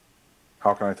this.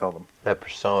 How can I tell them? That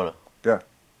persona. Yeah.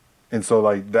 And so,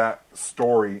 like, that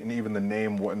story and even the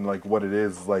name and, like, what it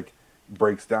is, like,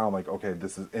 breaks down, like, okay,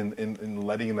 this is in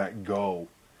letting that go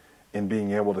in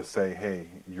being able to say, hey,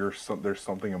 there's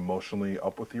something emotionally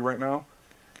up with you right now,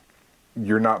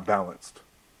 you're not balanced.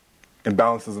 And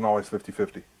balance isn't always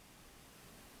 50-50.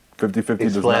 50-50 does not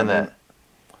Explain that. mean...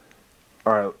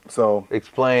 All right, so...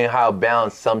 Explain how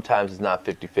balance sometimes is not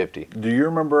 50-50. Do you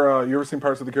remember, you ever seen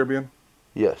Pirates of the Caribbean?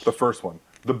 Yes. The first one.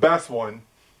 The best one.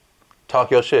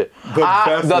 Talk your shit. The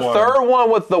best the one. third one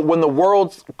with when the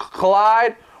worlds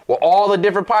collide, where all the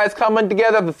different pirates coming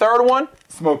together, the third one,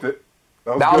 Smoked it.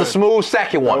 that was a smooth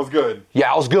second one. That was good.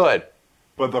 Yeah, it was good.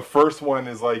 But the first one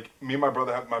is like, me and my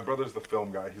brother, my brother's the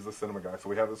film guy. He's the cinema guy. So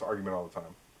we have this argument all the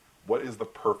time. What is the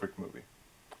perfect movie?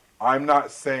 I'm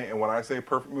not saying, and when I say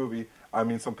perfect movie, I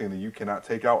mean something that you cannot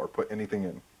take out or put anything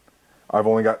in. I've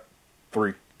only got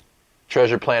 3.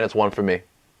 Treasure Planet's one for me.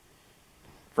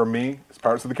 For me, it's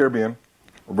Pirates of the Caribbean,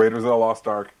 Raiders of the Lost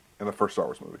Ark, and the first Star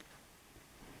Wars movie.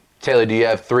 Taylor, do you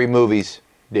have 3 movies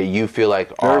that you feel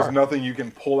like are... There's nothing you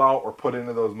can pull out or put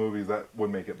into those movies that would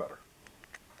make it better.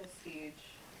 Prestige.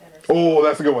 Oh,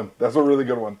 that's a good one. That's a really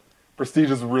good one.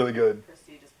 Prestige is really good.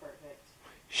 Prestige is perfect.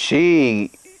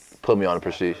 She put me on a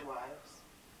Prestige. Stepford Wives.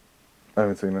 I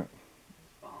haven't seen it.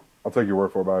 Bomb. I'll take your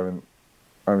word for it, but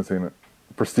I haven't seen it.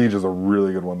 Prestige is a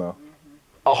really good one, though.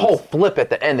 A whole flip at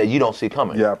the end that you don't see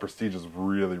coming. Yeah, Prestige is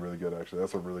really, really good, actually.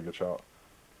 That's a really good shout.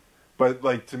 But,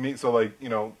 like, to me, so, like, you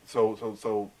know,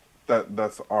 so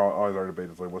that's always our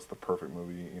debate is, like, what's the perfect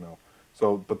movie, you know?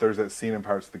 So, but there's that scene in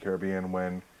Pirates of the Caribbean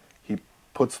when he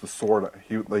puts the sword,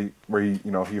 where he,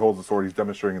 you know, he holds the sword, he's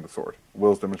demonstrating the sword.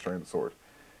 Will's demonstrating the sword.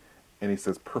 And he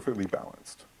says, perfectly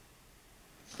balanced.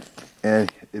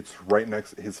 And it's right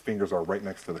next, his fingers are right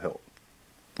next to the hilt.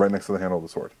 Right next to the handle of the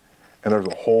sword. And there's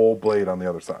a whole blade on the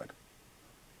other side.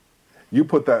 You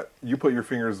put your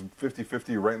fingers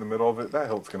 50-50 right in the middle of it, that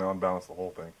hilt's going to unbalance the whole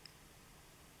thing.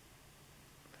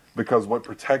 Because what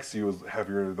protects you is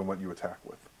heavier than what you attack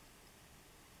with.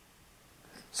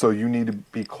 So you need to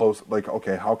be close, like,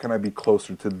 okay, how can I be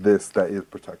closer to this that is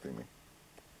protecting me?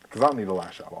 Because I don't need to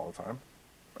lash out all the time.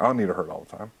 I don't need to hurt all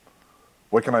the time.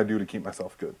 What can I do to keep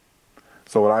myself good?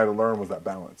 So what I had to learn was that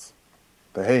balance.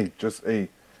 That, hey,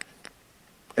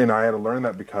 and I had to learn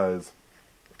that because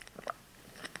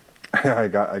I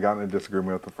got in a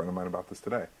disagreement with a friend of mine about this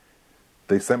today.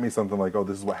 They sent me something like, oh,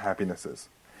 this is what happiness is.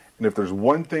 And if there's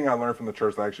one thing I learned from the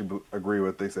church that I actually agree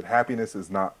with, they said happiness is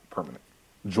not permanent.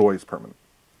 Joy is permanent.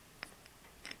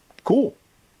 Cool.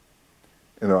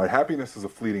 And they're like, happiness is a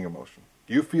fleeting emotion.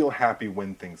 You feel happy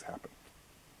when things happen.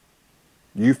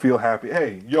 You feel happy.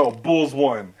 Hey, yo, Bulls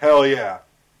won. Hell yeah.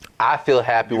 I feel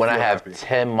happy when I feel have happy.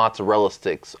 10 mozzarella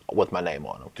sticks with my name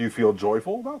on them. Do you feel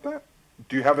joyful about that?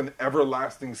 Do you have an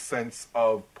everlasting sense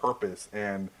of purpose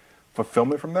and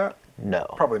fulfillment from that? No.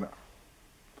 Probably not.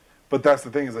 But that's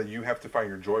the thing, is that you have to find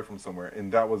your joy from somewhere.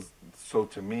 And that was, so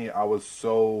to me, I was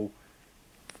so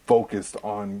focused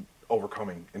on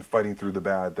overcoming and fighting through the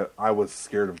bad that I was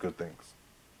scared of good things.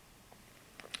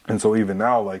 And so even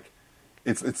now, like,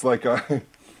 it's like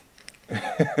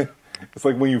it's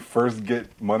like when you first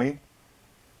get money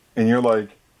and you're like,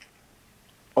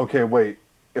 okay, wait,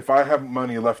 if I have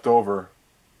money left over,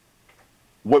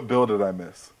 what bill did I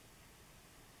miss?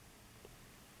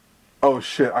 Oh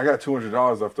shit, I got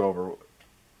 $200 left over.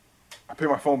 I pay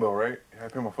my phone bill, right? Yeah, I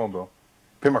pay my phone bill.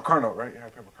 Pay my car note, right? Yeah, I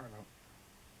pay my car note.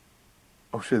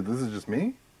 Oh shit, this is just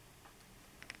me?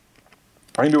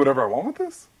 I can do whatever I want with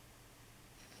this?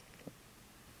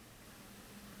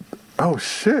 Oh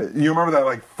shit. You remember that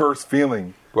like first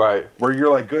feeling? Right. Where you're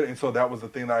like good. And so that was the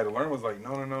thing that I had to learn was like,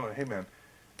 no. Hey man,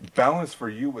 balance for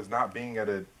you was not being at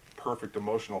a perfect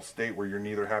emotional state where you're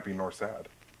neither happy nor sad.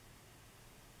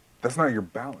 That's not your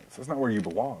balance. That's not where you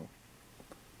belong.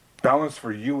 Balance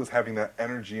for you is having that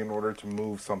energy in order to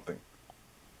move something.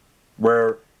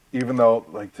 Where even though,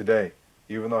 like today,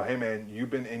 even though, hey man, you've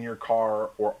been in your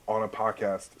car or on a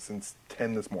podcast since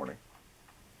 10 this morning.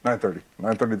 9:30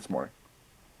 this morning.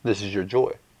 This is your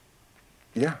joy.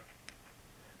 Yeah.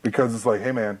 Because it's like,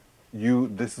 hey man,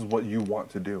 this is what you want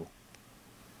to do.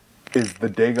 Is the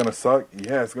day gonna suck?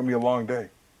 Yeah, it's gonna be a long day.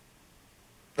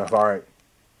 That's all right.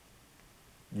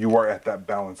 You are at that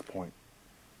balance point.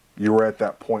 You are at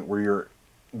that point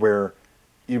where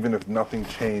even if nothing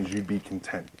changed, you'd be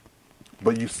content.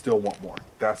 But you still want more.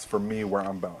 That's for me where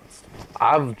I'm balanced.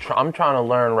 I'm trying to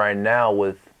learn right now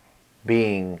with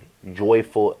being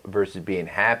joyful versus being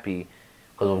happy.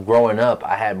 Because growing up,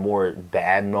 I had more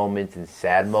bad moments and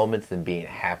sad moments than being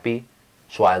happy.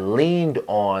 So I leaned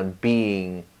on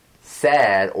being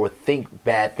sad or think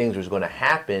bad things was going to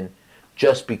happen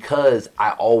just because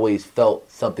I always felt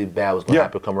something bad was going to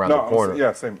happen come around the corner.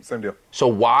 Yeah, same deal. So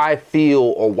why feel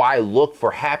or why look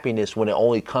for happiness when it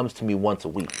only comes to me once a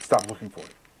week? Stop looking for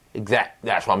it.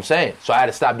 That's what I'm saying. So I had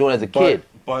to stop doing it as a kid.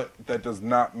 But that does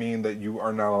not mean that you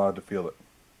are not allowed to feel it.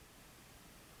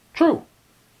 True.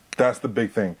 That's the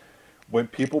big thing. When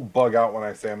people bug out when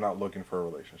I say I'm not looking for a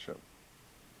relationship.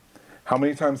 How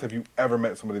many times have you ever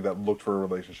met somebody that looked for a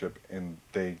relationship and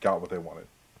they got what they wanted?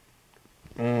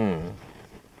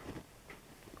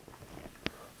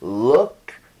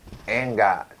 Look and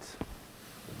got.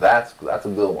 That's a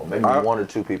good one. Maybe one or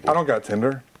two people. I don't got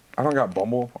Tinder. I don't got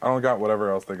Bumble. I don't got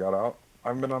whatever else they got out. I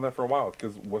haven't been on that for a while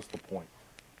because what's the point?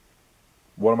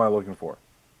 What am I looking for?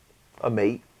 A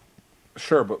mate.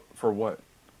 Sure, but for what?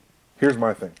 Here's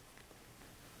my thing.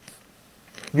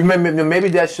 Maybe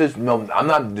that's just, no, I'm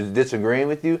not disagreeing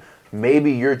with you.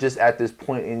 Maybe you're just at this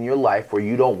point in your life where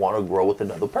you don't want to grow with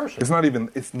another person. It's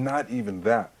not even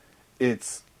that.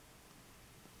 It's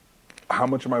how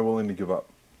much am I willing to give up?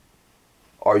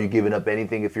 Are you giving up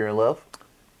anything if you're in love?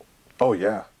 Oh,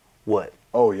 yeah. What?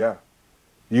 Oh, yeah.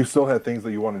 You still have things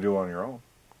that you want to do on your own.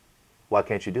 Why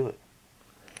can't you do it?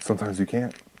 Sometimes you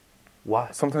can't. Why?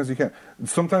 Sometimes you can't.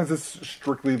 Sometimes it's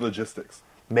strictly logistics.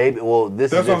 Maybe. Well,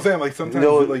 That's what I'm saying. Like sometimes,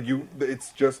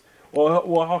 it's just.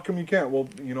 Well, how come you can't? Well,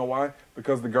 you know why?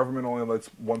 Because the government only lets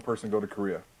one person go to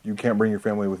Korea. You can't bring your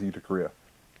family with you to Korea.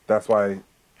 That's why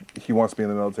he wants to be in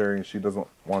the military and she doesn't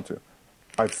want to.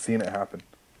 I've seen it happen.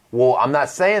 Well, I'm not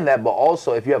saying that, but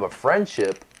also if you have a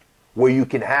friendship where you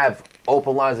can have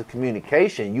open lines of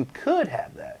communication, you could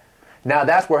have that. Now,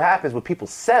 that's what happens when people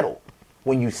settle.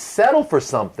 When you settle for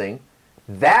something,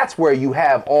 that's where you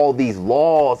have all these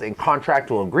laws and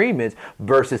contractual agreements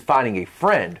versus finding a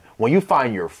friend. When you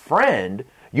find your friend,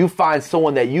 you find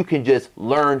someone that you can just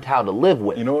learn how to live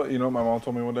with. You know what my mom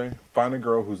told me one day? Find a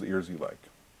girl whose ears you like.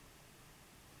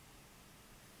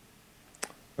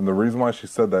 And the reason why she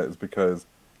said that is because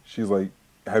she's like,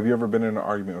 have you ever been in an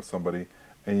argument with somebody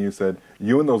and you said,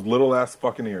 you and those little ass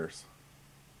fucking ears?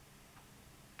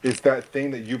 It's that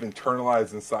thing that you've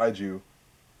internalized inside you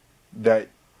that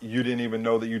you didn't even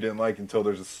know that you didn't like until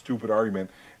there's a stupid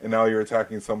argument, and now you're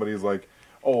attacking somebody who's like,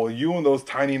 oh, you and those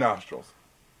tiny nostrils.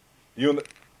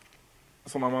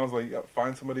 So my mom's like, yeah,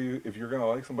 find somebody, if you're going to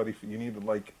like somebody, you need to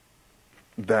like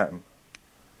them.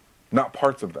 Not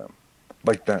parts of them.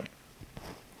 Like them.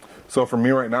 So for me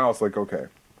right now, it's like, okay,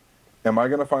 am I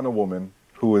going to find a woman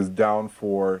who is down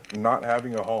for not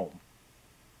having a home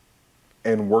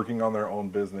and working on their own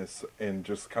business and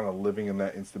just kind of living in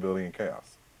that instability and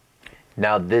chaos?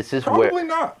 Now, this is Probably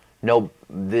not. No,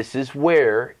 this is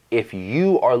where if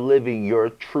you are living your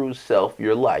true self,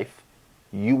 your life,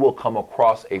 you will come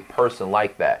across a person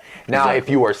like that. Now, Exactly. if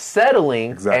you are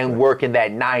settling and working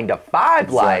that 9-to-5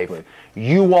 life,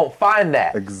 you won't find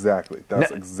that. Exactly.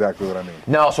 That's exactly what I mean.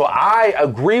 No, so I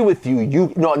agree with you.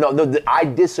 No, I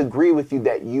disagree with you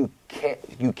that you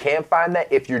can't find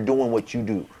that if you're doing what you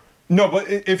do. No, but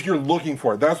if you're looking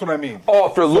for it, that's what I mean. Oh,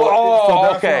 if you're so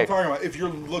that's okay. what I'm talking about. If you're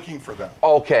looking for that.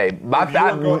 Okay.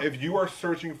 If you are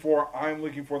searching for, I'm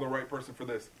looking for the right person for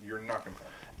this, you're not going to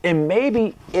find it. And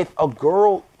maybe if a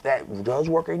girl that does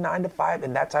work a 9-to-5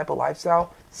 and that type of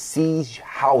lifestyle sees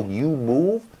how you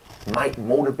move, might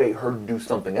motivate her to do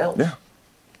something else. Yeah.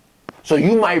 So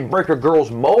you might break a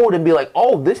girl's mold and be like,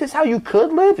 oh, this is how you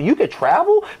could live? You could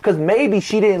travel? Because maybe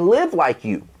she didn't live like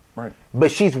you. Right. But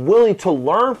she's willing to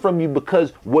learn from you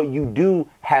because what you do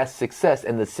has success,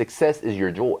 and the success is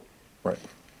your joy. Right.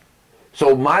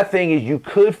 So my thing is, you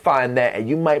could find that, and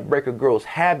you might break a girl's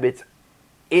habits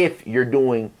if you're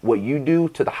doing what you do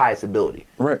to the highest ability.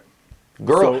 Right.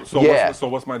 Girl, So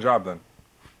what's my job then?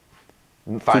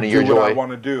 Finding to your do joy. what I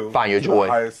want to do. Find your to joy.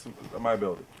 The highest of my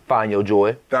ability. Find your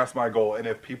joy. That's my goal. And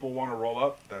if people want to roll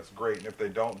up, that's great. And if they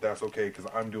don't, that's okay because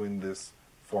I'm doing this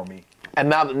for me. And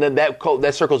now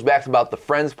that circles back about the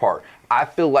friends part. I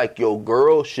feel like your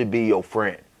girl should be your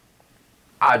friend.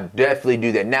 I definitely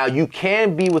do that. Now, you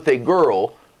can be with a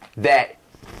girl that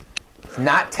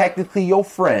not technically your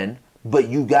friend, but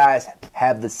you guys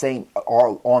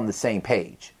are on the same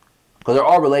page. Because there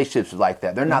are relationships like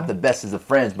that. They're not the best as of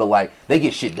friends, but like they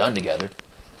get shit done together.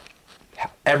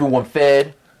 Everyone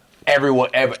fed.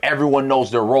 Everyone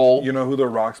knows their role. You know who The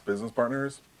Rock's business partner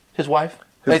is? His wife?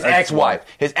 His ex-wife.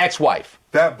 His ex-wife.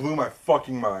 That blew my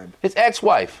fucking mind. His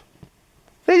ex-wife.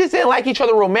 They just didn't like each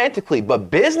other romantically, but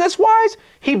business-wise,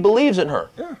 he believes in her.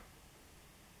 Yeah.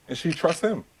 And she trusts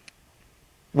him.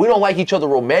 We don't like each other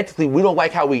romantically. I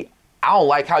don't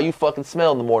like how you fucking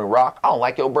smell in the morning, Rock. I don't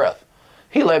like your breath.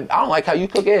 I don't like how you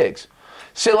cook eggs.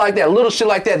 Shit like that, little shit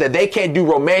like that they can't do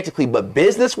romantically, but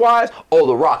business-wise, oh,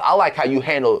 The Rock, I like how you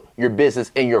handle your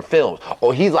business in your films.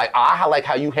 Or he's like, I like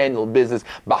how you handle business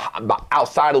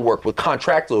outside of work with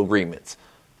contractual agreements.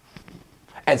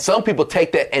 And some people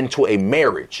take that into a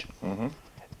marriage. Mm-hmm.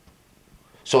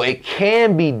 So it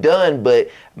can be done, but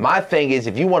my thing is,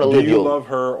 if you want to live Do you your love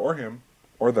her or him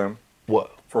or them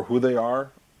what? for who they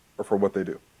are or for what they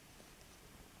do?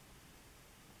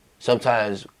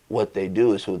 Sometimes what they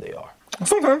do is who they are.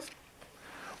 Sometimes.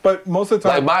 But most of the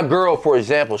time. Like my girl, for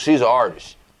example, she's an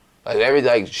artist. Like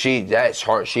everything, that's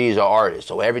her. She's an artist,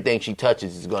 so everything she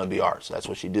touches is going to be art. So that's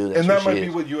what she do. That's and what that she might is. be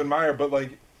what you admire, but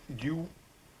like you.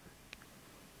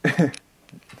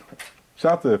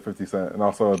 Shout out to 50 Cent, and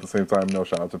also at the same time, no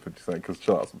shout out to 50 Cent because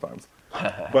chill out sometimes.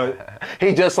 But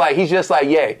he's just like,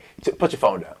 yeah. Put your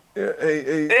phone down.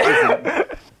 hey, listen,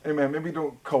 hey man, maybe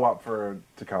don't co-op for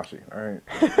Tekashi, all right?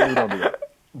 Maybe don't do that.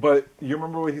 But you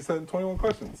remember what he said in 21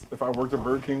 Questions? If I worked at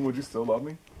Burger King, would you still love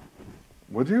me?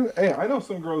 Would you? Hey, I know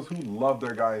some girls who love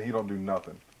their guy and he don't do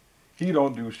nothing. He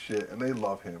don't do shit, and they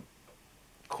love him.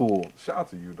 Cool. Shout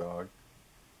out to you, dog.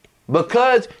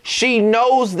 Because she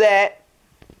knows that,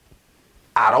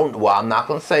 I'm not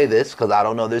going to say this because I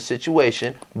don't know their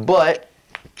situation, but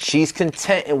she's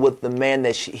content with the man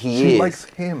that he is. She likes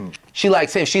him. She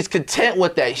likes him. She's content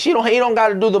with that. He don't got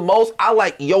to do the most. I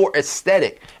like your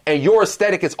aesthetic, and your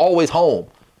aesthetic is always home.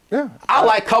 Yeah. I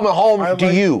like coming home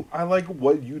to you. I like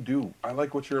what you do. I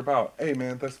like what you're about. Hey,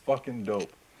 man, that's fucking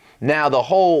dope. Now the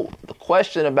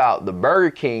question about the Burger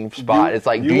King spot, it's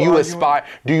like, do you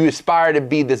aspire to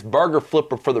be this burger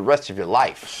flipper for the rest of your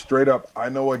life? Straight up, I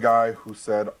know a guy who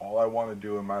said, all I want to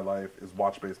do in my life is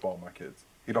watch baseball with my kids.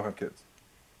 He don't have kids.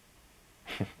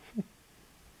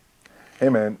 Hey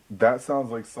man, that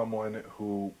sounds like someone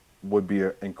who would be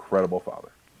an incredible father.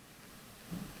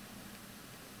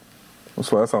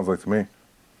 That's what that sounds like to me.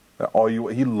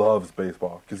 He loves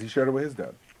baseball because he shared it with his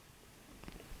dad.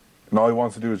 And all he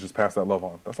wants to do is just pass that love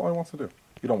on. That's all he wants to do.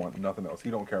 He don't want nothing else. He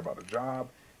don't care about a job.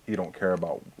 He don't care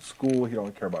about school. He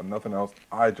don't care about nothing else.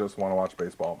 I just want to watch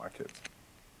baseball with my kids.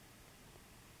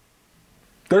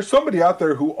 There's somebody out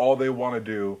there who all they want to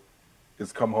do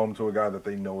is come home to a guy that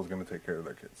they know is going to take care of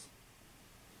their kids.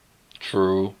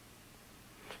 True.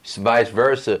 It's vice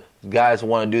versa. Guys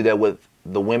want to do that with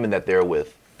the women that they're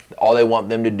with. All they want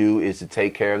them to do is to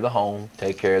take care of the home,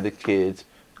 take care of the kids,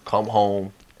 come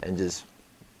home, and just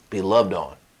be loved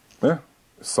on. Yeah.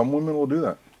 Some women will do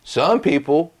that. Some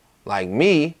people, like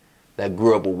me, that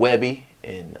grew up with Webby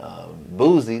and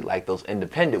Boozy, like those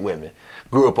independent women,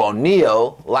 grew up on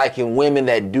Neo, liking women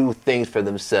that do things for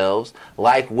themselves,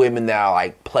 like women that are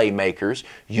like playmakers.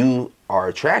 You are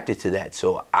attracted to that.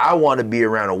 So I want to be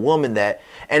around a woman that,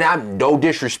 and I'm no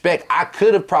disrespect, I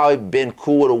could have probably been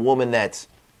cool with a woman that's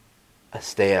a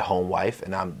stay-at-home wife,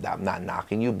 and I'm not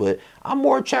knocking you, but I'm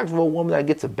more attracted to a woman that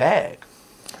gets a bag.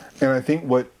 And I think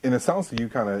and it sounds like you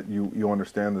kind of, you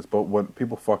understand this, but what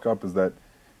people fuck up is that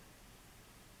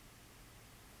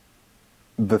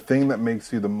the thing that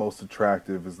makes you the most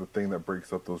attractive is the thing that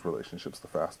breaks up those relationships the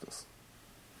fastest.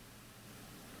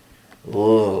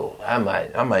 Ooh, I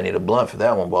might need a blunt for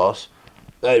that one, boss.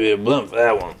 That'd be a blunt for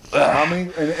that one. How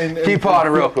many? And keep on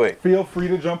real quick. Feel free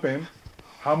to jump in.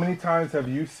 How many times have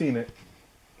you seen it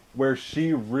where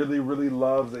she really, really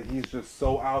loves that he's just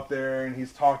so out there and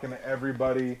he's talking to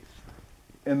everybody,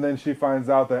 and then she finds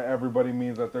out that everybody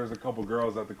means that there's a couple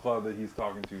girls at the club that he's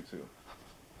talking to too?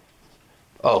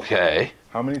 Okay.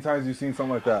 How many times have you seen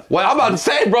something like that? Well, I'm about to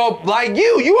say, bro, like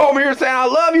you over here saying I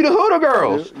love you to Huda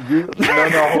girls. No,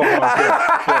 hold on. I'm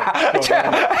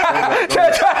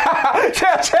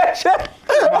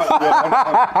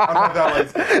not that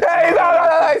light skinned. Hey, I'm not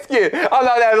that light skinned. I'm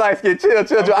not that light skinned.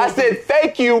 Chill. I said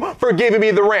thank you for giving me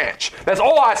the ranch. That's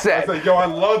all I said. I said, yo, I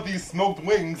love these smoked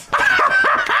wings.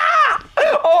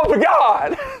 Oh my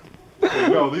God.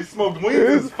 Yo, these smoked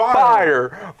wings is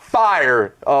fire.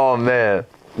 Fire. Oh man.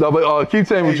 No, but keep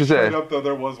saying what you said. Straight up though,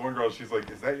 there was one girl, she's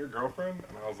like, is that your girlfriend?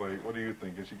 And I was like, what do you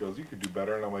think? And she goes, you could do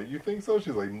better. And I'm like, you think so?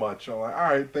 She's like, much. I'm like, all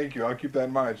right, thank you. I'll keep that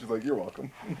in mind. She's like, you're welcome.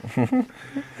 Hey,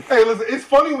 listen, it's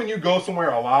funny when you go somewhere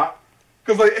a lot.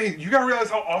 Because, like, hey, you got to realize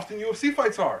how often UFC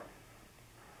fights are.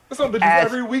 That's some bitches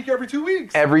every week, every 2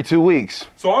 weeks. Every 2 weeks.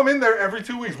 So I'm in there every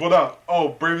 2 weeks. What up? Oh,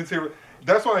 Braven's here.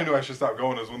 That's when I knew I should stop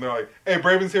going, is when they're like, hey,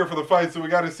 Braven's here for the fight, so we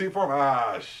got a seat for him.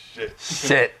 Ah, shit.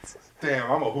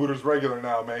 Damn, I'm a Hooters regular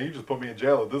now, man. You just put me in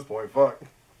jail at this point. Fuck.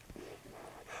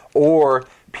 Or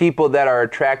people that are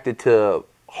attracted to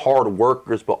hard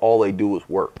workers, but all they do is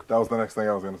work. That was the next thing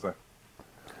I was going to say.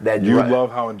 That you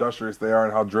love how industrious they are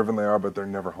and how driven they are, but they're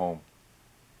never home.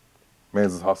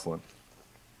 Man's is hustling.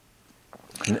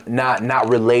 Not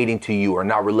relating to you or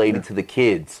not relating to the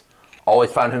kids.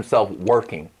 Always find himself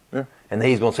working. Yeah. And then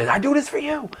he's going to say, I do this for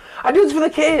you. I do this for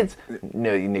the kids.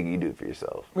 No, you nigga, you do it for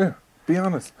yourself. Yeah. Be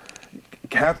honest.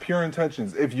 Have pure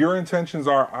intentions. If your intentions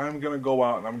are, I'm going to go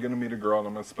out and I'm going to meet a girl and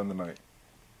I'm going to spend the night.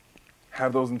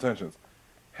 Have those intentions.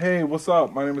 Hey, what's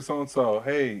up? My name is so and so.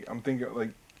 Hey, I'm thinking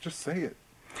like just say it.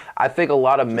 I think a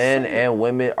lot of men say it. and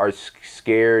women are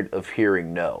scared of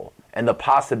hearing no. And the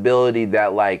possibility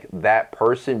that like that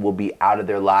person will be out of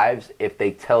their lives if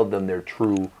they tell them their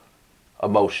true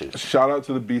emotions. Shout out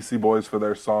to the BC Boys for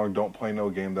their song "Don't Play No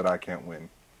Game That I Can't Win."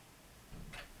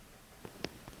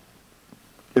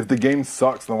 If the game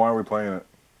sucks, then why are we playing it?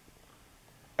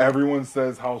 Everyone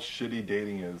says how shitty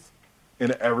dating is,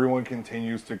 and everyone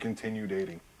continues to continue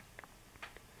dating.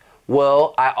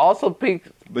 Well, I also think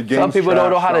The some game's people don't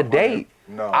know trash, how to stop playing date.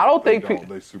 it. No, I don't they think don't.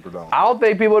 They super don't. I don't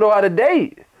think people know how to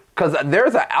date. Because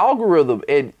there's an algorithm,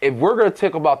 and if we're going to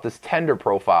talk about this Tinder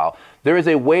profile, there is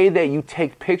a way that you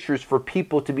take pictures for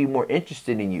people to be more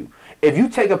interested in you. If you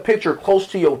take a picture close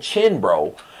to your chin,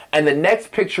 bro, and the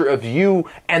next picture of you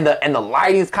and the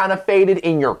lighting's kind of faded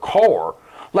in your car,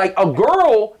 like a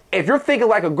girl, if you're thinking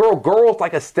like a girl, girls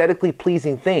like aesthetically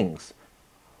pleasing things.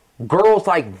 Girls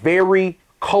like very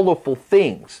colorful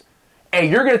things.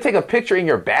 And you're going to take a picture in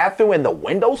your bathroom and the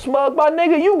window smug, my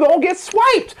nigga, you going to get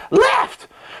swiped left.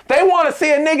 They want to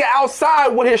see a nigga outside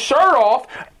with his shirt off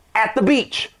at the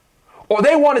beach. Or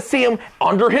they want to see him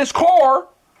under his car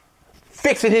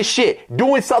fixing his shit,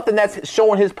 doing something that's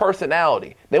showing his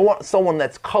personality. They want someone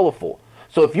that's colorful.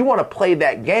 So if you want to play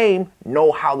that game,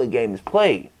 know how the game is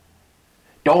played.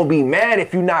 Don't be mad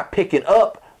if you're not picking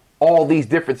up all these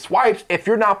different swipes if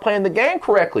you're not playing the game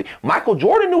correctly. Michael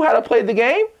Jordan knew how to play the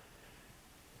game.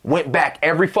 Went back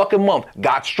every fucking month,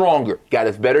 got stronger, got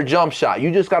his better jump shot.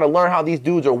 You just got to learn how these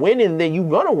dudes are winning, and then you're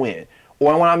going to win.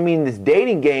 Or when I mean this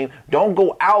dating game, don't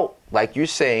go out, like you're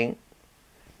saying,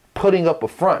 putting up a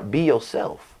front. Be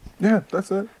yourself. Yeah,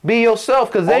 that's it. Be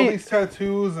yourself, because All they... these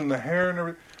tattoos and the hair and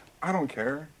everything, I don't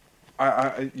care.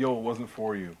 It wasn't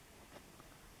for you.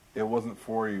 It wasn't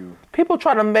for you. People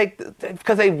try to make,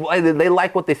 because they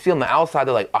like what they see on the outside.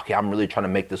 They're like, okay, I'm really trying to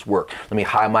make this work. Let me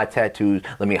hide my tattoos.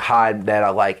 Let me hide that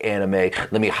I like anime.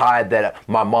 Let me hide that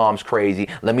my mom's crazy.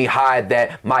 Let me hide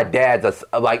that my dad's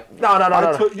like,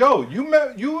 no. You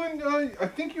met, you and, I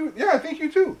think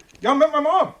you too. Y'all met my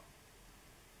mom.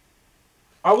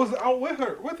 I was out with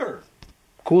her.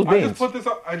 Cool beans.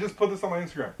 I just put this on my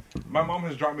Instagram. My mom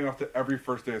has dropped me off to every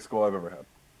first day of school I've ever had.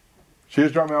 She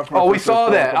just dropped me off. We saw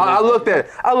that. I looked at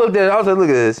it. I was like, look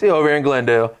at this. He over here in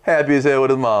Glendale, happy as hell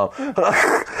with his mom.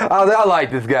 I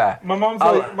like this guy. My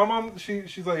mom,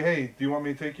 she's like, hey, do you want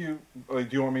me to take you? Like,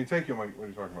 do you want me to take you? I'm like, what are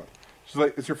you talking about? She's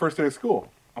like, it's your first day of school.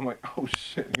 I'm like, oh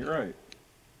shit, you're right.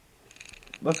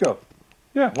 Let's go.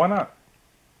 Yeah, why not?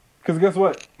 Because guess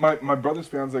what? My brother's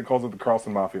fiance calls it the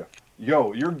Carlson Mafia.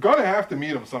 Yo, you're gonna have to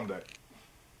meet him someday.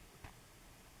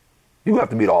 You have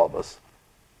to meet all of us.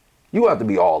 You have to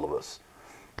be all of us.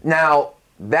 Now,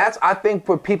 that's, I think,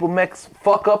 where people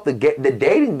fuck up the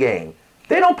dating game.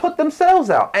 They don't put themselves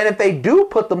out. And if they do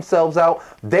put themselves out,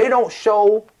 they don't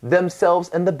show themselves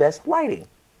in the best lighting.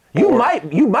 You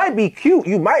might be cute.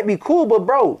 You might be cool, but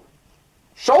bro,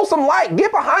 show some light.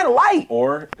 Get behind the light.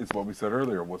 Or, it's what we said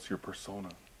earlier, what's your persona?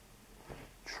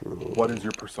 True. What is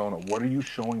your persona? What are you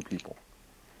showing people?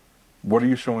 What are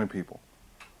you showing people?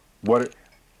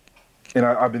 And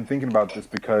I've been thinking about this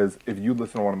because if you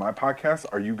listen to one of my podcasts,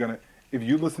 if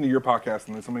you listen to your podcast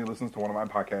and then somebody listens to one of my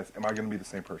podcasts, am I going to be the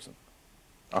same person?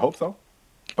 I hope so.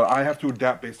 But I have to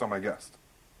adapt based on my guest.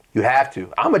 You have to.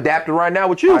 I'm adapting right now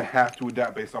with you. I have to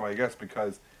adapt based on my guest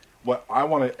because what I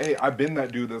want to, I've been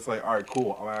that dude that's like, all right,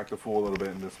 cool, I'm going to act a fool a little bit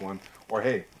in this one. Or,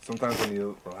 hey, sometimes I need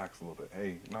to relax a little bit.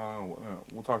 Hey, no,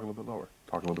 we'll talk a little bit lower.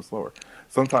 Talk a little bit slower.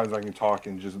 Sometimes I can talk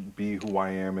and just be who I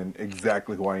am and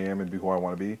exactly who I am and be who I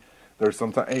want to be. There's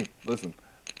sometimes, hey, listen,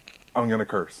 I'm going to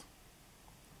curse.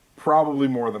 Probably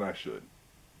more than I should.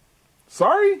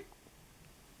 Sorry?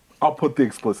 I'll put the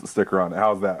explicit sticker on it.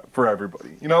 How's that? For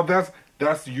everybody. You know,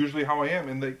 that's usually how I am.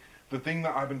 And the thing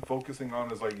that I've been focusing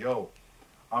on is like, yo,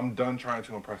 I'm done trying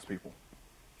to impress people.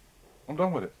 I'm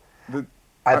done with it.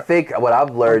 I think what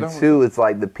I've learned too is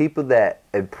like the people that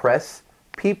impress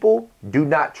people do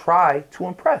not try to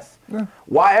impress. Yeah.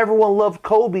 Why everyone loved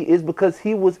Kobe is because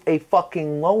he was a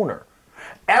fucking loner.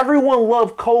 Everyone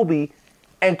loved Kobe,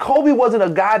 and Kobe wasn't a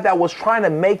guy that was trying to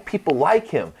make people like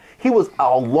him. He was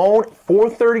alone,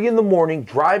 4:30 in the morning,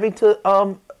 driving to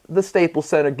the Staples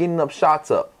Center, getting up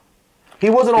shots up. He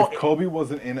wasn't If Kobe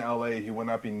wasn't in LA, he would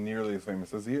not be nearly as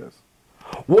famous as he is.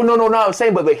 Well, no, I'm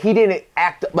saying, but he didn't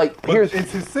act like.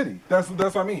 It's his city. That's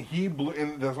what I mean. He blew,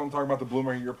 and that's what I'm talking about. The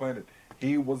bloomer you're planted.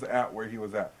 He was at where he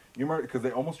was at. You remember because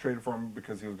they almost traded for him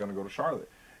because he was going to go to Charlotte.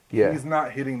 Yeah, he's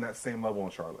not hitting that same level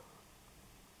in Charlotte.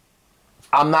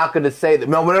 I'm not going to say that.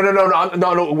 No.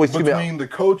 Between the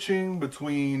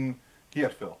coaching, he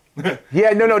had Phil. Yeah,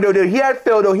 no. He had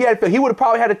Phil though. He would have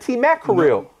probably had a T-Mac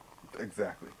career.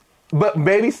 Exactly. But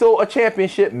maybe still a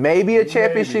championship. Maybe a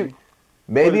championship.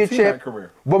 Maybe a champ.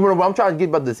 Career. But what I'm trying to get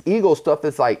about this ego stuff,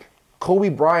 it's like Kobe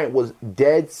Bryant was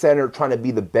dead center trying to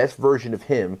be the best version of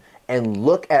him, and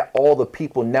look at all the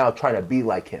people now trying to be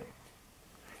like him.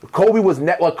 Kobe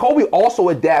Kobe also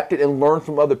adapted and learned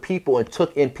from other people and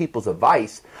took in people's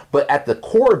advice, but at the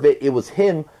core of it, it was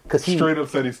him because he straight up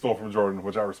said he stole from Jordan,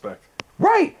 which I respect.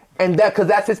 Right, and because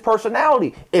that's his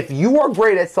personality. If you are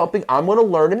great at something, I'm going to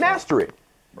learn and master it.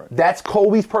 Right. That's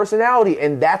Kobe's personality,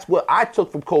 and that's what I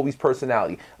took from Kobe's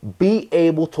personality. Be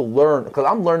able to learn, because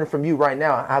I'm learning from you right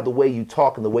now how the way you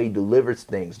talk and the way you deliver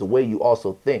things, the way you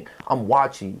also think. I'm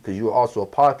watching you because you're also a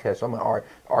podcaster. So I'm like, all right,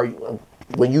 are you?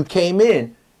 When you came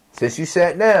in, since you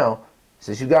sat down,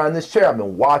 since you got in this chair, I've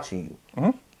been watching you.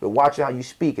 Mm-hmm. Been watching how you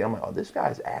speak, and I'm like, oh, this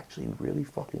guy's actually really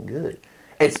fucking good.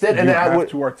 Instead, you have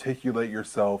to articulate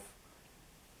yourself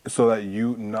so that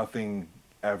nothing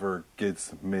ever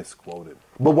gets misquoted.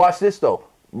 But watch this though.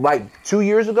 Like 2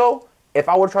 years ago, if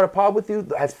I were to try to pod with you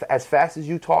as fast as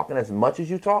you talk and as much as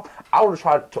you talk, I would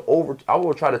try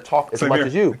to talk as much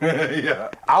as you.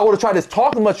 Yeah. I would have tried to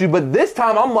talk as much as you, but this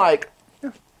time I'm like,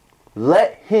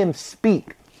 let him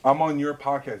speak. I'm on your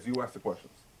podcast. You ask the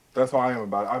questions. That's how I am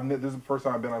about it. This is the first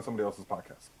time I've been on somebody else's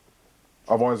podcast.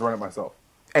 I've always run it myself.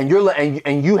 And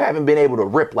you haven't been able to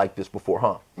rip like this before,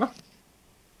 huh? No.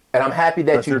 And I'm happy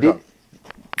that you did. Job.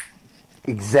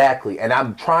 Exactly. And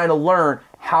I'm trying to learn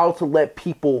how to let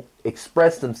people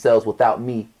express themselves without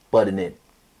me butting in.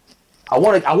 I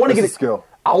want to get a skill.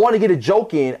 I want to get a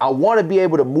joke in. I want to be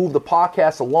able to move the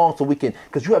podcast along so we can,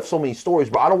 because you have so many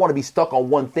stories, but I don't want to be stuck on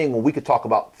one thing when we could talk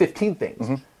about 15 things.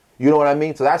 Mm-hmm. You know what I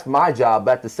mean? So that's my job.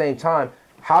 But at the same time,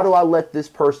 how do I let this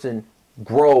person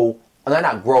grow?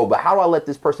 Not grow, but how do I let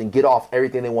this person get off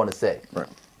everything they want to say? Right.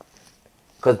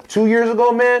 Because 2 years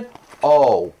ago, man,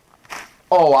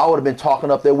 I would have been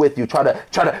talking up there with you, try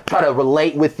to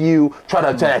relate with you, try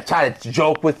to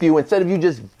joke with you instead of you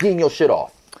just getting your shit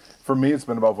off. For me, it's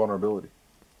been about vulnerability.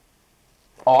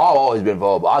 Oh, I've always been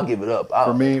vulnerable. I'll give it up.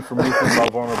 For me, it's been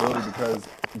about vulnerability because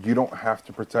you don't have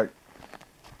to protect.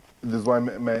 This is what I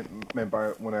meant by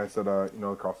when I said,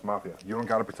 Carlson Mafia. You don't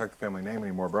got to protect the family name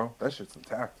anymore, bro. That shit's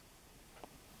intact.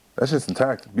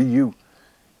 Be you.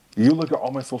 You look at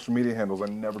all my social media handles. I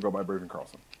never go by Braven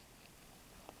Carlson.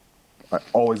 I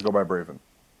always go by Braven.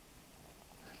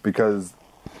 Because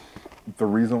the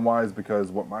reason why is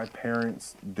because what my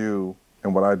parents do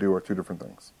and what I do are two different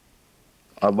things.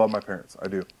 I love my parents. I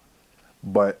do.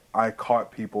 But I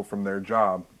caught people from their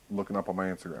job looking up on my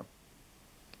Instagram.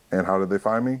 And how did they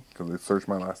find me? Because they searched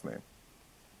my last name.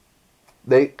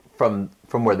 They from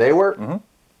where they work? Mm-hmm.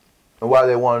 And why do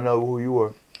they want to know who you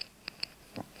were?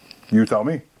 You tell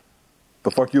me.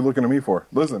 The fuck you looking at me for?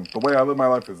 Listen, the way I live my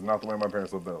life is not the way my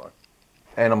parents live their life.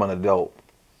 And I'm an adult.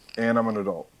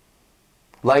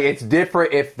 Like, it's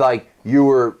different if, like, you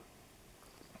were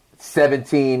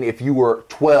 17, if you were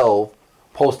 12,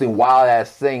 posting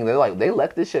wild-ass things. They're like, they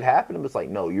let this shit happen? And it's like,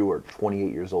 no, you were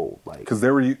 28 years old. Like, because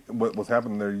what's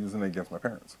happening, they're using it against my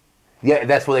parents. Yeah,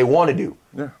 that's what they want to do.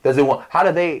 Yeah. How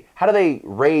do they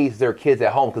raise their kids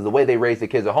at home? Because the way they raise their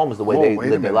kids at home is the way they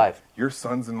live their life. Your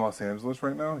son's in Los Angeles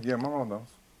right now? Yeah, my mom knows.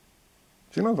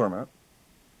 She knows where I'm at.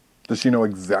 Does she know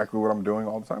exactly what I'm doing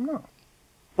all the time? No.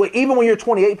 Wait, even when you're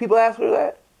 28, people ask her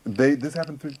that? This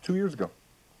happened 2 years ago.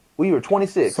 Well, you were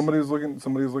 26. Somebody was looking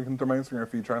through my Instagram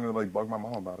feed trying to bug my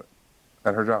mom about it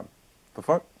at her job. The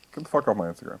fuck? Get the fuck off my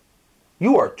Instagram.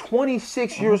 You are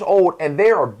 26 years old and they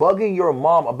are bugging your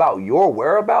mom about your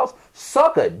whereabouts?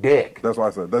 Suck a dick. That's what I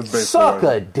said. That's basically Suck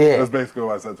a dick. That's basically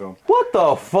what I said to him. What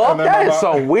the fuck? That is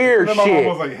some weird shit. And then my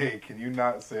mom was like, hey, can you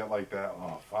not say it like that?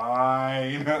 Oh,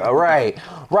 fine. Right.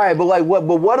 But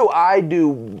what do I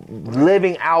do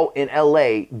living out in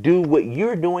LA? Do what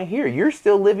you're doing here. You're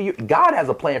still living. God has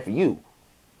a plan for you.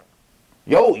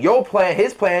 Your plan,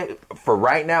 his plan for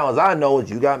right now, as I know, is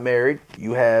you got married,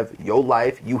 you have your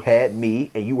life, you had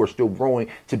me, and you are still growing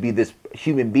to be this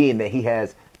human being that he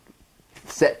has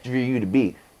set for you to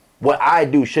be. What I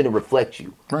do shouldn't reflect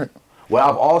you. Right. What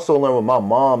I've also learned with my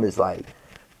mom is like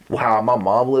how my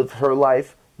mom lived her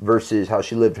life versus how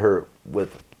she lived her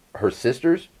with her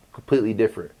sisters, completely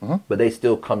different. Mm-hmm. But they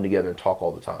still come together and talk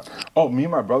all the time. Oh, me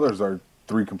and my brothers are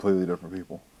three completely different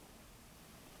people.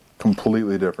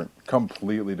 Completely different.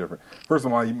 First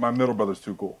of all, my middle brother's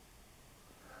too cool.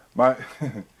 Remember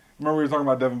we were talking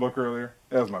about Devin Booker earlier?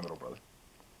 That was my middle brother.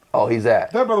 Oh, he's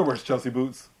that. That brother wears Chelsea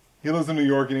boots. He lives in New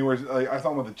York and he wears, like, I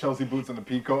saw him with the Chelsea boots and the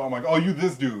peacoat. I'm like, oh, you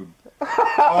this dude.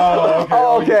 Oh, okay.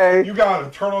 Oh, okay. You got a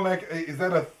turtleneck. Is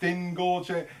that a thin gold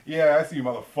chain? Yeah, I see you,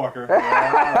 motherfucker.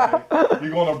 Yeah, all right.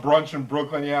 You going to brunch in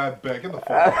Brooklyn? Yeah, I bet. Get the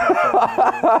fuck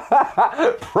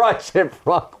out. Brunch in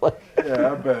Brooklyn.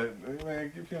 Yeah, I bet.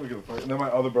 Man, you can't get the fuck. And then my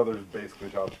other brother is basically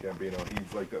Childish Gambino.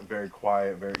 He's like that very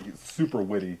quiet, he's super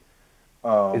witty.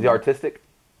 Is he artistic?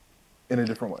 In a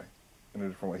different way.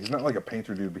 He's not like a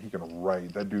painter dude, but he can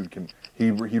write. That dude can.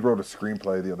 He wrote a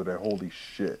screenplay the other day. Holy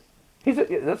shit.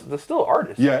 That's still an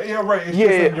artist. Yeah, right. It's Yeah,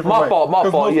 just in a different my way.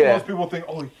 fault, yeah. Most people think,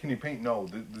 oh, can he paint? No,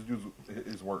 this dude's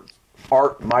his words.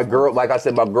 Art. My girl, like I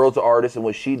said, my girl's an artist, and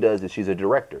what she does is she's a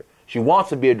director. She wants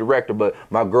to be a director, but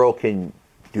my girl can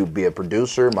be a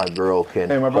producer. My girl can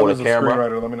Hey, my hold brother's a a camera.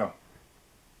 screenwriter. Let me know.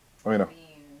 I mean, the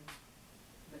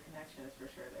connection is for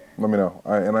sure there. Let me know.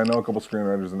 And I know a couple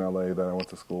screenwriters in LA that I went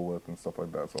to school with and stuff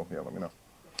like that. So yeah, let me know.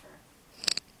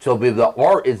 So the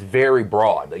art is very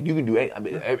broad. Like you can do. I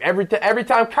mean, every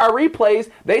time Kyrie plays,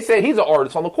 they say he's an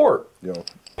artist on the court. Yo,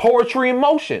 Poetry in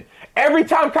motion. Every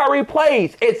time Kyrie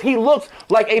plays, he looks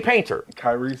like a painter.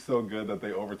 Kyrie's so good that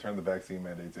they overturned the vaccine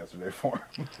mandates yesterday for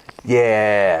him.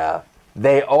 Yeah.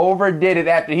 They overdid it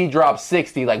after he dropped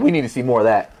 60. Like, we need to see more of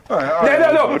that. All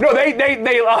right. No.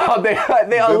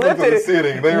 They lifted it.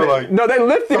 Seating. They were like, No, they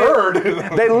lifted third.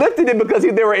 it. They lifted it because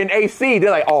they were in AC.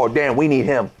 They're like, oh, damn, we need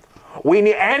him.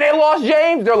 And they lost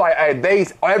James. They're like, hey,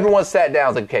 everyone sat down.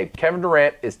 It's like, okay, Kevin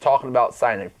Durant is talking about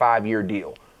signing a 5-year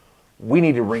deal. We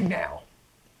need a ring now.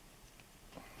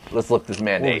 Let's look this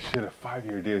man Holy up. shit, a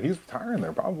 5-year deal. He's retiring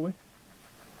there probably.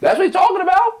 That's what he's talking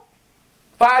about.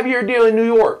 5-year deal in New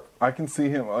York. I can see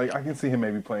him. Like I can see him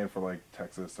maybe playing for like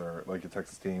Texas or like a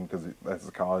Texas team because that's his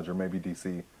college, or maybe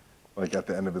DC, like at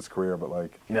the end of his career. But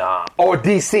like, Nah. Or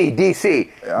DC. I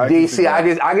can see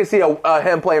that. I can see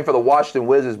him playing for the Washington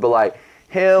Wizards, but like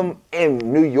him in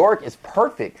New York is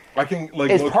perfect. I can like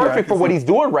It's low-key, I perfect can for what see- he's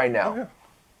doing right now. Oh, yeah,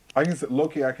 I can see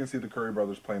Loki. I can see the Curry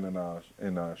brothers playing in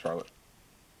Charlotte.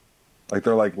 Like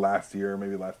they're like last year,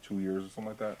 maybe last 2 years or something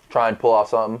like that. Try and pull off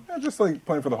something. Yeah, just like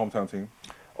playing for the hometown team.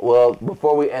 Well,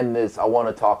 before we end this, I want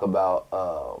to talk about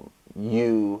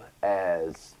you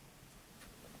as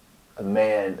a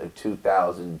man of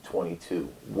 2022.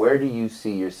 Where do you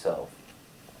see yourself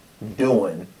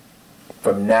doing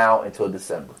from now until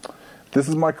December? This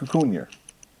is my cocoon year.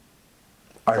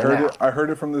 I For heard now. it. I heard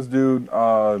it from this dude,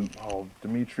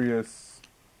 Demetrius.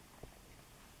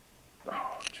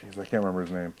 Oh, jeez, I can't remember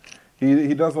his name.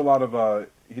 He does a lot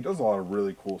of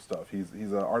really cool stuff. He's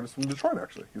an artist from Detroit,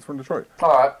 actually. He's from Detroit.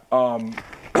 All right.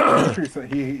 Demetrius,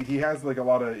 he has like a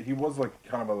lot of. He was like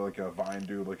kind of like a Vine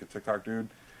dude, like a TikTok dude,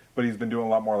 but he's been doing a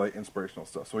lot more like inspirational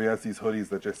stuff. So he has these hoodies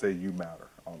that just say "You Matter"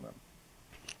 on them,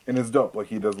 and it's dope. Like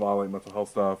he does a lot of like mental health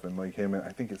stuff, and like him and I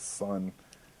think his son.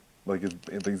 Like I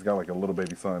think he's got like a little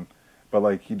baby son, but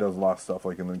like he does a lot of stuff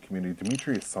like in the community.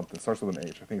 Dimitri is something starts with an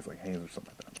H. I think it's like Haynes or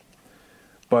something like that.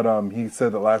 But he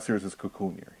said that last year was his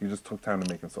cocoon year. He just took time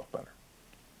to make himself better.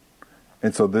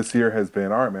 And so this year has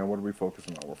been, all right, man. What are we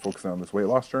focusing on? We're focusing on this weight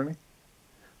loss journey.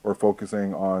 We're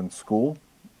focusing on school,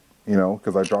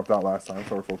 because I dropped out last time,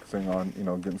 so we're focusing on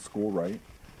getting school right.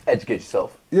 Educate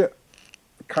yourself. Yeah,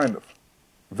 kind of.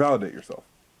 Validate yourself.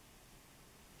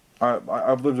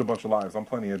 I've lived a bunch of lives. I'm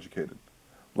plenty educated.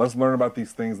 Let's learn about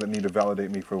these things that need to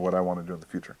validate me for what I want to do in the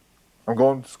future. I'm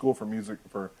going to school for music.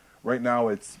 Right now,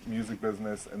 it's music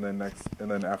business, and then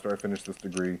after I finish this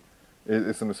degree,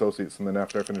 it's an associate's, and then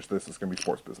after I finish this, it's going to be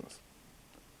sports business.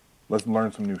 Let's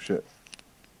learn some new shit.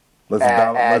 Let's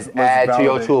Add to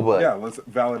your tool belt. Yeah, let's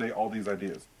validate all these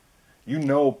ideas. You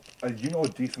know a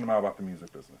decent amount about the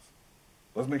music business.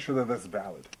 Let's make sure that that's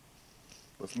valid.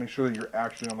 Let's make sure that you're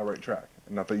actually on the right track,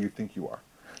 and not that you think you are.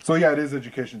 So yeah, it is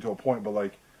education to a point, but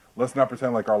like, let's not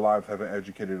pretend like our lives haven't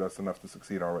educated us enough to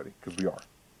succeed already, because we are.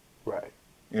 Right.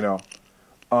 Now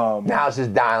it's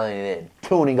just dialing it in,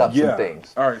 tuning up some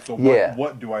things. All right. So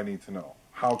what do I need to know?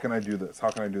 How can I do this? How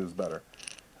can I do this better?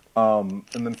 And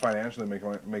then financially,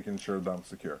 making sure that I'm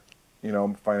secure.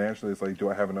 Financially, it's like, do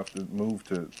I have enough to move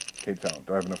to Cape Town?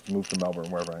 Do I have enough to move to Melbourne,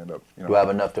 wherever I end up? Do I have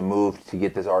enough to move to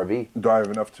get this RV? Do I have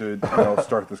enough to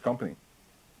start this company?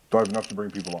 Do I have enough to bring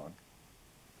people on?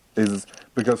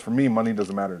 Because for me, money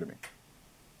doesn't matter to me.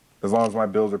 As long as my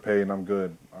bills are paid and I'm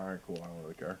good, all right, cool, I don't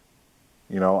really care.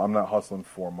 I'm not hustling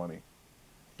for money,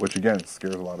 which again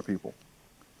scares a lot of people.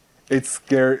 It's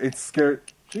scared.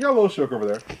 She got a little shook over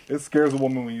there. It scares a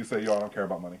woman when you say, "Yo, I don't care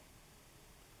about money."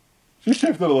 She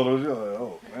shifted a little. She's like,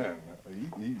 "Oh man,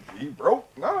 he broke."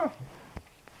 Nah,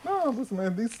 listen,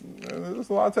 man. There's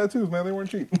a lot of tattoos, man. They weren't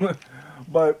cheap.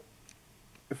 But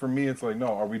for me, it's like, no.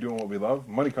 Are we doing what we love?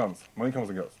 Money comes and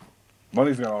goes.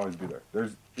 Money's gonna always be there.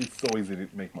 It's so easy to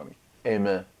make money.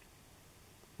 Amen.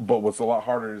 But what's a lot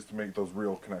harder is to make those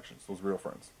real connections, those real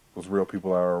friends, those real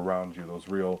people that are around you, those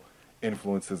real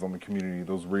influences on the community,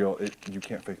 you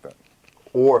can't fake that.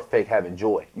 Or fake having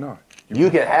joy. No. You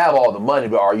can have all the money,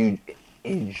 but are you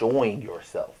enjoying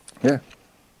yourself? Yeah.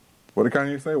 What did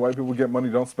Kanye say? White people get money,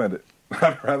 don't spend it.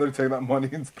 I'd rather take that money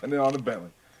and spend it on a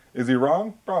Bentley. Is he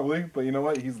wrong? Probably. But you know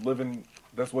what? He's living,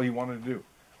 that's what he wanted to do.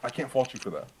 I can't fault you for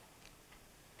that.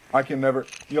 I can never,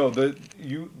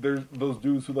 there's those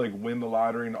dudes who like win the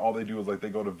lottery and all they do is like they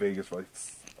go to Vegas for like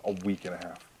a week and a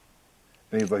half.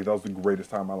 And he's like, that was the greatest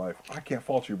time of my life. I can't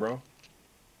fault you, bro.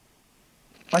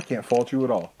 I can't fault you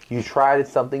at all. You tried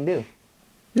something new.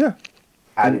 Yeah.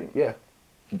 Yeah.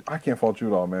 I can't fault you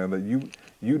at all, man. That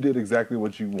you did exactly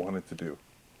what you wanted to do.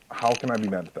 How can I be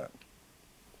mad at that?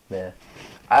 Man,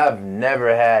 I've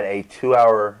never had a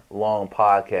 2-hour long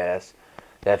podcast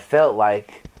that felt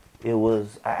like it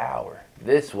was an hour.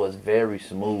 This was very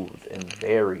smooth and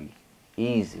very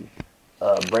easy.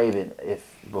 Braven,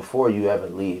 if before you ever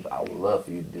leave, I would love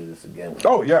for you to do this again.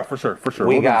 Oh yeah, for sure.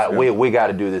 We got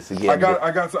to do this again.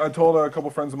 I told a couple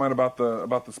friends of mine about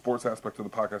the sports aspect of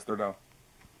the podcast.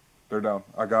 They're down.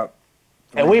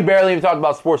 And we barely even talked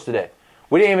about sports today.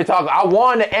 We didn't even talk. I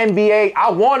wanted the NBA.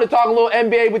 I wanted to talk a little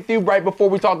NBA with you right before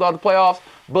we talked about the playoffs.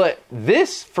 But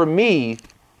this, for me,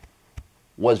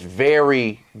 was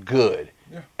very good.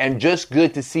 Yeah. And just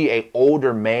good to see an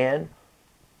older man,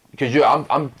 because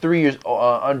I'm 3 years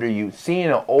under you, seeing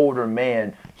an older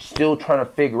man still trying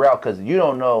to figure out, because you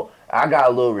don't know. I got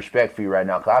a little respect for you right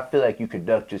now, because I feel like you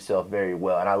conduct yourself very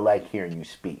well, and I like hearing you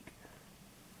speak.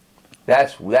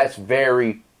 That's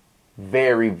very,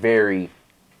 very, very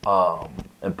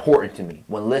important to me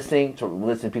when listening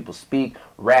to people speak,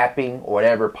 rapping, or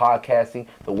whatever, podcasting.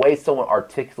 The way someone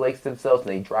articulates themselves and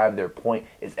they drive their point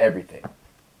is everything.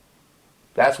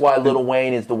 That's why Lil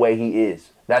Wayne is the way he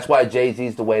is. That's why Jay-Z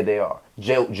is the way they are.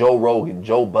 Joe Rogan,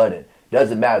 Joe Budden.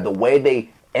 Doesn't matter. The way they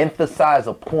emphasize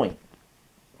a point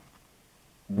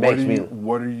makes me...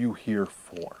 What are you here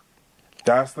for?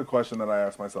 That's the question that I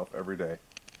ask myself every day.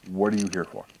 What are you here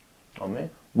for? Oh, man.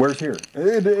 Where's here?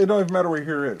 It don't even matter where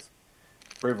here is.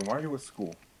 Braven, why are you at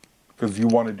school? Because you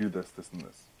want to do this, this, and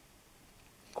this.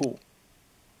 Cool.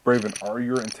 Braven, are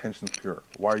your intentions pure?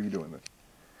 Why are you doing this?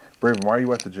 Braven, why are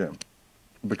you at the gym?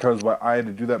 Because I had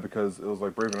to do that because it was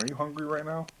like, Braven, are you hungry right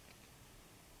now?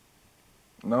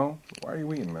 No? Why are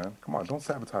you eating, man? Come on, don't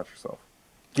sabotage yourself.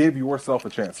 Give yourself a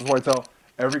chance. That's why I tell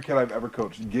every kid I've ever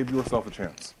coached, give yourself a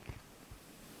chance.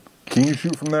 Can you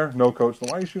shoot from there? No, coach. Then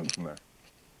why are you shooting from there?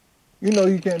 You know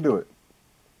you can't do it.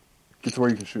 Get to where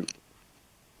you can shoot.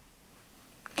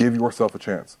 Give yourself a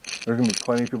chance. There's going to be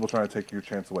plenty of people trying to take your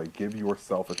chance away. Give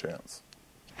yourself a chance.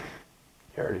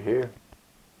 Heard it here.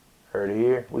 Heard it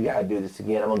here. We got to do this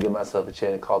again. I'm going to give myself a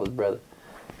chance to call this brother.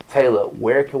 Taylor,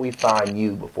 where can we find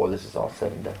you before this is all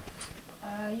said and done?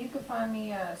 You can find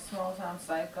me at Small Town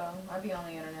Psycho. I be on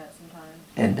the internet sometimes.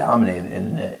 And dominate the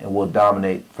internet, and we'll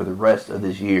dominate for the rest of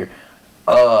this year.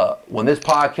 When this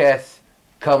podcast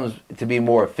comes to be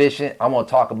more efficient, I'm going to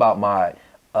talk about my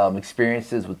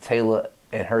experiences with Taylor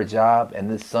and her job, and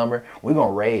this summer, we're going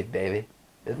to rave, baby.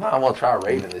 I'm going to try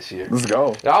raving this year. Let's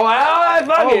go. I'm like,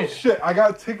 fuck it. Shit, I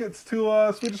got tickets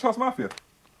to Swedish House Mafia.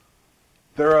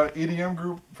 They're an EDM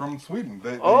group from Sweden.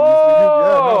 They they're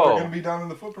going to be down in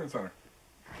the Footprint Center.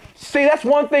 See, that's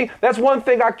one thing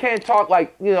I can't talk,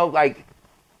 like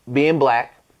being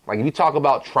black. Like, if you talk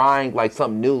about trying, like,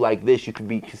 something new like this, you could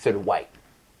be considered white.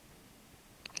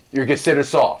 You're considered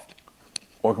soft.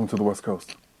 Welcome to the West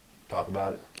Coast. Talk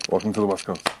about it. Welcome to the West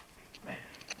Coast. Man.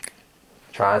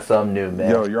 Trying something new,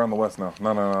 man. Yo, you're on the West now.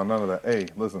 No, none of that. Hey,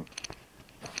 listen.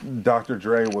 Dr.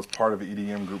 Dre was part of the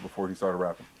EDM group before he started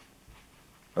rapping.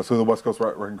 That's who the West Coast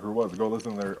wrecking crew was. Go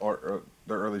listen to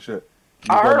their early shit.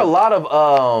 I heard a lot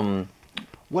of,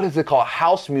 what is it called?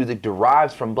 House music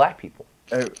derives from black people.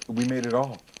 Hey, we made it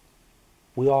all.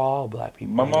 We are all black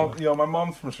people. My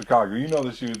mom's from Chicago. You know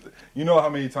that you know how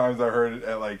many times I heard it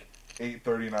at like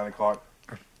 8:30, 9 o'clock.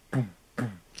 Boom,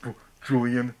 boom, boom.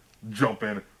 Julian, jump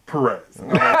in, Perez.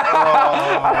 And I'm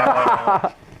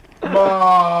like, oh,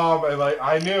 Mom, and like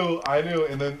I knew,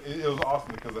 and then it was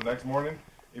awesome because the next morning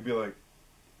it'd be like,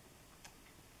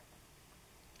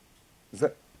 Is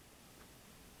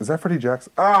that Freddie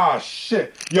Jackson? Ah,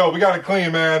 shit. Yo, we got to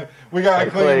clean, man. We got to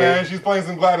clean, man. She's playing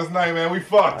some Gladys Knight, man. We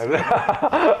fucked.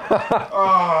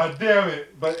 Ah, damn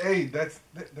it. But, hey, that's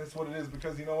what it is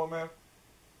because you know what, man?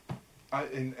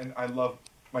 I love,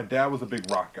 my dad was a big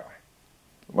rock guy.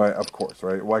 Of course,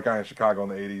 right? White guy in Chicago in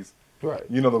the 80s. Right.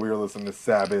 You know that we were listening to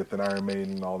Sabbath and Iron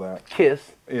Maiden and all that.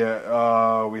 Kiss.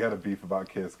 Yeah, we had a beef about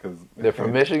Kiss because They're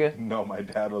from Michigan? No, my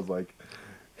dad was like,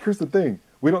 "Here's the thing,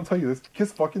 we don't tell you this.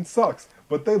 Kiss fucking sucks,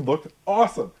 but they looked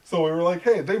awesome." So we were like,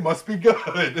 "Hey, they must be good."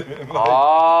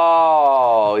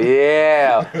 Oh,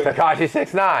 yeah. Tekashi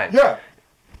 6ix9ine. Yeah.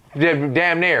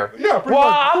 Damn near. Yeah, pretty well,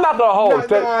 much. I'm not gonna hold.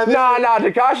 Nah,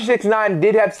 Tekashi 6ix9ine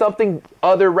did have something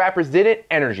other rappers didn't.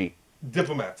 Energy.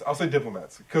 Diplomats. I'll say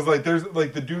diplomats because like there's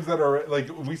like the dudes that are like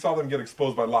we saw them get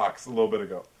exposed by Locks a little bit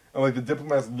ago, and like the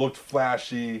diplomats looked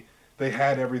flashy. They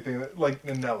had everything like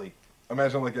a Nelly.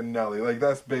 Imagine like a Nelly. Like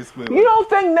that's basically. Like, You don't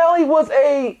think Nelly was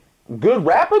a good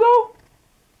rapper though?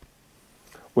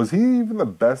 was he even the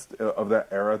best of that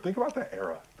era? Think about that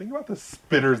era. Think about the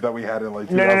spitters that we had in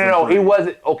like. No. He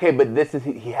wasn't okay, but this is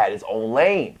he had his own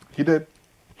lane. He did.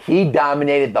 He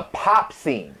dominated the pop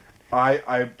scene.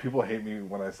 People hate me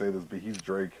when I say this, but he's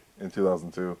Drake in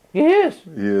 2002. He is.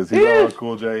 He is. He He's is.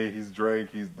 Cool J. He's Drake.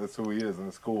 That's who he is, and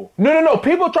it's cool. No.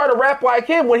 People try to rap like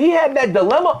him when he had that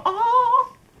dilemma.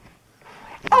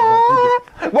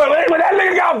 When that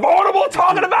nigga got vulnerable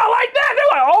talking about like that,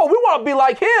 they're like, "Oh, we want to be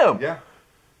like him." Yeah.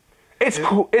 It's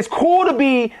cool. It's cool to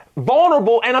be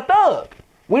vulnerable and a thug.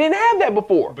 We didn't have that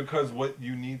before. Because what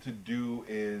you need to do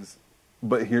is,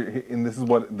 but here, and this is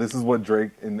what Drake,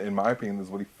 in my opinion, this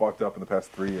is what he fucked up in the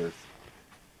past 3 years.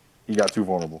 He got too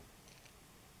vulnerable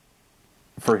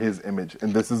for his image,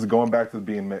 and this is going back to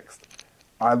being mixed.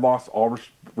 I lost all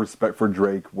respect for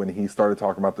Drake when he started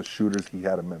talking about the shooters he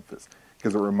had in Memphis,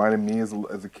 because it reminded me as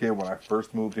a kid when I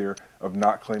first moved here of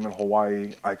not claiming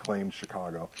Hawaii, I claimed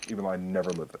Chicago, even though I never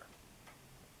lived there.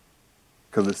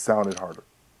 Because it sounded harder.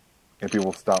 And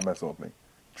people stopped messing with me.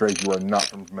 Drake, you are not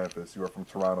from Memphis. You are from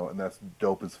Toronto, and that's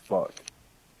dope as fuck.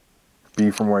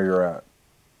 Be from where you're at.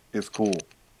 It's cool.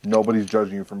 Nobody's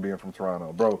judging you from being from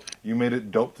Toronto. Bro, you made it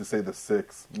dope to say the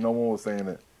 6. No one was saying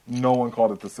it. No one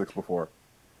called it the 6 before.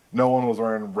 No one was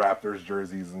wearing Raptors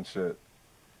jerseys and shit.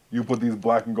 You put these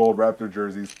black and gold Raptor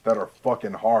jerseys that are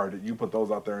fucking hard. You put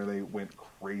those out there and they went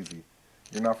crazy.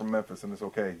 You're not from Memphis, and it's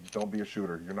okay. Don't be a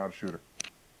shooter. You're not a shooter.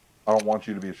 I don't want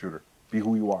you to be a shooter. Be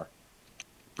who you are.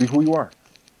 Be who you are.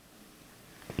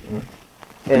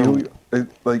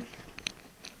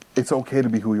 It's okay to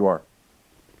be who you are.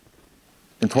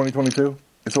 In 2022,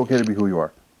 it's okay to be who you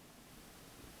are.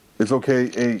 It's okay,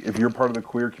 hey, if you're part of the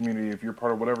queer community, if you're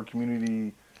part of whatever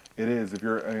community it is, if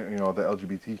you're, the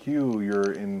LGBTQ,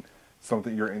 you're in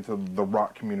something, you're into the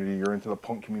rock community, you're into the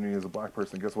punk community as a black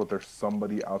person, guess what? There's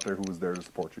somebody out there who is there to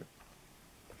support you.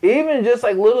 Even just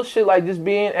like little shit like just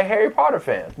being a Harry Potter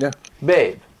fan. Yeah.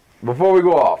 Babe, before we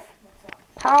go off,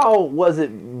 how was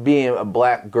it being a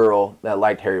black girl that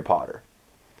liked Harry Potter?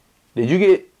 Did you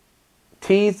get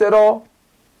teased at all?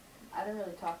 I didn't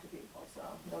really talk to people, so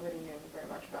nobody knew very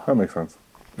much about That it. makes sense.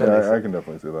 That Yeah, makes I can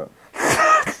definitely see that.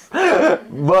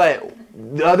 But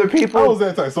the other people... I was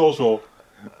antisocial.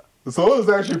 So it was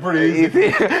actually pretty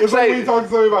easy. It's like when you talk to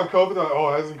somebody about COVID, they're like,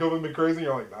 oh, hasn't COVID been crazy? And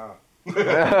you're like, nah.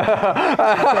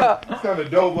 It's kind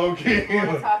of dope, low key. I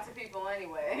want to talk to people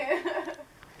anyway.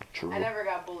 True. I never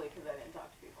got bullied because I didn't talk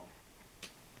to people.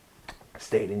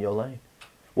 Stayed in your lane.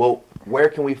 Well, where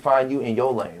can we find you in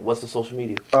your lane? What's the social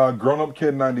media? Grown Up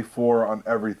Kid 94 on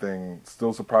everything.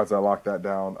 Still surprised I locked that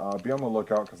down. Be on the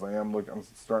lookout because I'm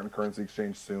starting Currency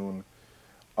Exchange soon.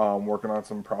 Working on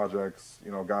some projects.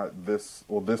 Got this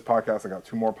podcast. I got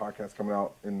 2 more podcasts coming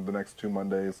out in the next 2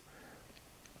 Mondays.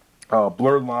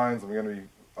 Blurred Lines. I'm going to be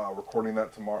recording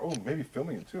that tomorrow. Oh, maybe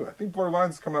filming it too. I think Blurred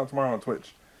Lines is coming out tomorrow on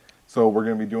Twitch. So we're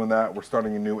going to be doing that. We're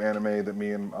starting a new anime that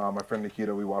me and my friend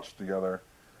Nikita, we watched together.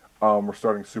 We're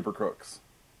starting Super Crooks,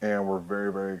 and we're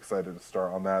very, very excited to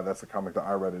start on that. That's a comic that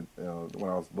I read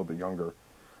when I was a little bit younger.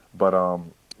 But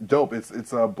dope.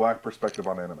 It's a black perspective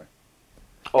on anime.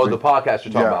 Oh, the podcast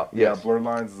you're talking about. Yes. Yeah, Blurred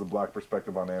Lines is a black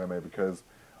perspective on anime because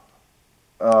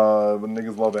the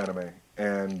niggas love anime,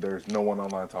 and there's no one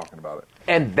online talking about it.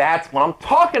 And that's what I'm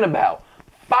talking about.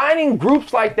 Finding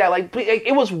groups like that. Like,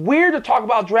 it was weird to talk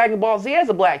about Dragon Ball Z as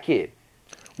a black kid.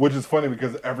 Which is funny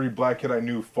because every black kid I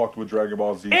knew fucked with Dragon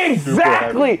Ball Z.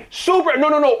 Exactly.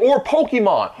 Or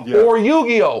Pokemon. Yeah. Or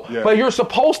Yu-Gi-Oh. Yeah. But you're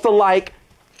supposed to like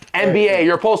NBA.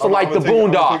 You're supposed to like the I'm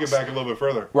gonna Boondocks. take it back a little bit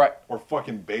further. Right. Or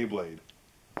fucking Beyblade.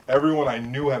 Everyone I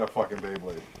knew had a fucking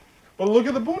Beyblade. But look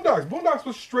at the Boondocks. Boondocks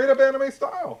was straight up anime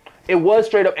style. It was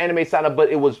straight up anime style, but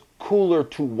it was cooler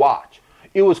to watch.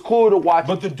 It was cooler to watch.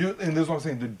 But the dude, and this is what I'm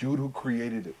saying, the dude who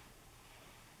created it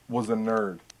was a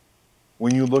nerd.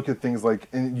 When you look at things like,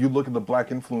 and you look at the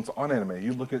black influence on anime,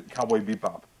 you look at Cowboy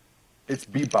Bebop. It's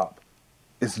bebop.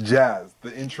 It's jazz.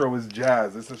 The intro is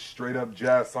jazz. It's a straight up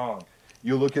jazz song.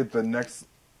 You look at the next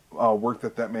work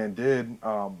that man did.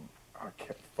 I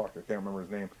can't remember his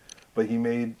name, but he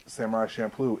made Samurai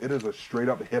Champloo. It is a straight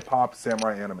up hip hop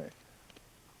samurai anime.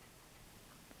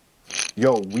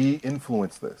 Yo, we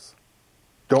influence this.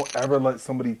 Don't ever let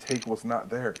somebody take what's not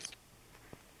theirs.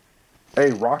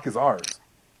 Hey, rock is ours.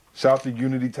 Shout out to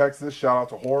Unity, Texas. Shout out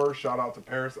to Horror. Shout out to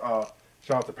Paris. Shout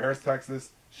out to Paris,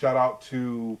 Texas. Shout out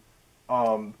to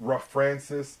Rough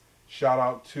Francis. Shout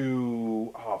out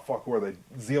to who are they?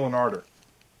 Zeal and Ardor.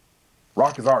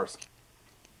 Rock is ours.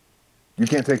 You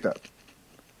can't take that.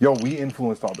 Yo, we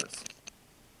influenced all this.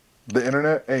 The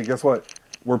internet. Hey, guess what?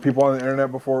 Were people on the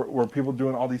internet before? Were people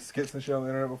doing all these skits and shit on the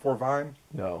internet before Vine?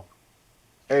 No.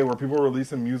 Hey, were people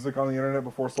releasing music on the internet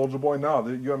before Soulja Boy? No,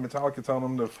 you had Metallica telling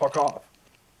them to fuck off.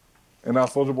 And now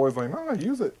Soulja Boy's like, nah,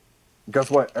 use it. Guess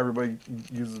what? Everybody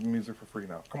uses music for free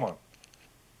now. Come on.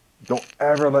 Don't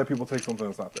ever let people take something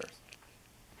that's not theirs.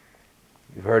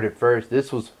 You've heard it first.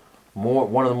 This was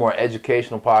one of the more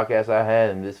educational podcasts I had,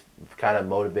 and this kind of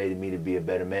motivated me to be a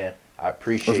better man. I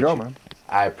appreciate you. Let's go, man.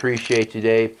 I appreciate you,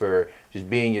 Dave, for just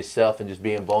being yourself and just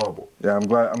being vulnerable. Yeah, I'm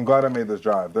glad I made this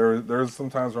drive. There's some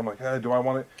times where I'm like, hey, do I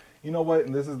want it? You know what?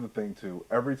 And this is the thing too.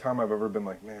 Every time I've ever been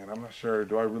like, man, I'm not sure.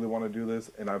 Do I really want to do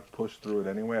this? And I've pushed through it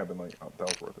anyway. I've been like, oh, that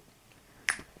was worth it.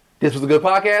 This was a good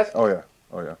podcast? Oh yeah.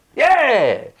 Oh yeah.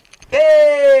 Yeah!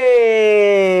 Hey!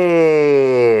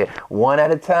 One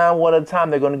at a time.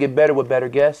 They're going to get better with better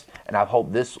guests. And I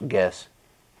hope this guest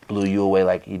blew you away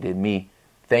like he did me.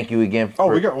 Thank you again.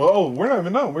 We're not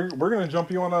even done. We're going to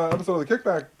jump you on an episode of The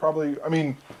Kickback. Probably, I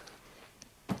mean,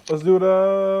 let's do it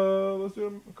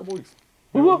in a couple weeks.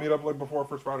 We'll meet up like before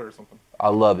First Friday or something. I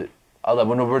love it.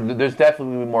 There's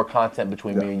definitely more content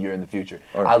between me and you in the future.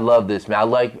 Right. I love this, man. I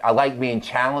like being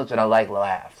challenged and I like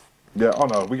laughs. Yeah, oh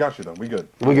no, we got you though. We good.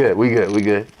 We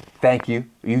good. Thank you.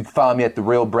 You can follow me at The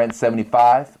Real Brent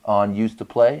 75 on Used to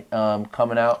Play.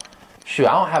 Coming out. Shoot,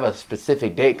 I don't have a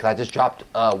specific date because I just dropped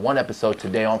one episode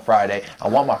today on Friday. I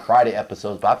want my Friday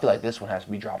episodes, but I feel like this one has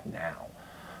to be dropped now.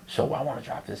 So I want to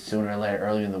drop this sooner or later,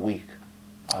 early in the week.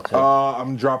 I'll tell you.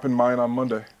 I'm dropping mine on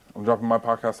Monday. I'm dropping my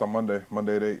podcast on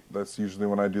Monday at 8. That's usually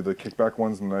when I do the Kickback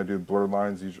ones, and I do Blurred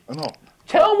Lines.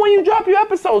 Tell them when you drop your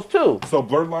episodes, too. So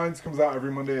Blurred Lines comes out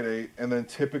every Monday at 8, and then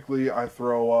typically I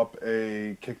throw up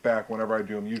a Kickback whenever I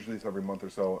do them. Usually it's every month or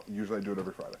so. Usually I do it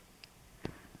every Friday.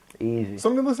 Easy.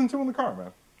 Something to listen to in the car,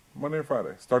 man. Monday and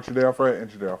Friday. Start your day off right,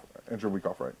 end your week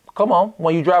off right. Come on.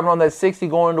 When you're driving on that 60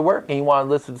 going to work and you want to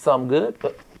listen to something good,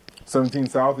 but 17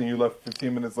 South and you left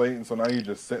 15 minutes late, and so now you're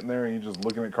just sitting there and you're just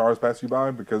looking at cars pass you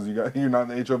by because you're not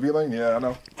in the HOV lane? Yeah, I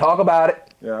know. Talk about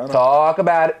it. Yeah, I know. Talk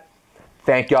about it.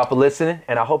 Thank y'all for listening,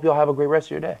 and I hope y'all have a great rest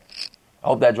of your day. I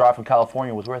hope that drive from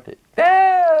California was worth it.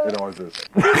 Yeah. It always is.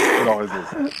 It always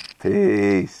is.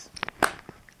 Peace.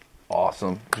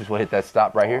 Awesome. Just want to hit that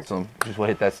stop right here. Just want to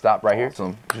hit that stop right here. Just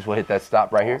want to hit that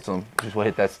stop right here. Just want to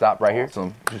hit that stop right here. Just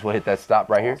want to hit that stop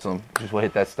right here. Just want to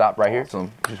hit that stop right here. Just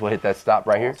want to hit that stop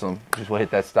right here. Just want to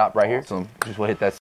hit that stop right here. Just want to hit that